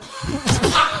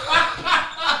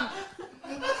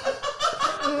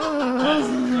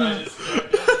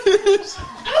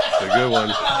 It's a good one.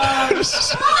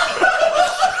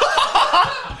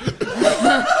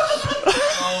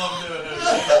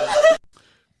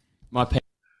 My penis.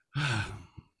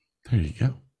 There you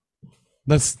go.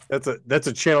 That's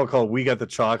a channel called We Got the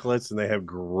Chocolates, and they have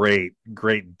great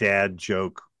dad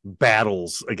joke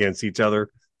battles against each other.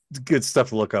 It's good stuff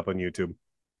to look up on YouTube.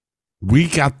 We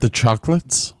Got the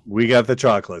Chocolates. We Got the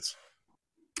Chocolates.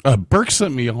 Burke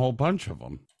sent me a whole bunch of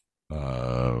them.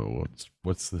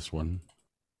 What's this one?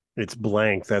 It's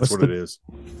blank. That's what it is.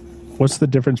 What's the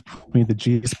difference between the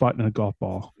G spot and a golf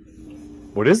ball?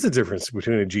 What is the difference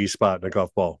between a G spot and a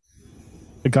golf ball?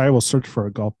 A guy will search for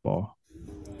a golf ball.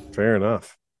 Fair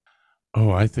enough. Oh,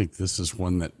 I think this is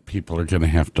one that people are going to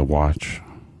have to watch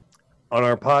on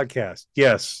our podcast.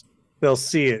 Yes, they'll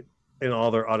see it in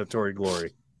all their auditory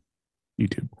glory.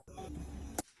 YouTube.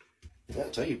 I'll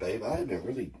tell you, babe, I've been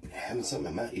really having something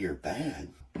in my ear bad.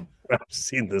 I've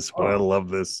seen this one. I love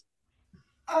this.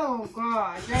 Oh,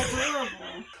 God, that's horrible.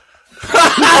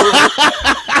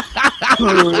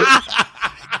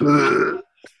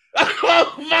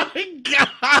 Oh, my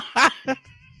God.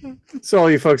 So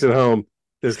all you folks at home,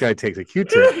 this guy takes a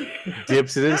Q-tip,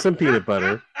 dips it in some peanut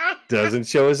butter, doesn't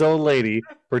show his old lady,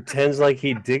 pretends like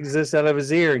he digs this out of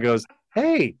his ear and goes,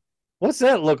 "Hey, what's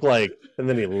that look like?" And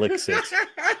then he licks it.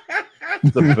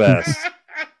 The best.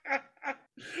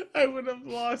 I would have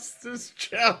lost this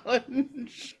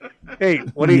challenge. Hey,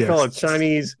 what do you call a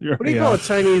Chinese? What do you call a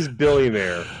Chinese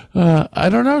billionaire? I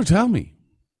don't know. Tell me.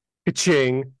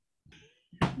 Ka-ching.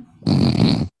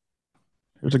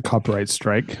 There's a copyright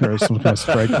strike or some kind of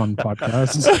strike on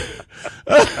podcasts.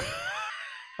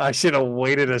 I should have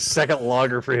waited a second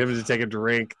longer for him to take a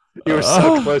drink. You were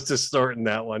so close to snorting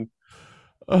that one.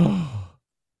 Oh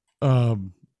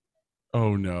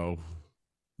no.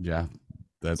 Yeah.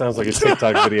 That sounds like a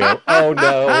TikTok video. Oh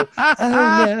no.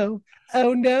 Oh no.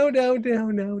 Oh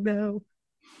no.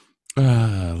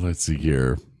 Let's see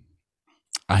here.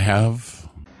 I have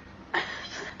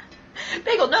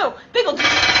Bagel, no. Bagel.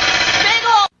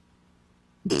 Bagel.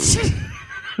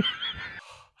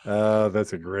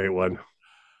 That's a great one.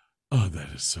 Oh, that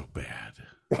is so bad.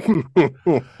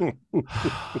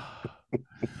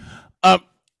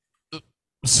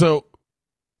 So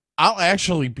I'll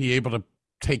actually be able to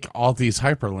take all these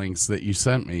hyperlinks that you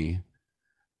sent me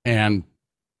and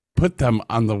put them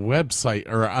on the website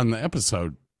or on the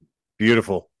episode.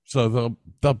 Beautiful. So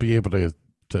they'll be able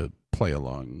to play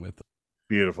along with it.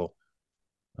 Beautiful.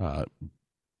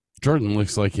 Jordan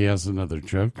looks like he has another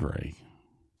joke, Ray.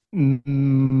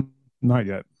 Not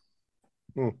yet.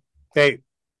 Hey,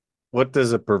 what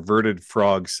does a perverted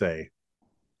frog say?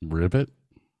 Ribbit?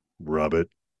 Rubbit.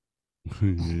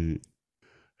 Here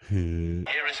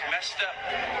is Mester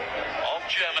of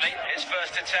Germany, his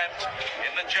first attempt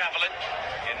in the javelin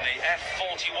in the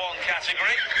F41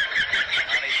 category.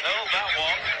 And he's hurled that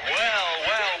one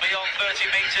well beyond 30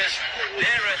 meters,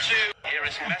 nearer to. Here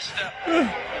is Mester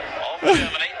of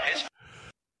Germany, his.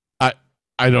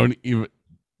 I don't even.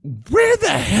 Where the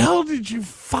hell did you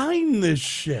find this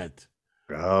shit?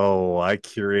 Oh, I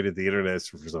curated the internet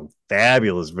for some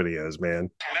fabulous videos, man.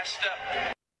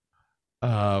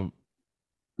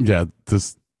 Yeah,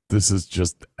 this is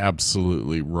just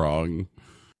absolutely wrong.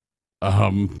 Of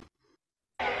Germany,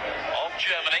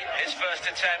 his first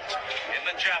attempt in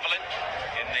the javelin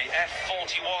in the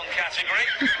F41 category.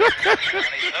 And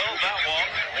he's hurled that one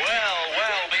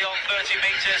well beyond 30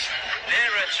 meters,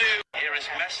 nearer to. Here is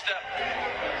Mester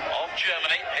of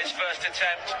Germany, his first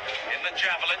attempt in the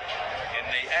javelin in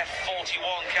the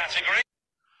F41 category.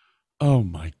 Oh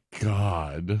my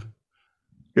God.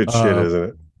 Good shit, isn't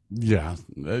it? Yeah.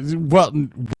 Well,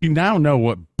 we now know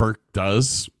what Burke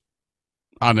does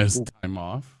on his time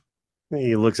off.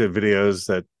 He looks at videos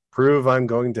that prove I'm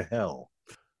going to hell.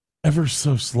 Ever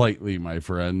so slightly, my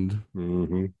friend.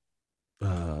 Mm-hmm.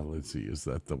 Let's see. Is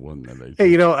that the one that I... Hey,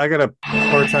 you know, I got a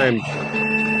part-time...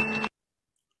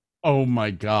 Oh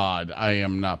my God. I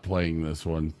am not playing this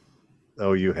one.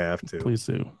 Oh, you have to. Please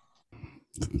do.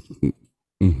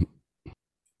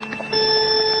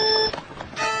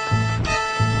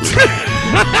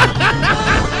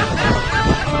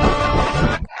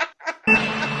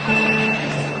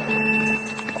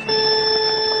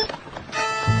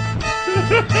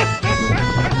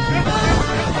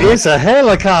 It's a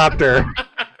helicopter.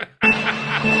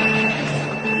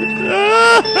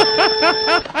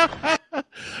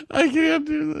 I can't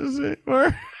do this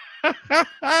anymore.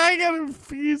 I gotta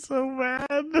pee so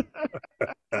bad.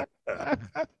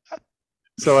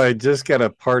 So I just got a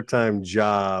part-time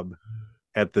job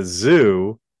at the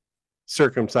zoo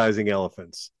circumcising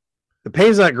elephants. The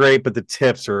pay's not great, but the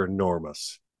tips are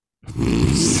enormous.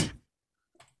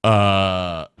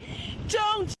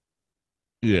 Don't.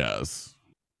 Yes.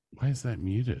 Why is that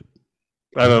muted?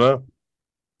 I don't know.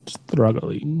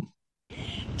 Struggling.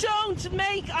 Don't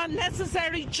make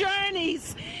unnecessary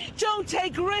journeys. Don't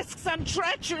take risks on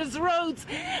treacherous roads.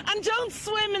 And don't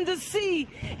swim in the sea.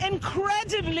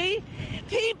 Incredibly,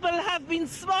 people have been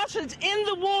spotted in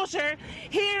the water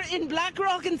here in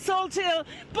Blackrock and Salt Hill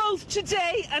both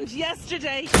today and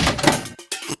yesterday.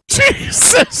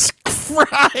 Jesus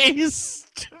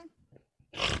Christ!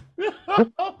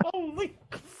 Holy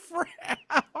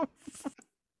crap!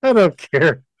 I don't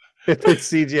care if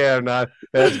it's CGI or not.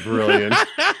 That's brilliant.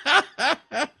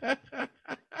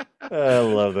 I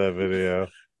love that video.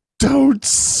 Don't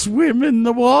swim in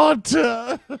the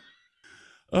water.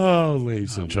 Oh,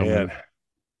 ladies and gentlemen. Man.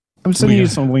 I'm sending you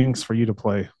some links for you to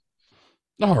play.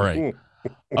 All right.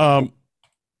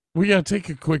 We gotta take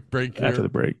a quick break here. After the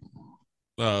break.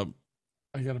 I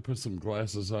gotta put some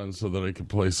glasses on so that I can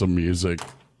play some music.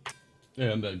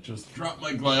 And I just dropped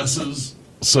my glasses.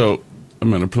 So I'm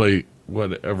gonna play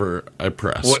whatever I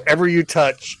press. Whatever you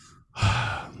touch.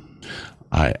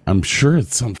 I'm sure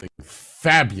it's something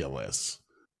fabulous.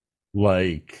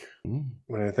 Like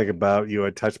when I think about you, I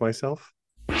touch myself.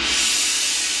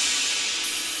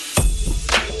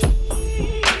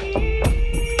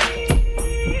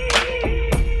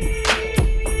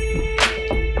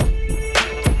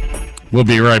 We'll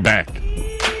be right back.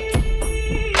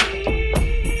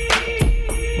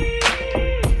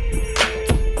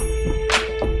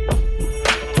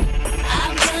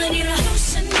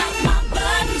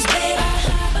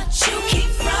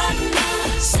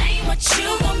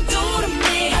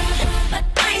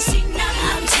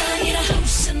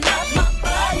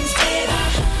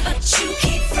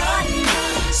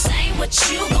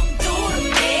 You gon' do to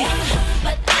me,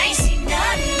 but I ain't see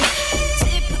nothing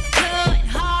typical and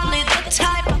hardly the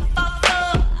type of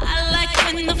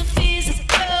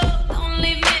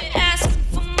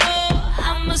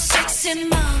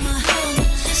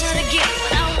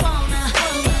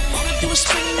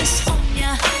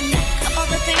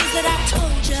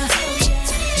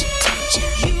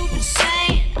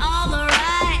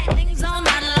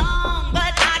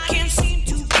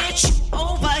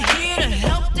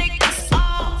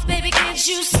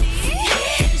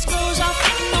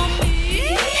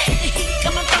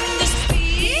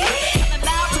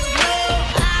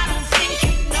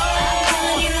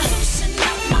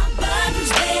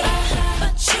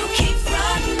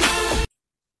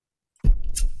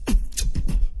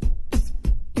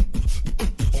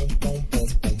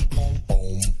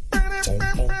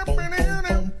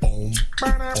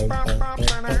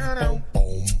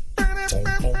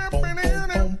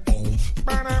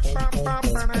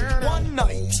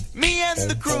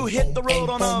crew hit the road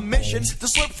on a mission to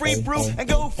slip free through and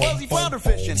go fuzzy flounder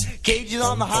fishing. Cages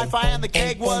on the hi-fi and the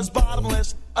keg was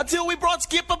bottomless. Until we brought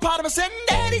Skip-opotamus and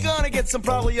Daddy gonna get some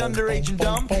probably underage and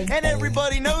dumb. And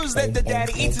everybody knows that the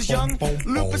daddy eats his young.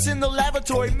 Lupus in the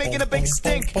lavatory making a big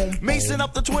stink. Mason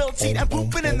up the toilet seat and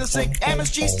pooping in the sink.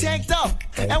 MSG's tanked up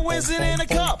and whizzing in a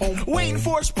cup. Waiting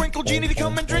for a sprinkle genie to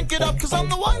come and drink it up. Cause I'm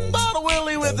the one bottle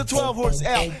Willie with the 12-horse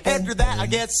ale. After that I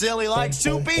get silly like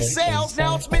soupy sales.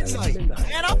 Now it's midnight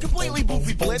and I'm completely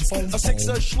boofy blitz. A 6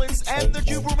 of Schlitz and the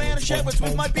Jubal Manischewitz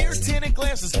with my beer tin and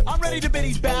glasses. I'm ready to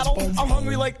biddy battle. I'm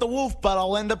hungry like the wolf, but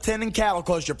I'll end up tending cattle.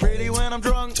 Cause you're pretty when I'm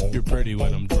drunk. You're pretty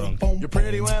when I'm drunk. You're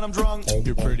pretty when I'm drunk.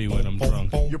 You're pretty when I'm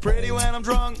drunk. You're pretty when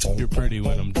I'm drunk. You're pretty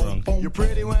when I'm drunk. You're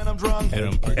pretty when I'm drunk.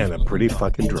 And I'm pretty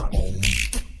fucking drunk.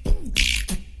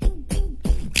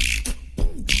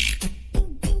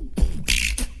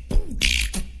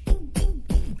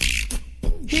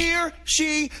 Here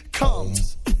she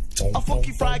comes. A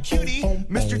funky fried cutie.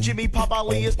 Mr. Jimmy Pop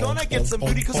Ali is gonna get some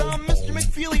booty. Cause I'm Mr.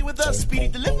 McFeely with a speedy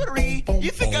delivery. You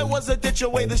think I was a ditch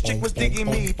away, this chick was digging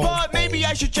me. But maybe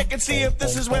I should check and see if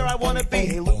this is where I wanna be.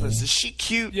 Hey Lupus, is she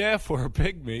cute? Yeah, for a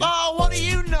pygmy. Oh, what do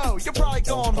you know? You're probably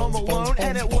going home alone.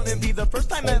 And it wouldn't be the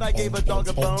first time that I gave a dog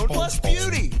a bone. Plus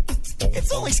beauty.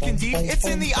 It's only skin deep. It's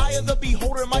in the eye of the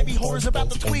beholder. My beholder's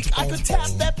about to tweak. I could tap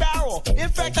that barrel. In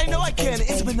fact, I know I can.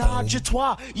 It's menage a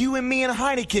trois. You and me and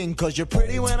Heineken. Cause you're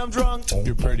pretty when I'm drunk.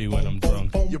 You're pretty when I'm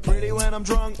drunk. You're pretty when I'm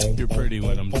drunk. You're pretty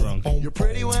when I'm drunk. You're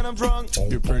pretty when I'm drunk.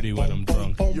 You're pretty when I'm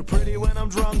drunk. You're pretty when I'm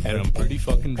drunk. And I'm pretty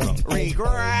fucking drunk.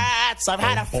 Regrets, I've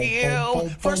had a few.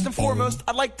 First and foremost,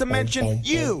 I'd like to mention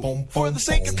you. For the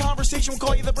sake of conversation, we'll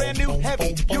call you the brand new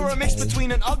heavy. You're a mix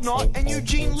between an Ugnaught and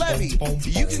Eugene Levy.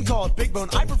 You can call it Big Bone,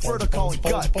 I prefer to call it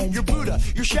Gut. You're Buddha,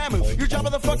 you're Shamu, you're Jabba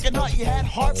the fucking Hutt. You had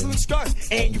harpoon scars,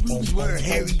 and your boobs were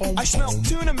hairy. I smelled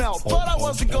tuna melt, but I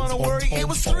wasn't gonna worry. It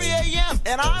was 3 a.m.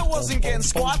 and I wasn't getting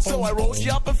squat, so I rolled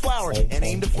you up in flour and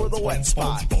aimed it for the wet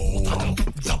spot.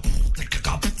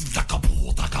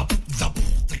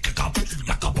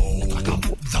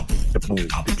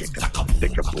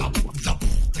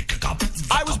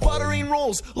 I was buttering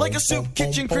rolls like a soup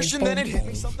kitchen Christian, then it hit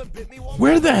me, something bit me.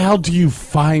 Where the hell do you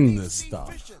find this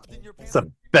stuff? It's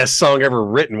the best song ever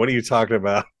written. What are you talking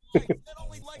about?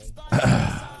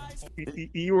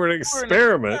 You were an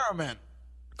experiment.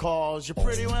 Cause you're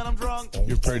pretty when I'm drunk.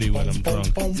 You're pretty when I'm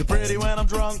drunk. You're pretty when I'm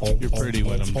drunk. You're pretty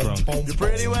when I'm drunk. You're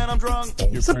pretty when I'm drunk.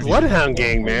 It's a Bloodhound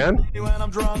Gang, man. When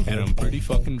I'm drunk. And I'm pretty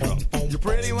fucking drunk. You're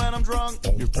pretty when I'm drunk.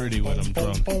 You're pretty when I'm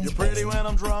drunk. You're pretty when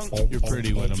I'm drunk. You're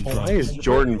pretty when I'm drunk. Why is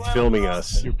Jordan filming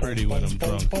us? You're pretty when I'm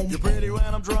drunk. You're pretty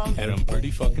when I'm drunk. And I'm pretty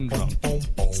fucking drunk.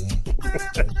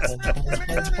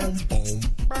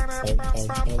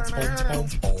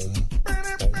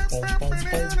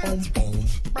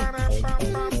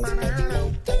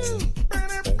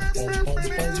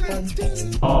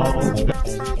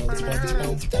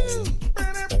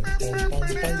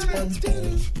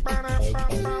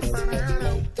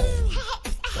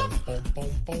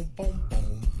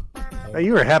 Now,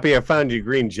 you were happy I found you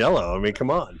green Jello. I mean, come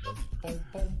on.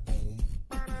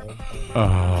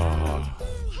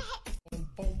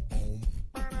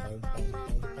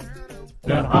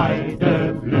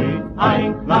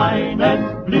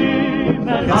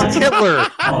 It's Hitler.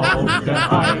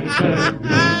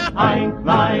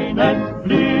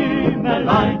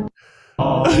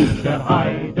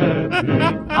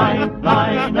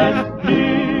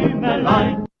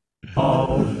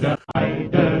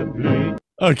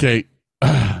 Okay.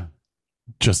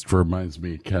 Just reminds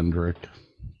me of Kendrick.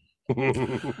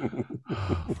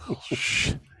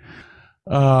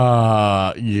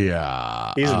 Yeah.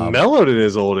 He's mellowed at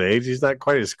his old age. He's not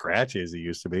quite as scratchy as he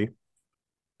used to be.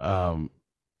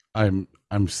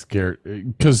 I'm scared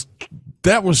because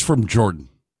that was from Jordan.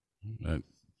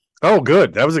 Oh,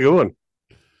 good. That was a good one.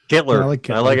 Hitler.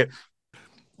 I like it.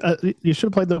 You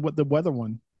should have played the weather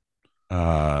one.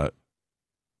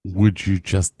 Would you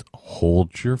just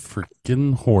hold your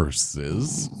freaking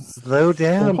horses? Slow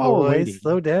down, boys.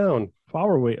 Slow down.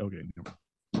 Flower weight. Okay.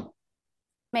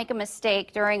 Make a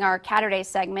mistake during our Catterday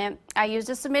segment. I used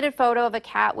a submitted photo of a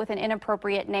cat with an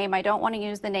inappropriate name. I don't want to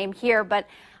use the name here, but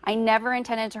I never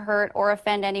intended to hurt or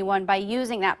offend anyone by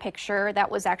using that picture that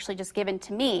was actually just given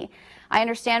to me. I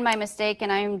understand my mistake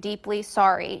and I am deeply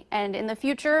sorry. And in the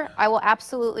future, I will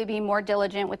absolutely be more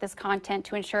diligent with this content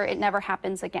to ensure it never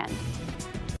happens again.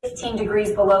 15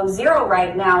 degrees below zero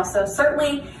right now, so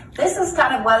certainly this is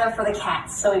kind of weather for the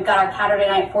cats. So we've got our Saturday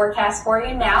night forecast for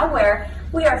you now, where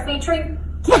we are featuring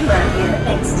Kipper here,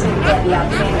 thanks to Debbie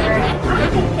Alexander. And I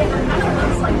think Kipper kind of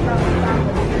looks like throwing back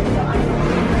with the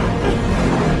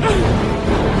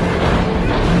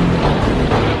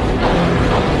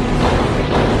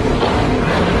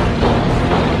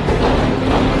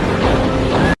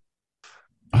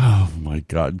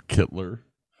God, Kittler.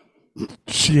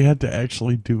 She had to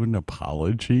actually do an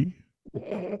apology.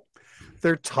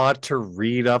 They're taught to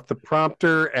read off the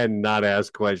prompter and not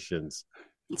ask questions.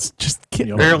 It's just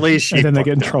Kittler. Apparently she And then they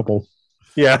get in fucked up. trouble.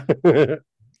 Yeah.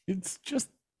 It's just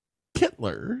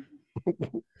Kittler.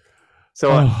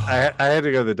 So I had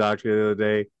to go to the doctor the other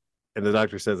day, and the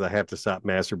doctor says I have to stop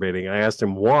masturbating. I asked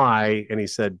him why, and he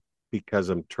said, because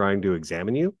I'm trying to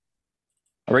examine you.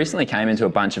 I recently came into a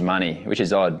bunch of money, which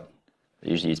is odd. I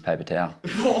usually use paper towel.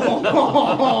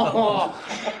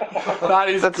 That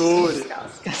is good.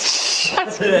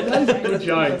 That's a good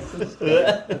joke.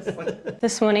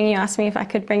 This morning you asked me if I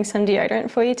could bring some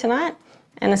deodorant for you tonight,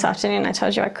 and this afternoon I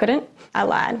told you I couldn't. I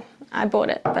lied. I bought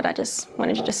it, but I just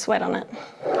wanted you to sweat on it.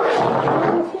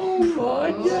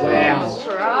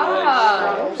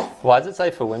 Why does it say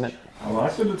for women? I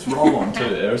like that it's roll-on too.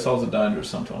 Aerosols are dangerous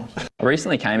sometimes. I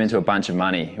recently came into a bunch of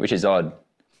money, which is odd.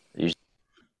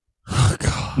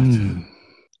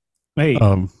 Hey.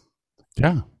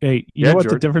 Yeah. Hey, you know what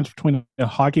the difference between a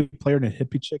hockey player and a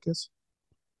hippie chick is?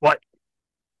 What?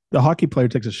 The hockey player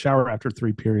takes a shower after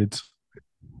 3 periods.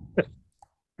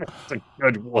 That's a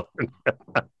good one.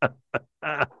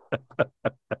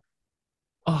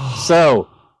 So,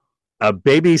 a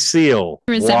baby seal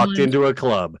walked into a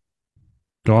club.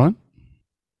 Go on.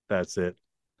 That's it.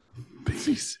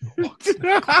 Baby seal.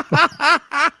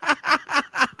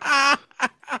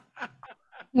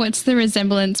 What's the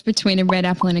resemblance between a red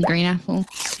apple and a green apple?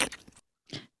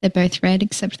 They're both red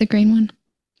except the green one.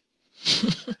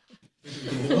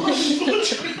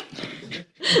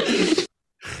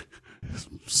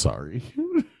 Sorry.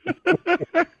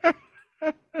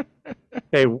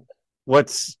 Hey,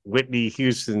 what's Whitney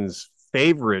Houston's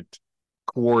favorite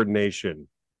coordination?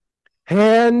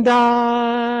 And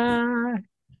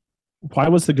Why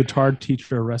was the guitar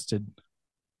teacher arrested?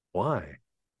 Why?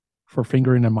 For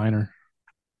fingering a minor.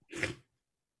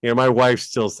 You know, my wife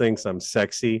still thinks I'm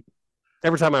sexy.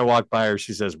 Every time I walk by her,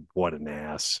 she says, "What an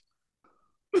ass."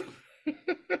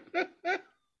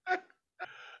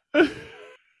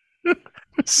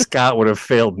 Scott would have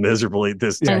failed miserably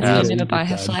this time. I never buy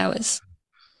her flowers.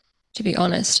 To be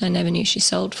honest, I never knew she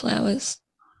sold flowers.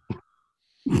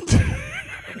 You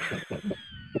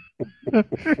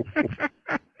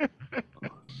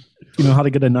know how to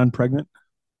get a nun pregnant?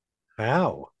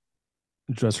 How?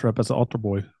 Dress her up as an altar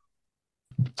boy.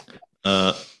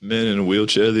 Man in a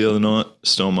wheelchair the other night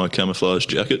stole my camouflage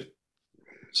jacket.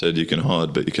 Said you can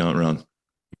hide, but you can't run.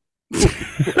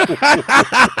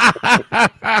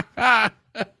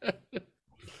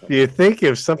 Do you think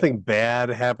if something bad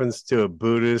happens to a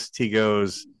Buddhist, he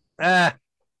goes,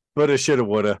 Buddha shoulda,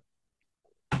 woulda?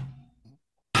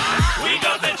 We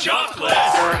got the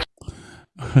chocolate.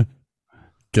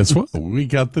 Guess what? We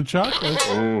got the chocolate.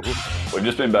 We've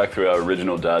just been back through our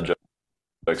original dad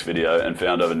jokes video and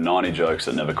found over 90 jokes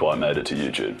that never quite made it to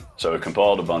YouTube. So we've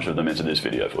compiled a bunch of them into this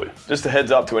video for you. Just a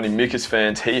heads up to any Mikas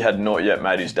fans, he had not yet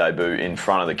made his debut in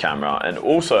front of the camera. And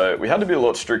also, we had to be a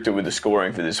lot stricter with the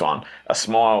scoring for this one. A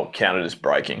smile counted as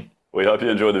breaking. We hope you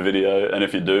enjoy the video, and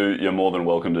if you do, you're more than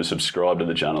welcome to subscribe to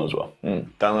the channel as well.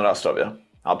 Don't let us stop you.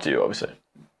 Up to you, obviously,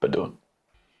 but do it.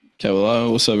 Okay, well, I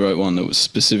also wrote one that was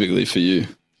specifically for you.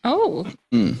 Oh.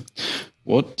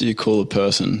 What do you call a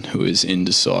person who is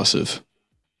indecisive?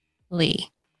 Lee.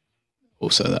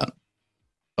 Also that.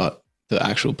 But the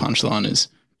actual punchline is,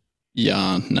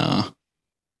 yeah, nah.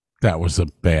 That was a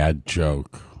bad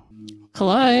joke.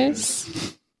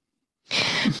 Close.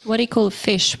 What do you call a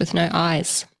fish with no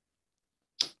eyes?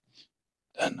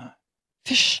 Don't know.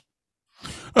 Fish.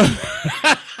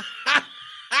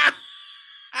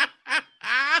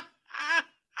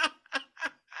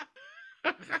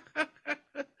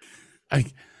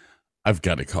 I've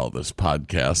got to call this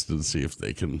podcast and see if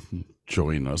they can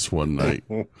join us one night.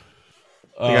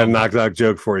 I got a knock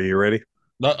joke for you. You ready?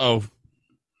 Uh-oh.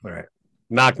 All right.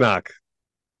 Knock, knock.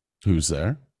 Who's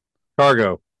there?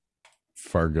 Cargo.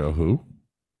 Fargo who?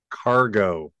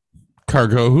 Cargo.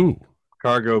 Cargo who?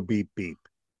 Cargo beep beep.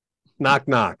 Knock,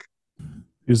 knock.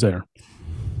 Who's there?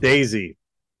 Daisy.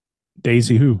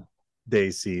 Daisy who?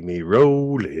 They see me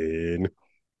rolling.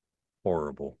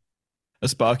 Horrible. A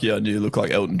Sparky I knew looked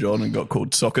like Elton John and got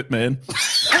called Socket Man.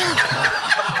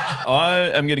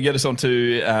 I am going to get us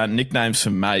onto nicknames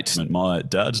for mates. My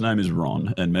dad's name is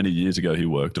Ron, and many years ago he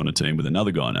worked on a team with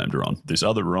another guy named Ron. This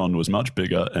other Ron was much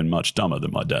bigger and much dumber than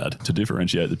my dad. To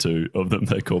differentiate the two of them,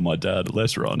 they call my dad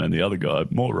less Ron and the other guy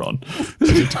more Ron.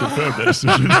 They need to confirm their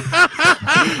decision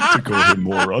to call him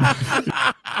more Ron.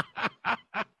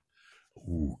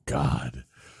 Oh, God.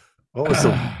 What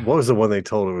was the one they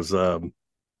told? It was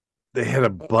they had a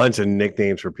bunch of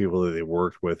nicknames for people that they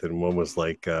worked with, and one was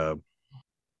like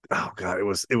oh god, it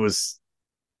was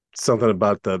something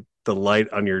about the light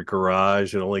on your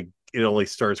garage. It only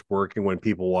starts working when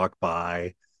people walk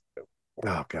by.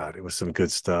 Oh god, it was some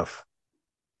good stuff.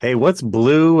 Hey, what's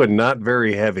blue and not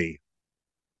very heavy?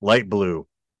 Light blue.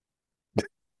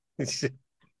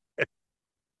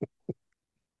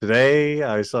 Today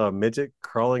I saw a midget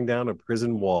crawling down a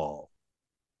prison wall.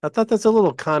 I thought that's a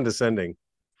little condescending.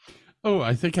 Oh,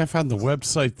 I think I found the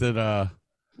website that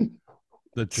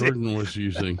Jordan was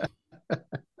using.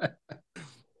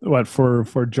 What,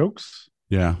 for jokes?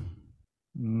 Yeah.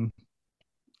 Mm.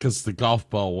 Because the golf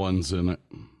ball one's in it.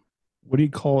 What do you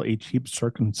call a cheap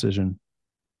circumcision?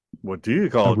 What do you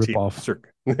call a cheap rip-off?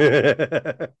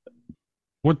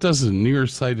 What does a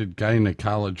nearsighted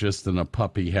gynecologist and a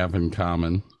puppy have in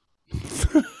common?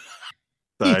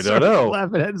 I don't know.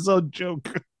 Laughing at his own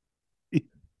joke.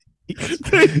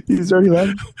 He's already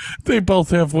laughing. They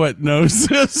both have wet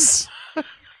noses.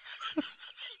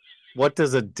 What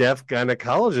does a deaf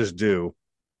gynecologist do?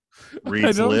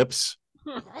 Reads lips.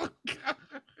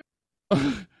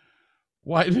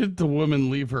 Why did the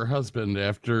woman leave her husband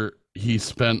after he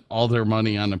spent all their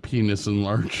money on a penis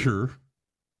enlarger?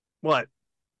 What?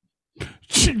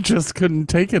 She just couldn't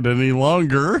take it any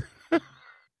longer.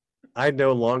 I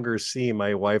no longer see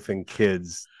my wife and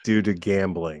kids due to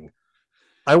gambling.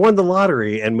 I won the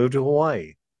lottery and moved to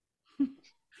Hawaii.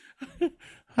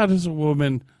 How does a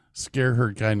woman scare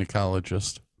her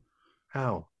gynecologist?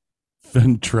 How?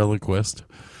 Ventriloquist.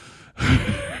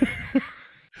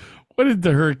 What did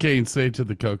the hurricane say to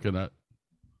the coconut?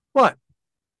 What?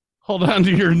 Hold on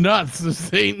to your nuts.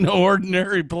 This ain't no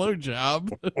ordinary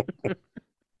blowjob.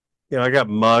 I got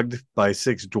mugged by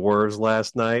 6 dwarves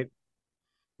last night.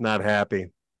 Not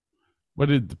happy. What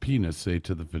did the penis say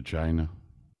to the vagina?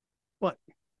 What?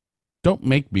 Don't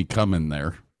make me come in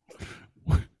there.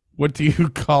 What do you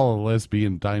call a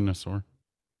lesbian dinosaur?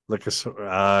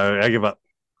 I give up.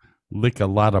 Lick a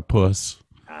lot of puss.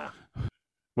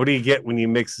 What do you get when you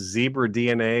mix zebra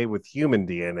DNA with human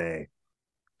DNA?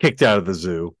 Kicked out of the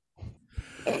zoo.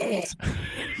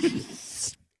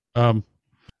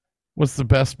 What's the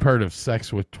best part of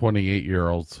sex with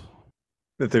 28-year-olds?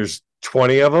 That there's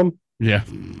 20 of them? Yeah.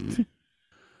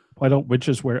 Why don't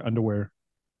witches wear underwear?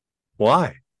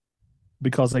 Why?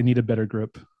 Because I need a better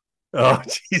grip. Oh,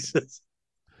 Jesus.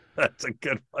 That's a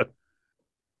good one.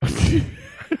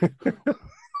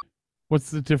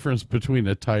 What's the difference between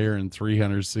a tire and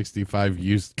 365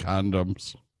 used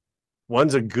condoms?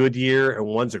 One's a good year and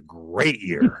one's a great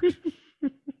year.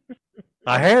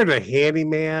 I hired a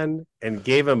handyman and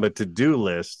gave him a to-do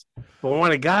list. But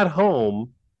when I got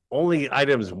home, only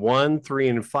items 1, 3,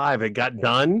 and 5 had got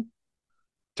done.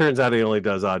 Turns out he only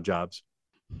does odd jobs.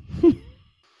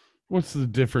 What's the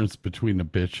difference between a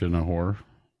bitch and a whore?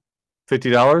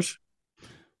 $50?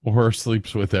 A whore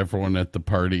sleeps with everyone at the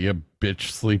party. A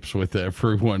bitch sleeps with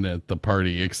everyone at the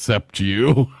party except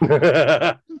you.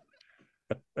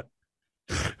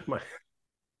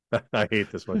 I hate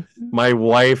this one. My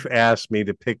wife asked me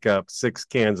to pick up 6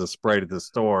 cans of Sprite at the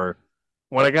store.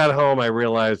 When I got home, I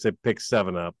realized I picked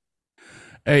 7 up.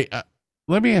 Hey,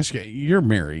 let me ask you, you're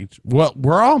married. Well,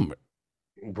 we're all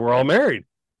married.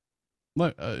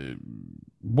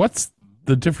 What's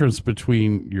the difference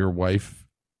between your wife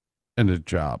and a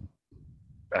job?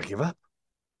 I give up.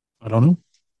 I don't know.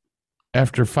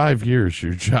 After 5 years,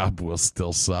 your job will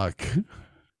still suck.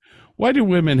 Why do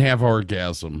women have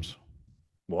orgasms?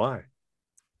 Why?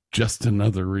 Just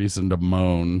another reason to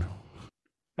moan.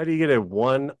 How do you get a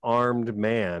one-armed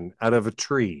man out of a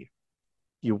tree?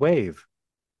 You wave.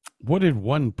 What did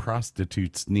one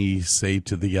prostitute's knee say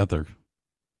to the other?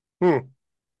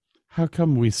 How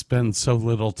come we spend so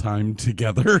little time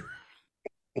together?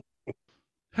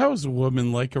 How is a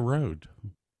woman like a road?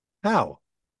 How?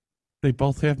 They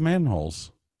both have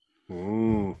manholes.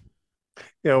 I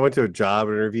went to a job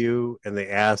interview and they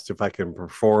asked if I can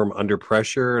perform under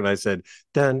pressure. And I said,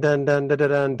 dun, dun, dun, dun,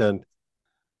 dun, dun.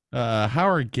 How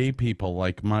are gay people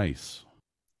like mice?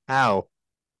 How?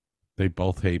 They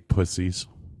both hate pussies.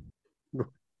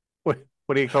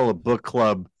 What do you call a book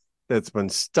club that's been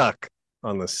stuck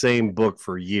on the same book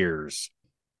for years?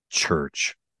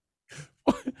 Church.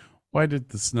 Why did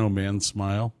the snowman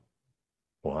smile?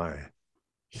 Why?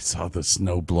 He saw the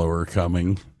snowblower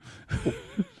coming.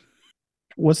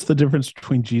 What's the difference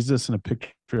between Jesus and a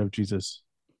picture of Jesus?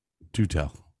 Do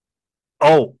tell.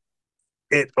 Oh,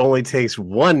 it only takes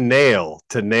one nail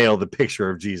to nail the picture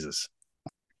of Jesus.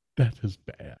 That is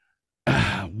bad.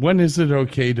 When is it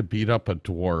okay to beat up a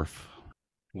dwarf?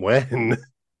 When?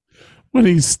 When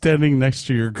he's standing next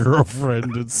to your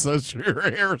girlfriend and says your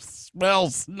hair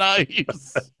smells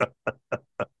nice.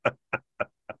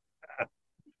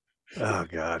 Oh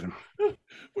God.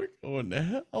 We're going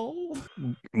to hell.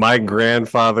 My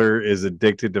grandfather is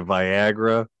addicted to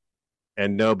Viagra,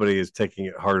 and nobody is taking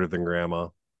it harder than Grandma.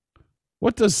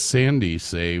 What does Sandy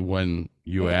say when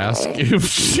you ask if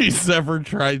she's ever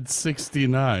tried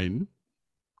 69?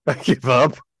 I give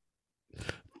up.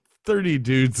 30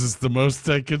 dudes is the most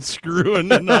I could screw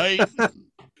in a night.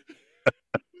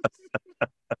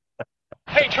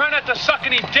 Hey, try not to suck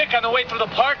any dick on the way through the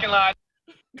parking lot.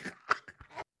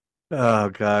 Oh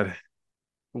God.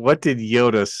 What did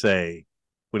Yoda say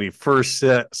when he first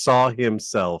saw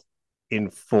himself in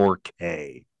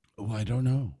 4K? Oh, I don't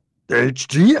know.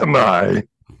 HDMI.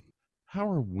 How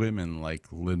are women like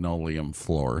linoleum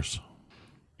floors?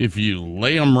 If you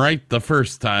lay them right the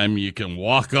first time, you can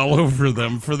walk all over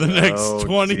them for the next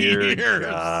 20 years.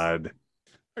 God.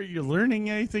 Are you learning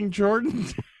anything, Jordan?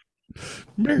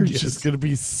 Marriage is going to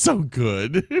be so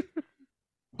good.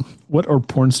 What are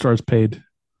porn stars paid?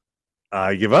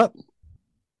 I give up.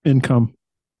 Income.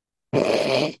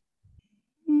 That's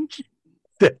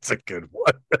a good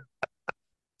one.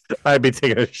 I'd be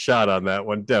taking a shot on that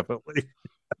one, definitely.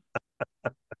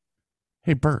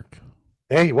 Hey, Burke.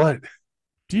 Hey, what?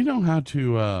 Do you know how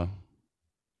to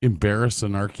embarrass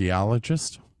an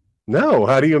archaeologist? No.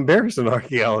 How do you embarrass an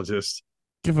archaeologist?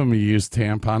 Give him a used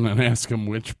tampon and ask him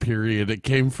which period it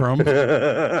came from.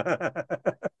 That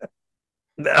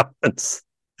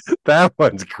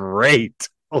one's great.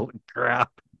 Holy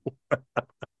crap.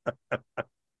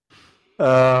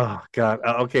 Oh, God.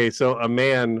 Okay, so a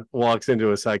man walks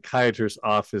into a psychiatrist's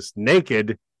office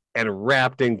naked and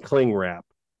wrapped in cling wrap.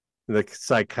 The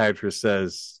psychiatrist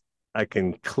says, I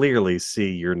can clearly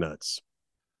see your nuts.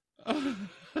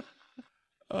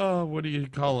 What do you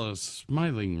call a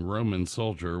smiling Roman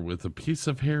soldier with a piece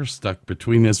of hair stuck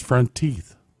between his front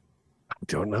teeth? I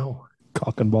don't know.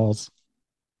 Cock and balls.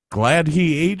 Glad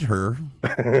he ate her.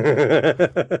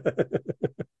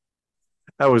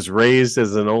 I was raised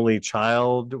as an only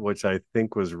child, which I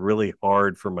think was really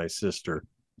hard for my sister.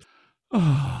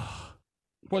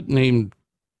 What name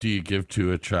do you give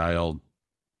to a child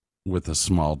with a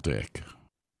small dick?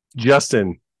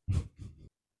 Justin.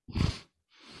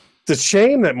 It's a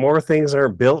shame that more things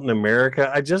aren't built in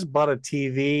America. I just bought a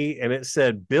TV and it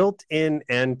said built-in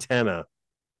antenna.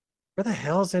 Where the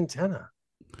hell is antenna?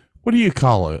 What do you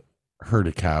call a herd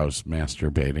of cows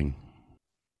masturbating?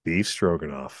 Beef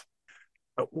stroganoff.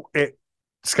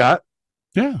 Scott?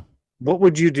 Yeah. What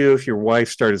would you do if your wife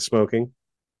started smoking?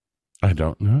 I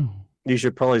don't know. You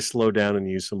should probably slow down and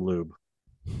use some lube.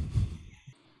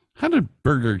 How did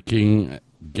Burger King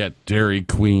get Dairy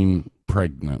Queen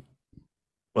pregnant?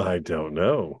 I don't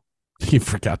know. He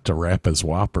forgot to wrap his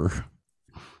Whopper.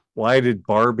 Why did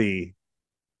Barbie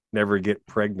never get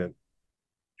pregnant?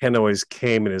 Ken always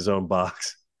came in his own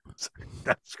box.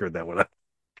 I screwed that one up.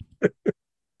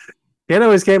 Ken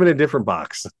always came in a different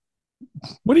box.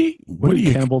 What do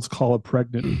cannibals call a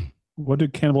pregnant? What do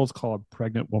cannibals call a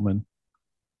pregnant woman?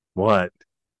 What?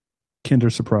 Kinder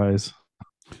Surprise.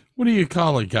 What do you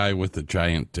call a guy with a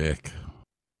giant dick?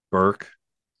 Burke.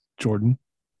 Jordan.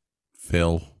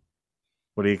 Phil.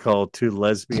 What do you call two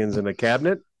lesbians in a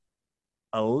cabinet?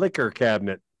 A liquor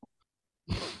cabinet.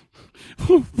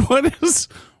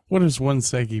 What does one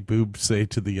saggy boob say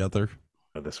to the other?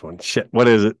 Oh, this one. Shit. What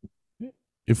is it?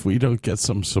 If we don't get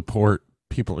some support,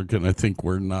 people are going to think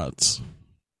we're nuts.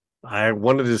 I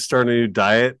wanted to start a new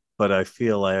diet, but I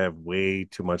feel I have way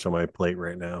too much on my plate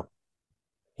right now.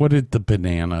 What did the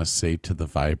banana say to the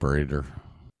vibrator?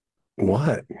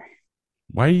 What?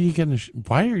 Why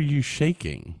are you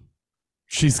shaking?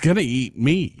 She's going to eat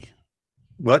me.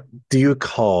 What do you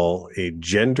call a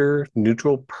gender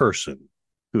neutral person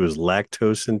who is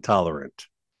lactose intolerant?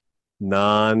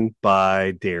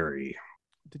 Non-bi-dairy.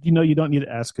 Did you know you don't need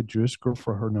to ask a Jewish girl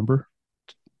for her number?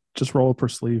 Just roll up her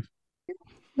sleeve.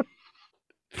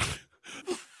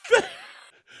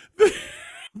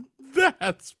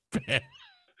 That's bad.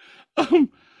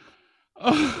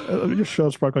 Your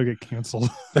show's probably going to get canceled.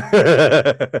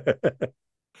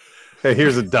 Hey,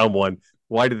 here's a dumb one.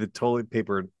 Why didn't the toilet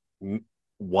paper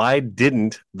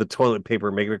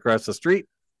make it across the street?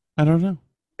 I don't know.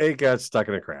 It got stuck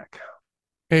in a crack.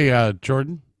 Hey,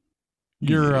 Jordan,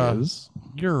 you're a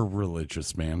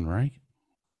religious man, right?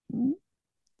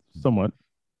 Somewhat.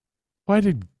 Why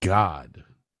did God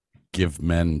give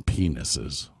men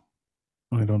penises?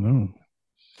 I don't know.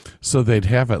 So they'd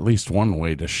have at least one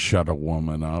way to shut a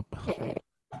woman up.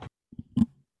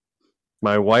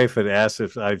 My wife had asked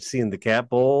if I'd seen the cat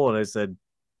bowl, and I said,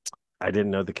 I didn't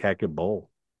know the cat could bowl.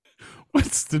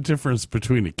 What's the difference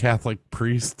between a Catholic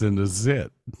priest and a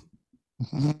zit?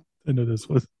 I know this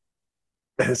was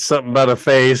something about a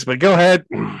face, but go ahead.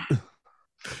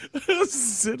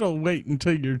 Sid'll wait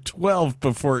until you're 12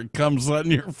 before it comes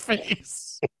on your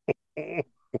face.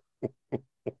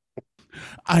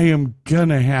 I am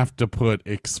gonna have to put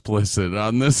explicit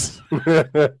on this.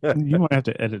 You might have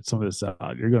to edit some of this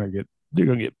out. You're gonna get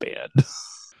banned.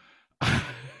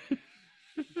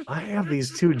 I have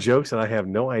these two jokes and I have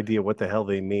no idea what the hell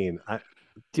they mean.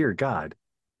 Dear God.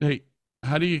 Hey,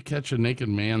 how do you catch a naked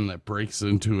man that breaks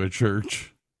into a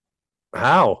church?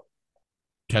 How?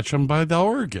 Catch him by the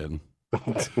organ.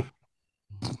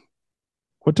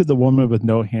 What did the woman with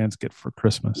no hands get for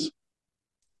Christmas?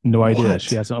 No idea. What?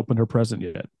 She hasn't opened her present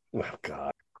yet. Oh,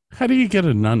 God. How do you get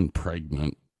a nun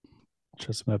pregnant?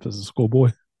 Dress him up as a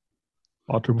schoolboy,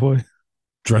 altar boy.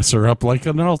 Dress her up like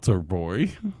an altar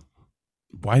boy.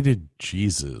 Why did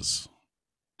Jesus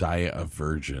die a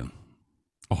virgin?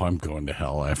 Oh, I'm going to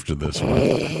hell after this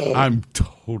one. I'm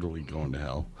totally going to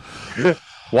hell.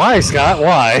 Why, Scott?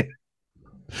 Why?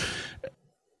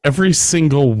 Every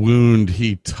single wound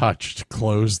he touched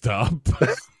closed up.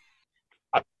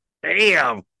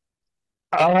 Damn.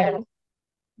 Oh,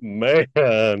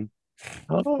 man.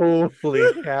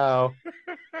 Holy cow.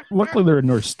 Luckily, there are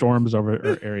no storms over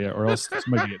our area, or else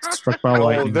somebody gets struck by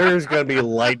lightning. Oh, there's going to be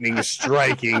lightning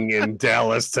striking in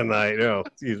Dallas tonight. Oh,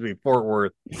 excuse me, Fort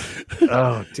Worth.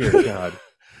 Oh, dear God.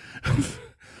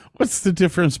 What's the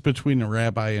difference between a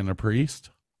rabbi and a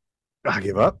priest? I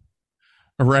give up.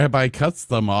 A rabbi cuts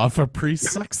them off, a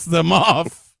priest sucks them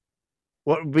off.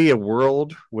 What would be a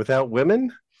world without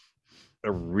women?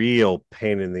 A real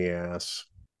pain in the ass.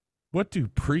 What do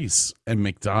priests and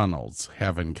McDonald's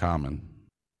have in common?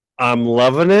 I'm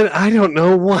loving it. I don't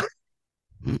know what.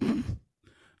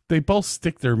 They both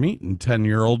stick their meat in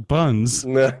 10-year-old buns.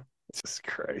 Jesus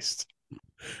Christ.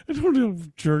 I don't know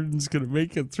if Jordan's going to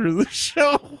make it through the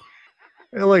show.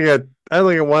 I only got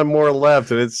one more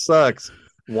left, and it sucks.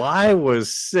 Why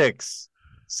was 6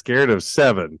 scared of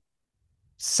 7?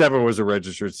 7 was a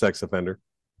registered sex offender.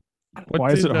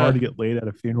 Why is it hard to get laid at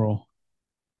a funeral?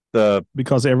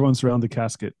 Because everyone's around the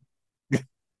casket.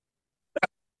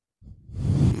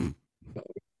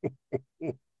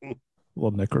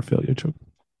 Little necrophilia joke.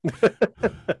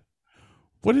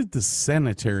 What did the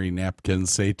sanitary napkin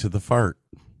say to the fart?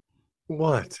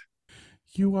 What?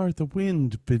 You are the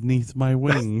wind beneath my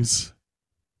wings.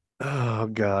 Oh,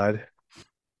 God.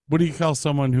 What do you call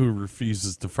someone who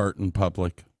refuses to fart in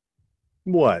public?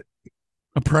 What?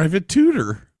 A private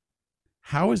tutor.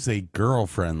 How is a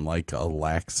girlfriend like a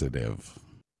laxative?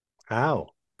 How?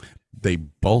 They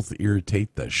both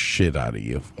irritate the shit out of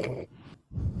you.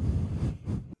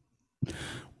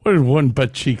 What did one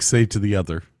butt cheek say to the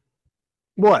other?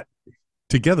 What?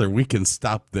 Together we can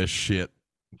stop this shit.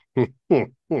 Do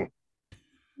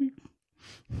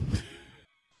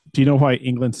you know why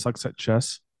England sucks at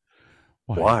chess?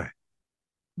 Why?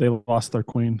 They lost their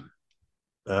queen.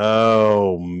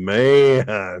 Oh,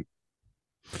 man.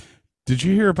 Did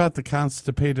you hear about the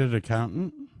constipated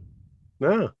accountant?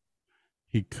 No.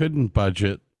 He couldn't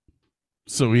budget,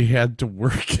 so he had to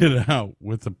work it out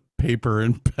with a paper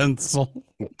and pencil.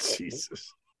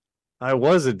 Jesus. I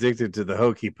was addicted to the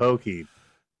hokey pokey,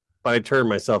 but I turned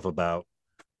myself about.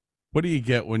 What do you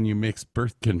get when you mix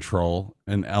birth control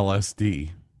and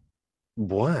LSD?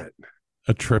 What?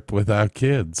 A trip without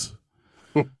kids.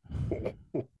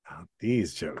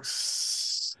 These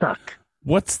jokes suck.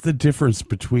 What's the difference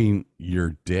between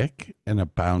your dick and a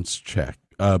bonus check?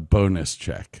 I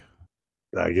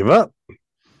give up.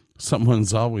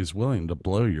 Someone's always willing to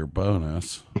blow your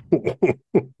bonus.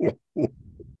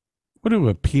 What do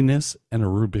a penis and a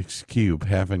Rubik's Cube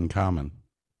have in common?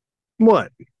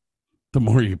 What? The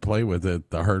more you play with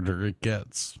it, the harder it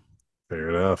gets. Fair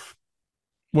enough.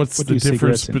 What do the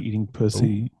difference cigarettes and eating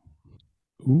pussy?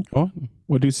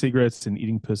 What do cigarettes and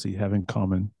eating pussy have in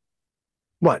common?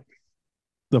 What?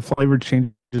 The flavor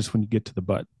changes when you get to the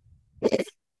butt.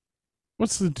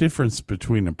 What's the difference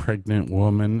between a pregnant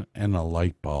woman and a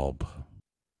light bulb?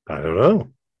 I don't know.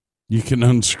 You can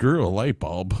unscrew a light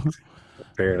bulb.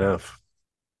 Fair enough.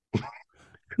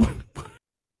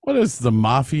 What does the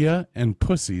mafia and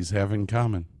pussies have in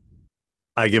common?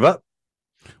 I give up.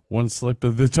 One slip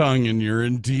of the tongue and you're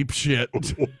in deep shit.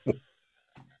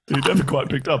 He never quite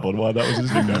picked up on why that was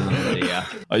his nickname. Yeah.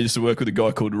 I used to work with a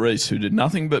guy called Reese who did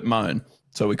nothing but moan.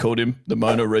 So we called him the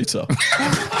Mona Rita.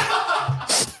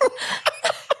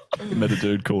 Met a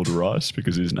dude called Rice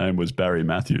because his name was Barry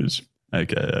Matthews,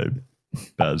 a.k.a.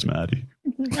 Baz Matty.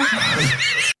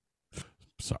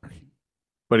 Sorry.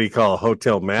 What do you call a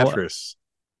hotel mattress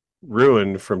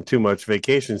ruined from too much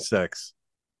vacation sex?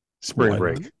 Spring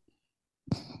break.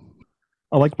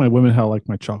 I like my women how I like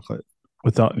my chocolate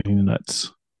without any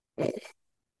nuts.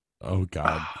 Oh,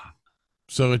 God.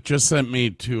 So it just sent me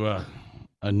to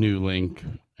a new link,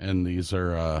 and these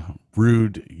are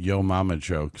rude yo mama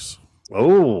jokes.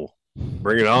 Oh,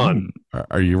 bring it on.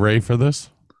 Are you ready for this?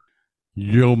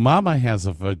 Yo mama has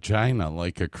a vagina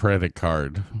like a credit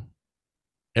card.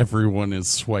 Everyone is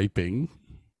swiping.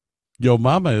 Yo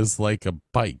mama is like a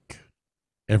bike.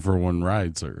 Everyone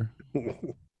rides her.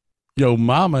 Yo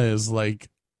mama is like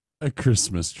a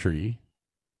Christmas tree.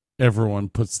 Everyone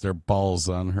puts their balls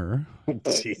on her.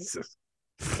 Jesus.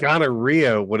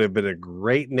 Gonorrhea would have been a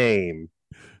great name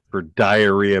for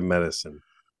diarrhea medicine.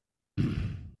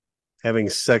 Having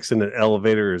sex in an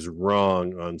elevator is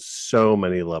wrong on so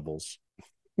many levels.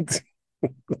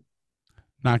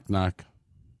 Knock, knock.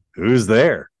 Who's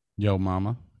there? Yo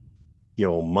mama.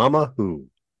 Yo mama who?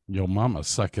 Yo mama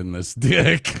sucking this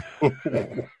dick.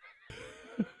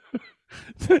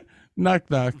 Knock,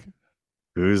 knock.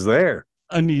 Who's there?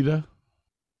 Anita.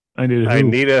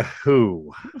 Anita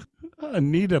who?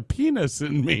 Anita penis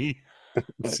in me.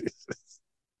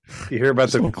 You hear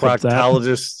about the Just clip that.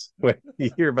 proctologist?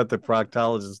 You hear about the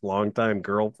proctologist's longtime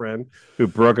girlfriend who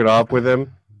broke it off with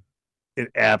him? It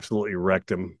absolutely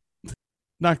wrecked him.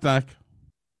 Knock, knock.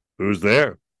 Who's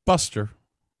there? Buster.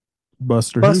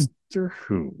 Buster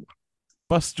who?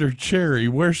 Buster Cherry,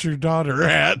 where's your daughter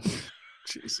at?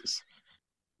 Jesus.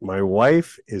 My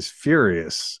wife is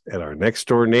furious at our next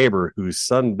door neighbor who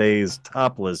sunbathes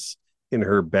topless in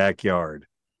her backyard.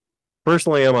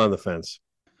 Personally, I'm on the fence.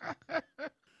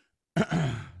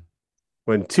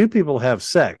 When two people have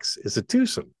sex, it's a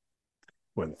twosome.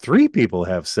 When three people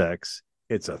have sex,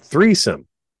 it's a threesome.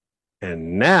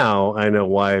 And now I know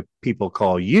why people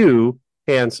call you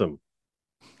handsome.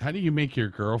 How do you make your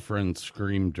girlfriend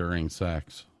scream during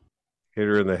sex? Hit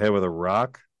her in the head with a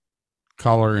rock.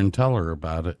 Call her and tell her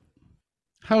about it.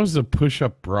 How's a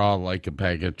push-up bra like a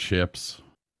bag of chips?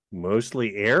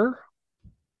 Mostly air?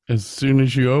 As soon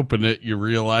as you open it, you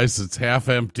realize it's half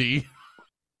empty.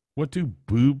 What do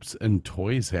boobs and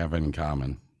toys have in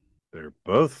common? They're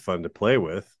both fun to play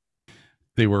with.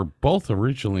 They were both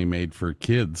originally made for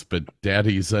kids, but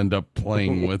daddies end up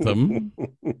playing with them.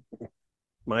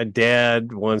 My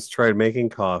dad once tried making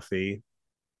coffee.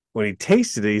 When he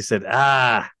tasted it, he said,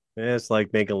 it's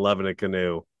like making love in a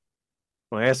canoe.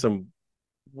 When I asked him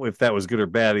if that was good or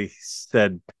bad, he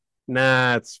said,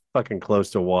 nah, it's fucking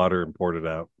close to water, and poured it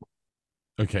out.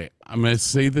 Okay, I'm going to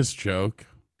say this joke,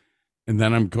 and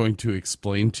then I'm going to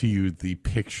explain to you the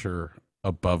picture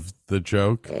above the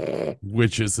joke,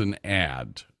 which is an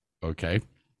ad. Okay?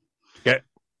 Okay.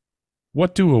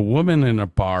 What do a woman and a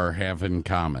bar have in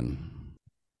common?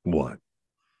 What?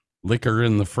 Liquor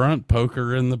in the front,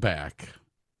 poker in the back.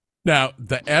 Now,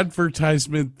 the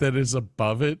advertisement that is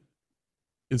above it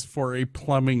is for a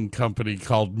plumbing company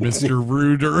called Mr.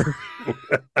 Rooter.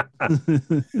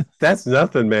 That's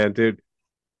nothing, man, dude.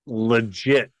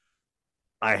 Legit.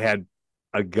 I had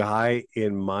a guy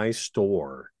in my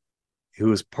store who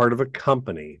was part of a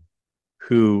company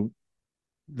who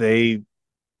they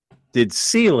did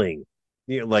sealing,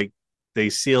 like they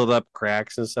sealed up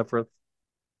cracks and stuff.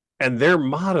 And their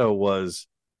motto was,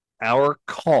 our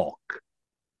caulk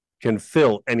can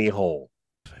fill any hole.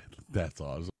 That's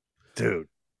awesome. Dude.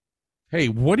 Hey,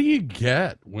 what do you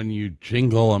get when you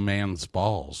jingle a man's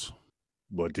balls?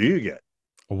 What do you get?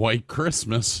 A white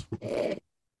Christmas.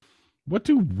 What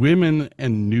do women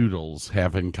and noodles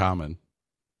have in common?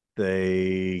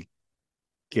 They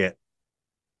get...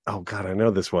 Oh, God, I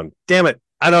know this one. Damn it.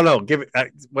 I don't know. Give it...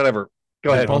 whatever.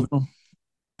 Go ahead.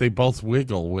 They both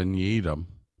wiggle when you eat them.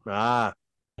 God,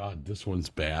 this one's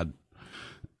bad.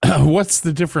 What's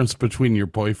the difference between your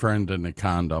boyfriend and a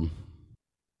condom?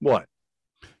 What?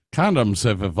 Condoms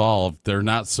have evolved. They're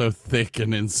not so thick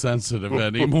and insensitive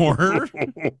anymore.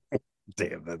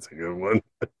 Damn, that's a good one.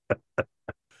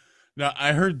 Now,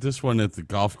 I heard this one at the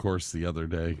golf course the other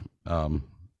day.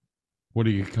 What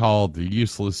do you call the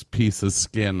useless piece of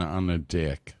skin on a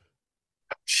dick?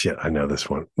 Shit, I know this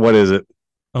one. What is it?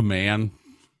 A man.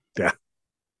 Yeah.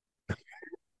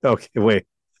 Okay, wait.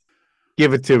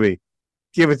 Give it to me.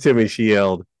 Give it to me, she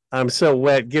yelled. I'm so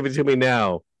wet. Give it to me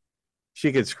now.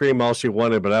 She could scream all she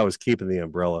wanted, but I was keeping the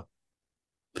umbrella.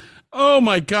 Oh,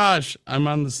 my gosh. I'm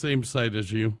on the same side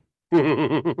as you.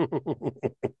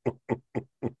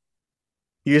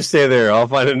 You stay there. I'll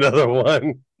find another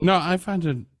one. No, I find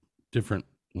a different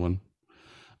one.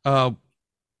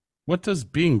 What does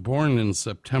being born in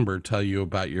September tell you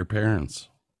about your parents?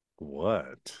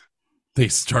 What? They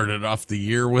started off the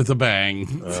year with a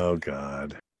bang. Oh,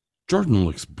 God. Jordan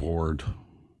looks bored.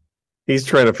 He's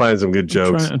trying to find some good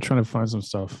jokes. I'm trying to find some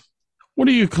stuff. What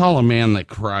do you call a man that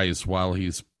cries while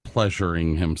he's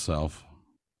pleasuring himself?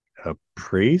 A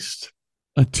priest?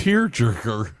 A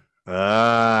tearjerker.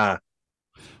 Ah.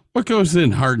 What goes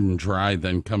in hard and dry,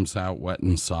 then comes out wet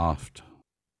and soft?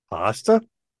 Pasta?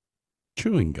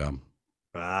 Chewing gum.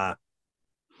 Ah.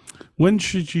 When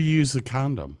should you use a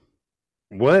condom?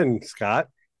 When, Scott?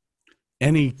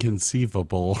 Any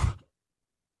conceivable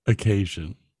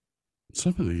occasion.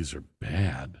 Some of these are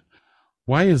bad.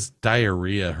 Why is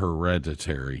diarrhea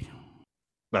hereditary?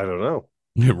 I don't know.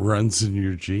 It runs in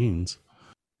your genes.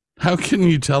 How can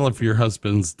you tell if your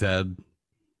husband's dead?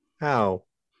 How?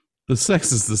 The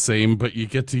sex is the same, but you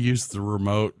get to use the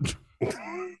remote.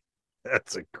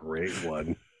 That's a great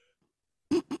one.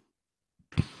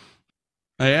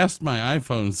 I asked my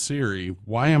iPhone Siri,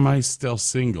 why am I still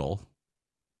single?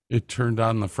 It turned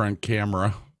on the front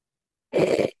camera.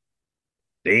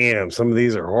 Damn, some of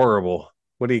these are horrible.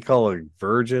 What do you call a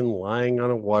virgin lying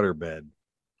on a waterbed?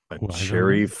 A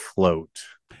cherry float.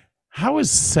 How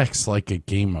is sex like a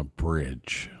game of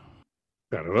bridge?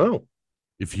 I don't know.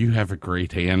 If you have a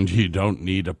great hand, you don't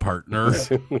need a partner.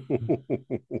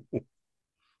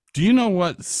 Do you know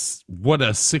what a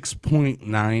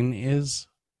 6.9 is?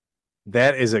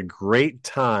 That is a great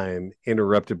time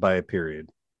interrupted by a period.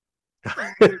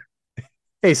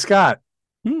 Hey, Scott.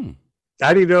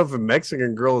 How do you know if a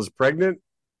Mexican girl is pregnant?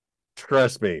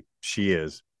 Trust me, she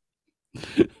is.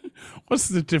 What's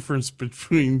the difference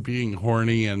between being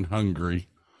horny and hungry?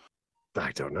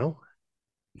 I don't know.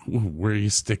 Where you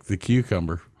stick the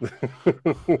cucumber.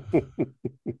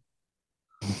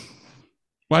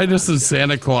 Why doesn't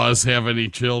Santa Claus have any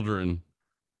children?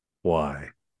 Why?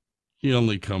 He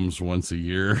only comes once a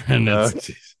year, and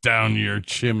it's down your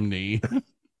chimney.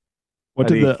 What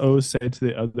did the O say to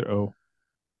the other O?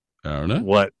 I don't know.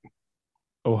 What?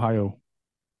 Ohio.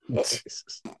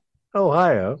 Jesus.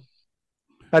 Ohio.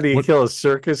 How do you kill a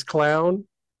circus clown?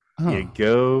 You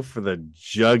go for the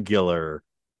jugular.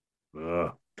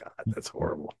 Oh, God, that's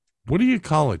horrible. What do you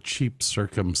call a cheap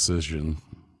circumcision?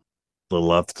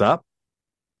 Little off the top?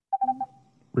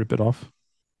 Rip it off.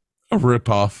 A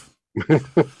rip-off.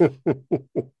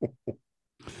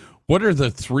 What are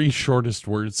the 3 shortest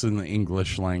words in the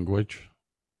English language?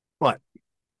 What?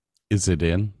 Is it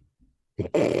in?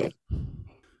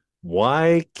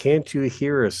 Why can't you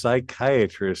hear a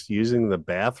psychiatrist using the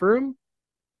bathroom?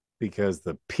 Because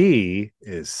the P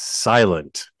is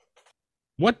silent.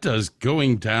 What does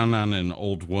going down on an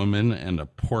old woman and a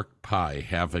pork pie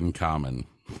have in common?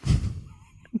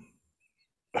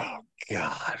 Oh,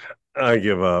 God. I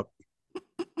give up.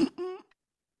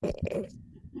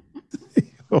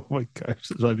 Oh, my gosh.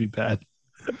 This might be bad.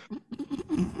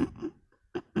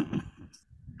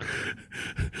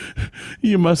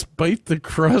 You must bite the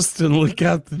crust and lick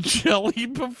out the jelly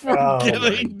before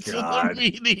getting to the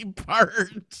meaty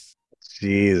parts.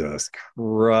 Jesus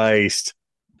Christ.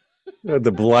 What did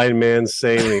the blind man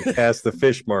say when he passed the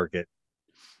fish market?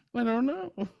 I don't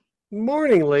know.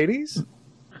 Morning, ladies.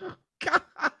 God.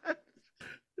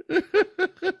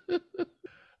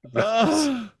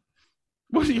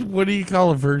 What do you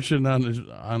call a virgin on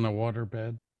a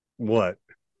waterbed? What?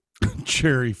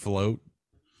 Cherry float.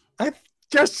 I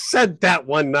just said that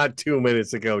one not 2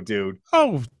 minutes ago, dude.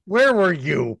 Oh, where were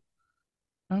you?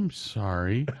 I'm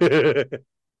sorry.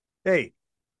 Hey,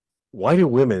 why do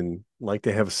women like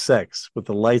to have sex with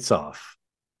the lights off?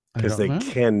 Because they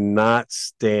cannot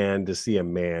stand to see a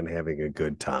man having a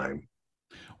good time.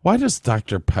 Why does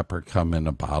Dr. Pepper come in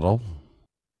a bottle?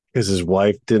 Because his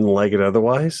wife didn't like it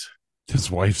otherwise?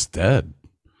 His wife's dead.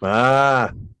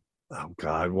 Ah. Oh,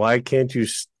 God. Why can't you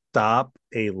stop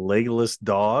a legless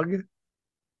dog?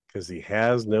 Because he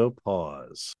has no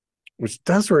paws. Which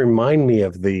does remind me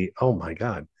of oh, my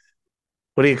God.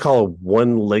 What do you call a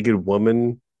one-legged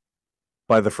woman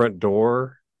by the front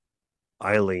door?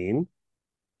 Eileen.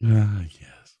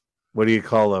 Yes. What do you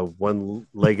call a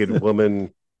one-legged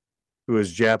woman who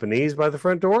is Japanese by the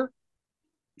front door?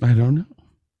 I don't know.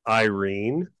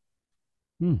 Irene.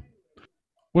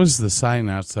 What does the sign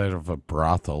outside of a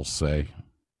brothel say?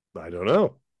 I don't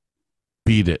know.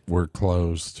 Beat it, we're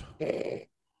closed.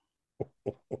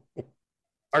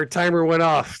 Our timer went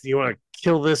off. Do you want to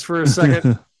kill this for a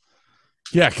second?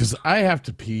 Yeah, because I have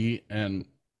to pee, and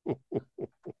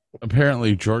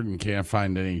apparently Jordan can't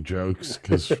find any jokes.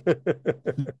 Because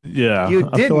yeah, you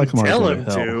I feel like didn't I'm tell already him going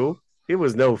to hell. to. It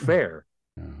was no fair.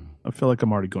 I feel like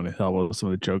I'm already going to hell with some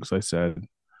of the jokes I said.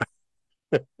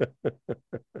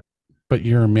 But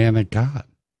you're a man of God.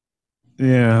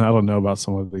 Yeah, I don't know about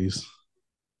some of these.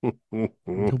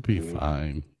 You'll be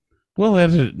fine. We'll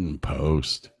edit it in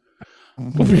post.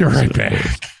 We'll be right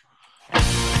back.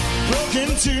 Broke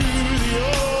into the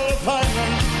old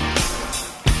apartment.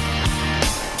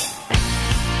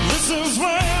 This is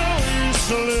where we used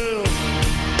to live.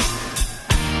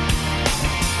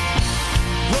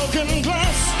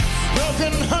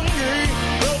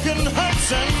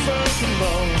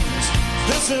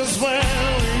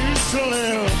 where we used to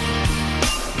live.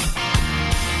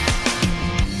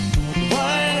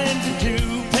 Why did you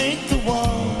paint the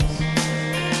walls?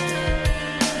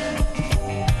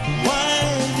 Why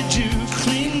did you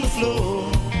clean the floor?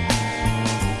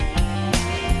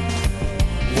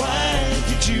 Why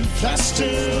did you plaster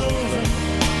over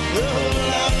the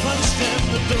hole I punched in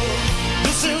the door?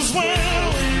 This is where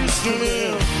we used to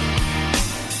live.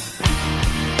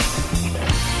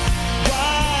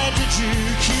 Why did you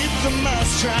keep the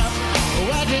mousetrap?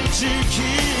 Why didn't you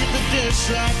keep the dish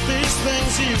rack? These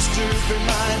things used to be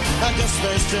mine. I guess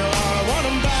they still are. I want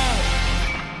them back.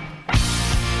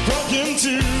 Broke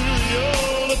into the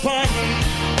old apartment,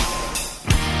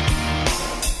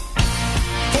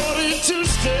 42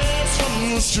 steps from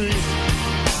the street.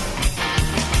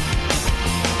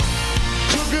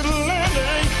 Crooked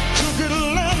landing, crooked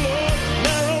landlord,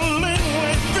 narrow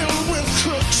laneway filled with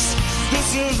crooks. This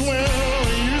is where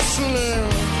we used to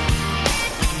live.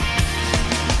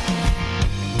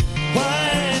 Why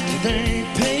did they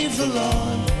pave the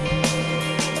lawn?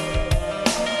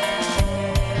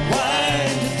 Why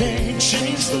did they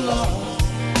change the law?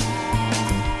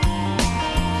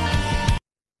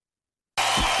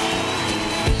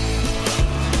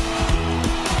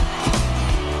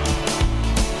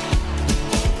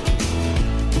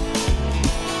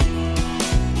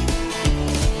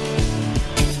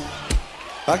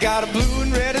 I got a blue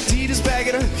and red Adidas bag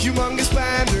and a humongous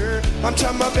binder. I'm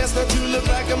trying my best not to look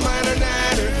like a minor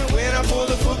niner. When I pull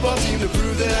the football team to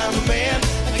prove that I'm a man,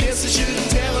 I guess I shouldn't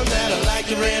tell them that I like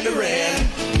Duran Duran.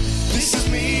 This is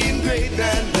me in grade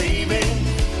 9, baby.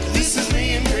 This is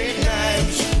me in grade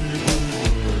 9.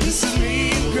 This is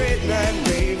me in grade 9,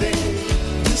 baby.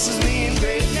 This is me in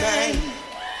grade 9.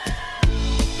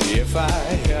 If I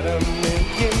had $1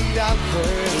 million,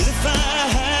 if I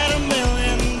had $1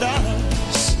 million,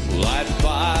 well, I'd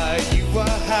buy you a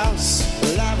house.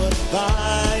 Well, I would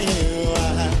buy you a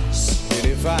house. And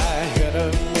if I had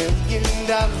 $1 million,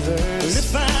 well,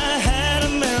 if I had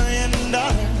 $1 million,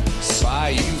 buy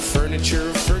you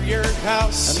furniture for your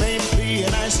house. Maybe a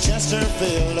nice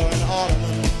Chesterfield or an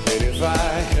ottoman. And if I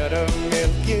had $1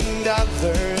 million,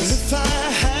 if I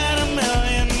had $1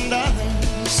 million,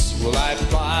 well, I'd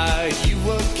buy you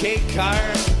a cake car,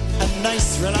 a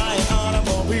nice reliant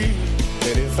automobile.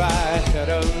 And if I had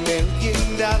 $1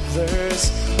 million,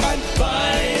 I'd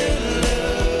buy you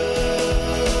love.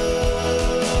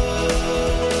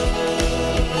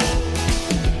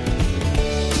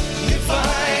 If I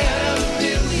had $1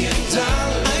 million,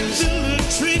 I'd do a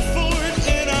tree fort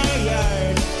in our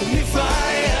yard. And if I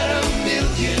had $1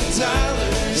 million,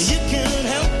 you can't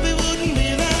help it, wouldn't be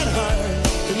that hard.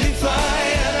 And if I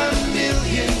had $1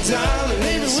 million,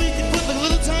 maybe we could put the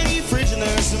little tiny fridge in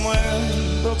there somewhere.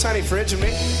 Little tiny fridge, and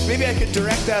maybe I could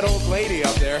direct that old lady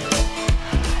up there.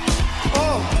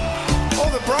 Oh,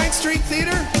 the Bryant Street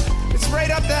Theater? It's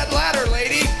right up that ladder,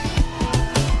 lady.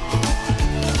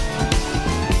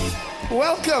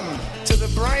 Welcome to the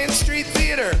Bryant Street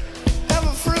Theater. Have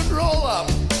a fruit roll-up.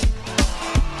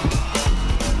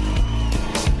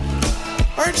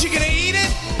 Aren't you gonna eat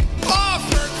it? Oh,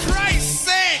 for Christ's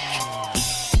sake!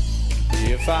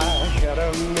 If I had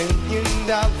 $1 million,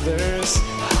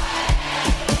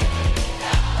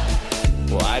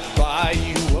 well, I'd buy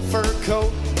you a fur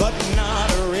coat, but not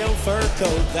a real fur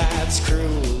coat, that's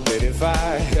cruel. And if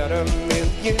I had $1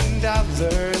 million,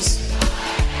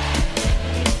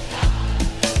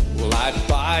 well, I'd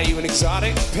buy you an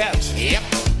exotic pet. Yep,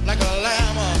 like a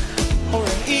llama or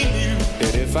an emu.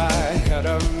 And if I had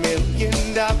 $1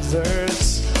 million,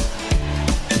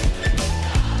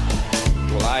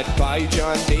 well, I'd buy you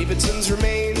John Davidson's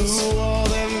remains. Ooh, all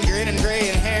them grin and gray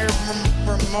and hair from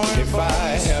if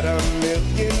I had $1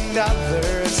 million,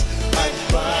 I'd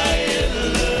buy you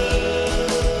love.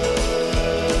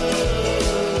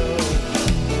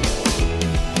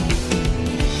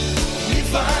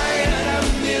 If I had $1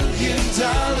 million,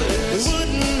 we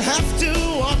wouldn't have to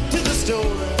walk to the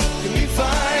store. And if I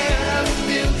had $1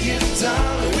 million,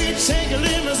 we'd take a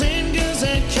limousine 'cause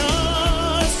it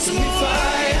costs more. If I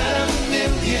had $1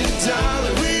 million,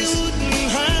 we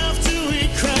wouldn't have to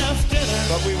eat Kraft dinner,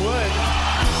 but we would.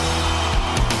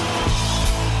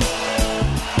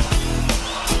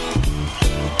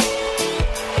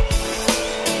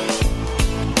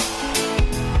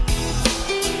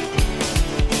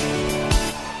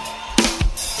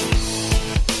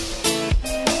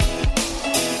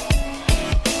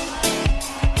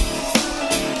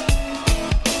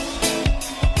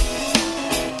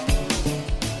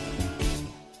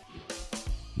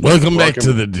 Welcome back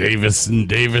to the Davis and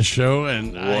Davis Show,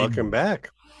 and welcome back.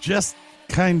 Just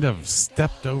kind of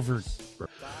stepped over.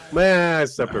 Man, I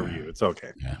stepped over you. It's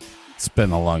okay. Yeah. It's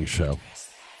been a long show.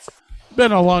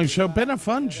 Been a long show. Been a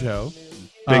fun show.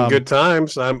 Been good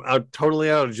times. I'm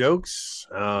totally out of jokes.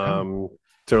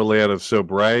 Totally out of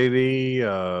sobriety.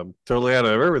 Totally out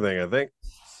of everything, I think.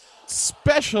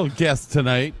 Special guest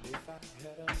tonight,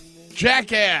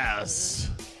 Jackass.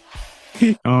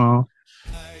 Don't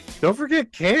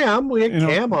forget Cam. We had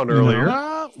Cam on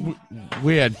earlier.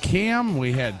 We had Cam.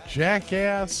 We had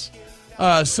Jackass.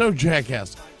 So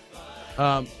Jackass,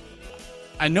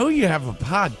 I know you have a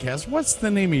podcast. What's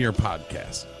the name of your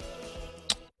podcast?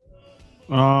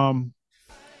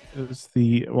 It's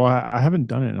I haven't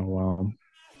done it in a while.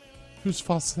 Whose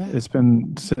fault's that?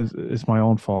 It's my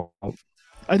own fault.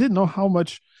 I didn't know how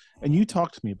much, and you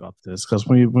talked to me about this because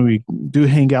when we do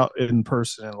hang out in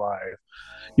person and live,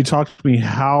 you talked to me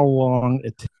how long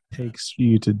it takes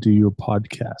you to do your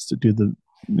podcast, to do the,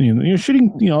 you're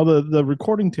shooting, the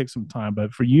recording takes some time,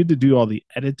 but for you to do all the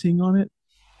editing on it,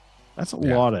 that's a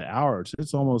lot of hours.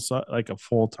 It's almost like a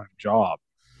full-time job.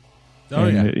 Oh,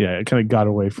 and it kind of got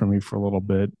away from me for a little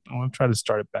bit. I want to try to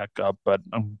start it back up, but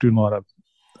I'm doing what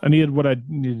I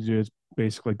need to do is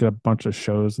basically get a bunch of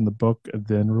shows in the book and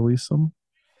then release them.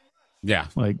 Yeah.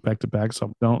 Like back to back.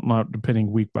 So not depending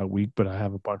week by week, but I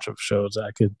have a bunch of shows that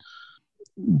I could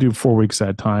do 4 weeks at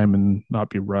a time and not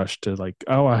be rushed to like,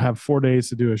 I have 4 days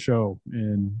to do a show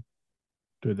and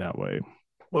do it that way.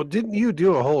 Well, didn't you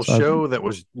do a whole show that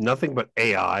was nothing but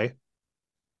AI?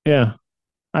 Yeah,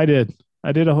 I did.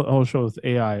 I did a whole show with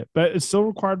AI, but it still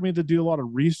required me to do a lot of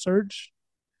research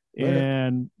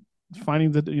and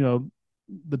finding the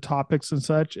topics and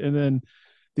such. And then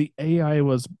the AI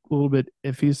was a little bit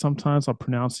iffy sometimes on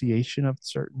pronunciation of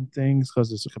certain things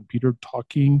because it's a computer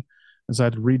talking. And so I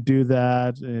had to redo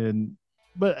that.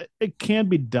 But it can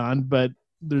be done, but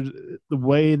there's the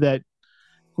way that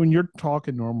when you're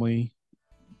talking normally,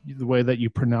 the way that you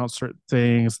pronounce certain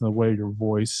things and the way your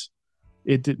voice,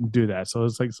 it didn't do that. So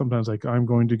it's like sometimes like, I'm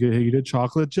going to get you a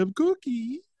chocolate chip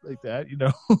cookie, like that,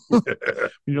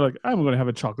 you're like, I'm going to have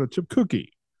a chocolate chip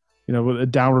cookie, with a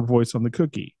downward voice on the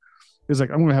cookie. It's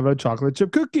like, I'm going to have a chocolate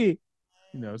chip cookie,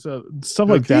 so stuff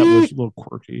like that was a little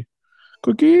quirky.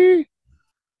 Cookie.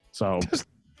 So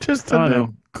just a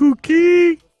little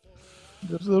cookie.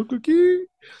 Just a little cookie.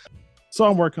 So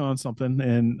I'm working on something,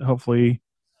 and hopefully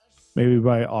maybe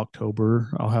by October,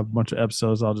 I'll have a bunch of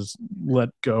episodes. I'll just let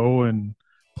go and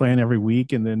plan every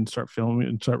week and then start filming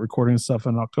and start recording stuff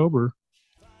in October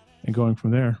and going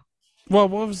from there. Well,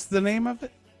 what was the name of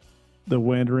it? The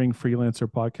Wandering Freelancer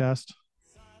Podcast.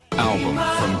 Album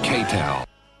from K-Tel.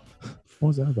 What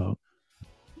was that about?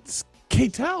 It's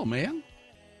K-Tel, man.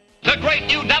 The great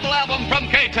new double album from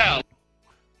K-Tel.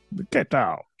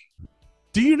 K-Tel.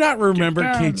 Do you not remember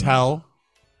K-Tel?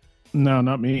 No,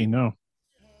 not me. No.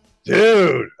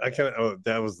 Dude,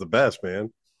 that was the best,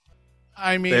 man.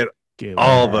 I mean, they had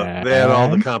all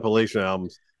the compilation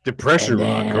albums. Depression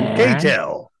Rock from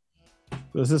K-Tel.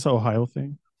 Was this Ohio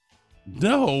thing?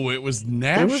 No, it was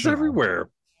national. It was everywhere.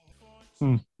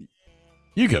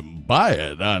 You can buy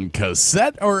it on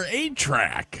cassette or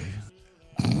 8-track.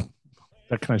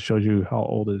 That kind of shows you how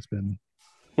old it's been.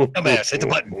 Dumbass, hit the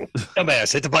button.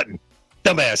 Dumbass, hit the button.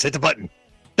 Dumbass, hit the button.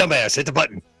 Dumbass, hit the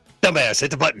button. Dumbass, hit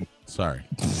the button. Sorry.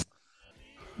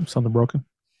 Something broken?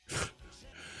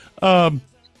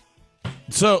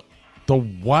 So, The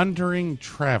Wandering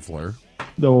Traveler.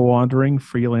 The Wandering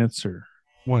Freelancer.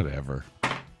 Whatever.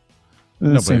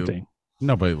 Same thing.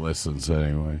 Nobody listens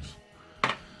anyways.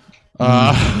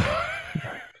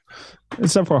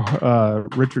 Except for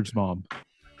Richard's mom.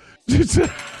 She's the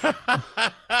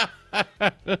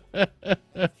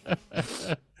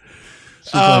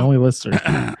only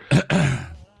listener.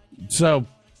 So,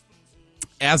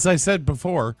 as I said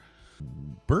before,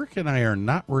 Burke and I are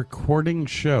not recording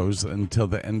shows until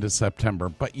the end of September,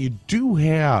 but you do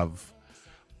have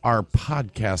our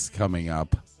podcast coming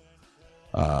up,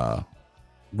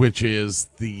 which is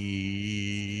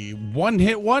the One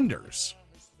Hit Wonders.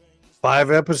 5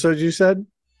 episodes, you said?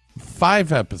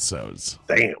 5 episodes.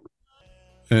 Damn.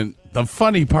 And the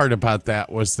funny part about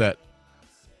that was that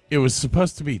it was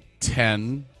supposed to be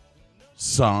 10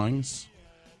 songs.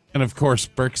 And of course,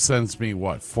 Burke sends me,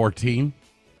 14?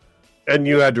 And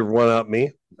you had to run up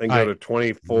me and go to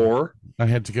 24. I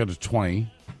had to go to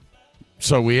 20.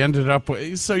 So we ended up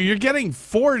with... So you're getting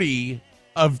 40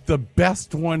 of the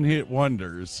best one-hit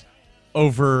wonders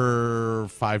over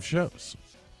 5 shows.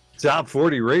 Top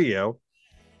 40 radio.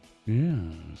 Yeah,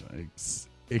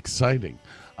 exciting.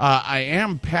 I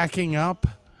am packing up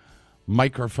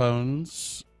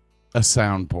microphones, a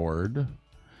soundboard,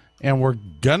 and we're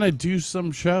going to do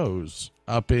some shows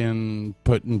up in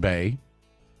Putin Bay.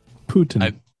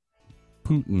 Putin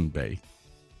Bay.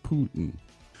 Putin.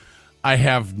 I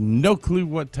have no clue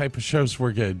what type of shows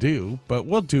we're going to do, but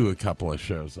we'll do a couple of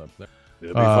shows up there.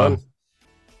 It'll be fun.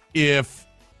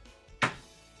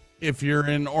 If you're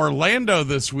in Orlando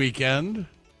this weekend,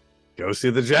 go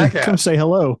see the Jackass. Come say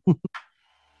hello.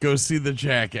 Go see the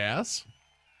Jackass.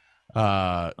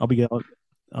 I'll be at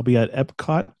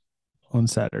Epcot on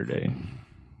Saturday.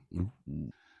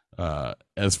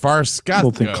 As far as Scott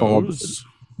Little thing goes, called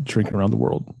Drinking Around the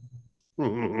World.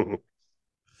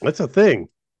 That's a thing.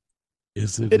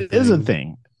 Is it? It is a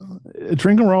thing.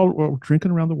 Drinking around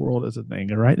the world is a thing,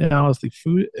 and right now is the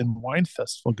Food and Wine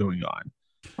Festival going on.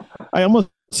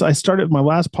 I started my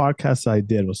last podcast I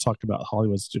did was talking about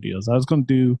Hollywood studios. I was going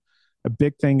to do a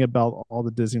big thing about all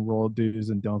the Disney World do's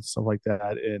and don'ts, stuff like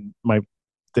that, and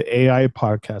the AI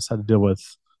podcast had to deal with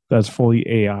that's fully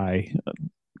AI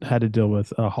had to deal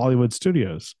with Hollywood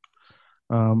studios.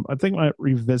 I think I might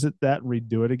revisit that and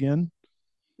redo it again.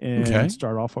 And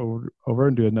start off over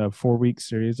and doing a 4-week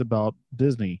series about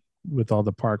Disney with all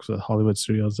the parks with Hollywood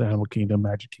Studios, Animal Kingdom,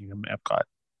 Magic Kingdom, Epcot.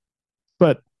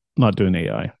 But not doing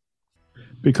AI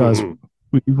because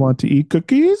we want to eat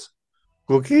cookies.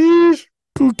 Cookies.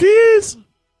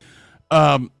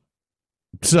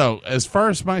 So as far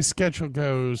as my schedule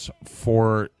goes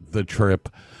for the trip,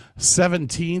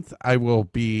 17th, I will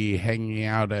be hanging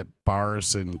out at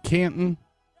bars in Canton.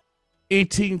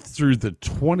 18th through the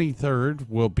 23rd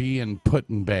will be in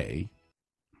Put-in Bay.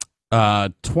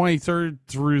 23rd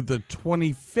through the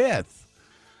 25th,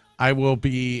 I will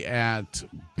be at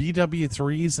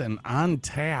BW3's and On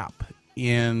Tap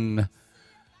in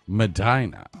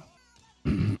Medina.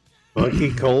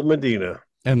 Funky Cold Medina.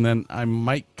 And then I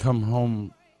might come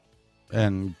home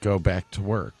and go back to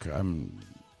work.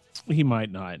 He might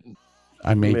not.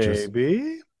 I may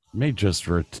just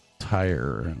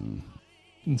retire and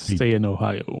stay in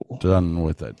Ohio. Done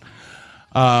with it.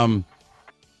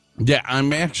 Yeah,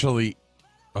 I'm actually.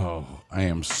 I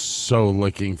am so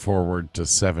looking forward to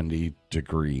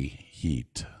 70-degree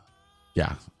heat.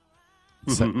 Yeah,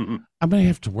 I'm gonna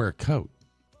have to wear a coat.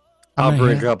 I'll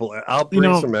bring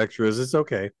some extras. It's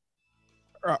okay.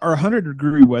 Our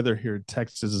 100-degree weather here in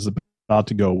Texas is about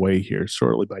to go away here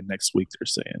shortly by next week. They're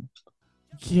saying.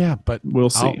 Yeah, but we'll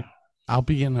see. I'll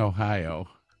be in Ohio.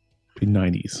 Be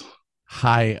 90s.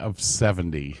 High of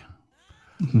 70.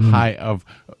 Mm-hmm. High of.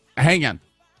 Hang on.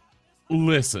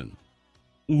 Listen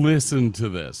to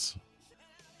this.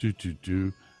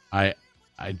 I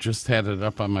just had it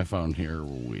up on my phone. Here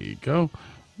we go.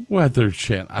 Weather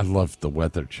Channel. I love the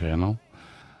Weather Channel.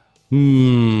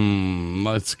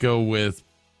 Let's go with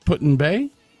Put-in Bay.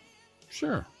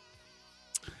 Sure.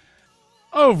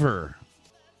 Over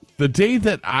the day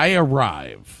that I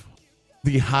arrive,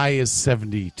 the high is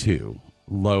 72,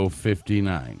 low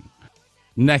 59.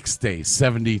 Next day,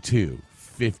 72,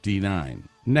 59.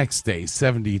 Next day,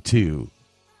 72,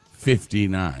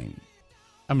 59.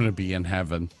 I'm going to be in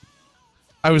heaven.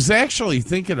 I was actually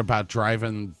thinking about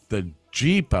driving the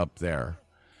Jeep up there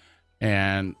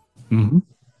and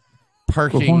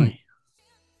parking. Why?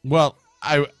 Well,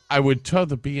 I would tow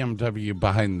the BMW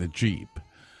behind the Jeep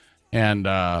and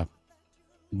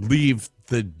leave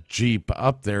the Jeep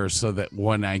up there so that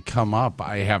when I come up,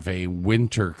 I have a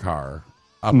winter car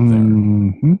up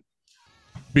there.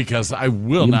 Because I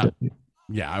will not.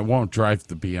 Yeah, I won't drive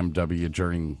the BMW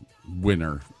during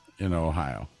winter in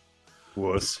Ohio.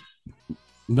 Wuss.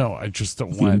 No, I just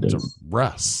don't want it to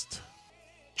rust.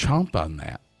 Chomp on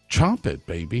that. Chomp it,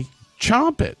 baby.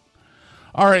 Chomp it.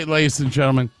 All right, ladies and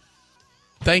gentlemen.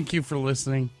 Thank you for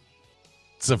listening.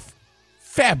 It's a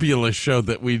fabulous show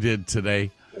that we did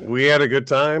today. We had a good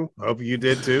time. Hope you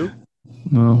did too.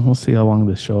 No, we'll see how long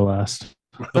this show lasts.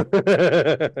 Well,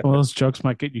 those jokes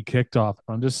might get you kicked off.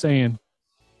 I'm just saying.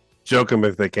 Joke them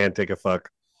if they can't take a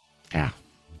fuck. Yeah.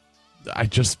 I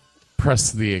just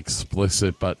press the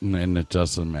explicit button and it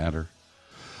doesn't matter.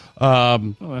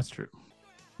 Oh, that's true.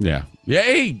 Yeah. Yeah.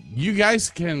 Hey, you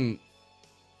guys can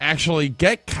actually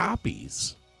get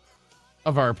copies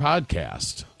of our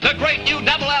podcast. The great new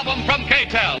double album from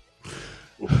K-Tel.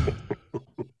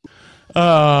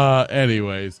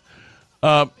 Anyways,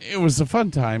 it was a fun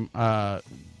time.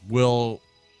 We'll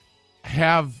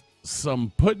have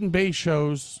some Put-in-Bay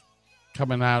shows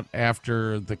coming out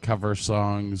after the cover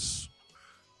songs.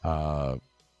 Yeah.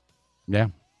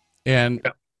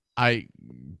 And I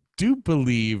do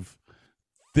believe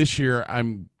this year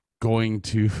I'm going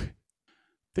to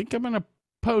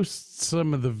post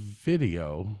some of the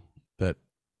video that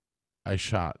I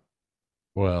shot.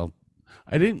 Well,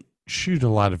 I didn't shoot a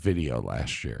lot of video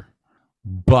last year,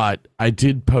 but I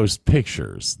did post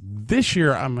pictures. This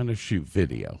year I'm going to shoot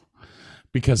video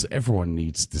because everyone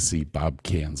needs to see Bob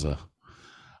Kanza.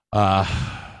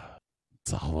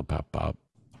 It's all about Bob.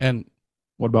 And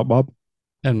what about Bob?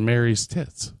 And Mary's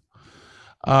tits.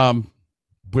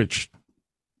 Which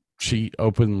she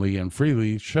openly and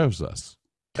freely shows us.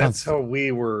 That's how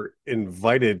we were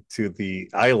invited to the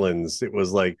islands. It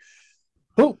was like,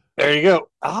 oh, there you go.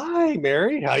 Hi,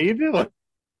 Mary. How you doing?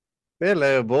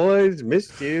 Hello, boys.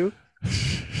 Missed you.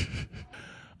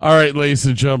 All right, ladies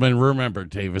and gentlemen, remember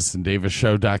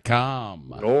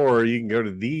DavisandDavisShow.com. Or you can go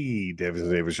to the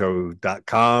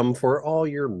DavisandDavisShow.com for all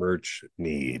your merch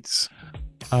needs.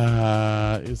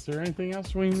 Is there anything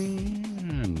else we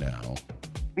need? No.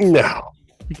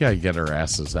 We got to get our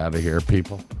asses out of here,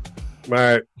 people. All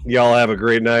right. Y'all have a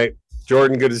great night.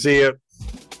 Jordan, good to see you.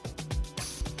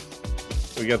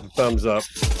 We got the thumbs up.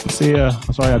 See ya.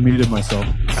 Sorry, I muted myself.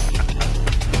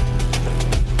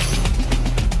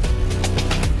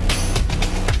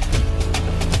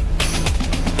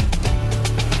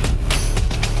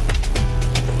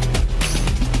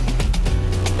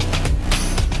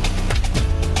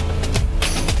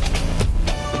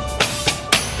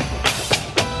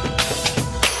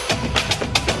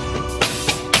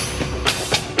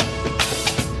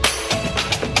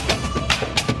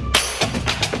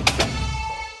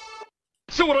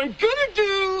 So what I'm gonna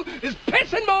do is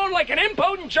piss and moan like an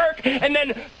impotent jerk and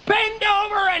then bend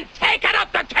over and take it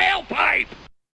up the tailpipe!